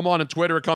people who come on Twitter,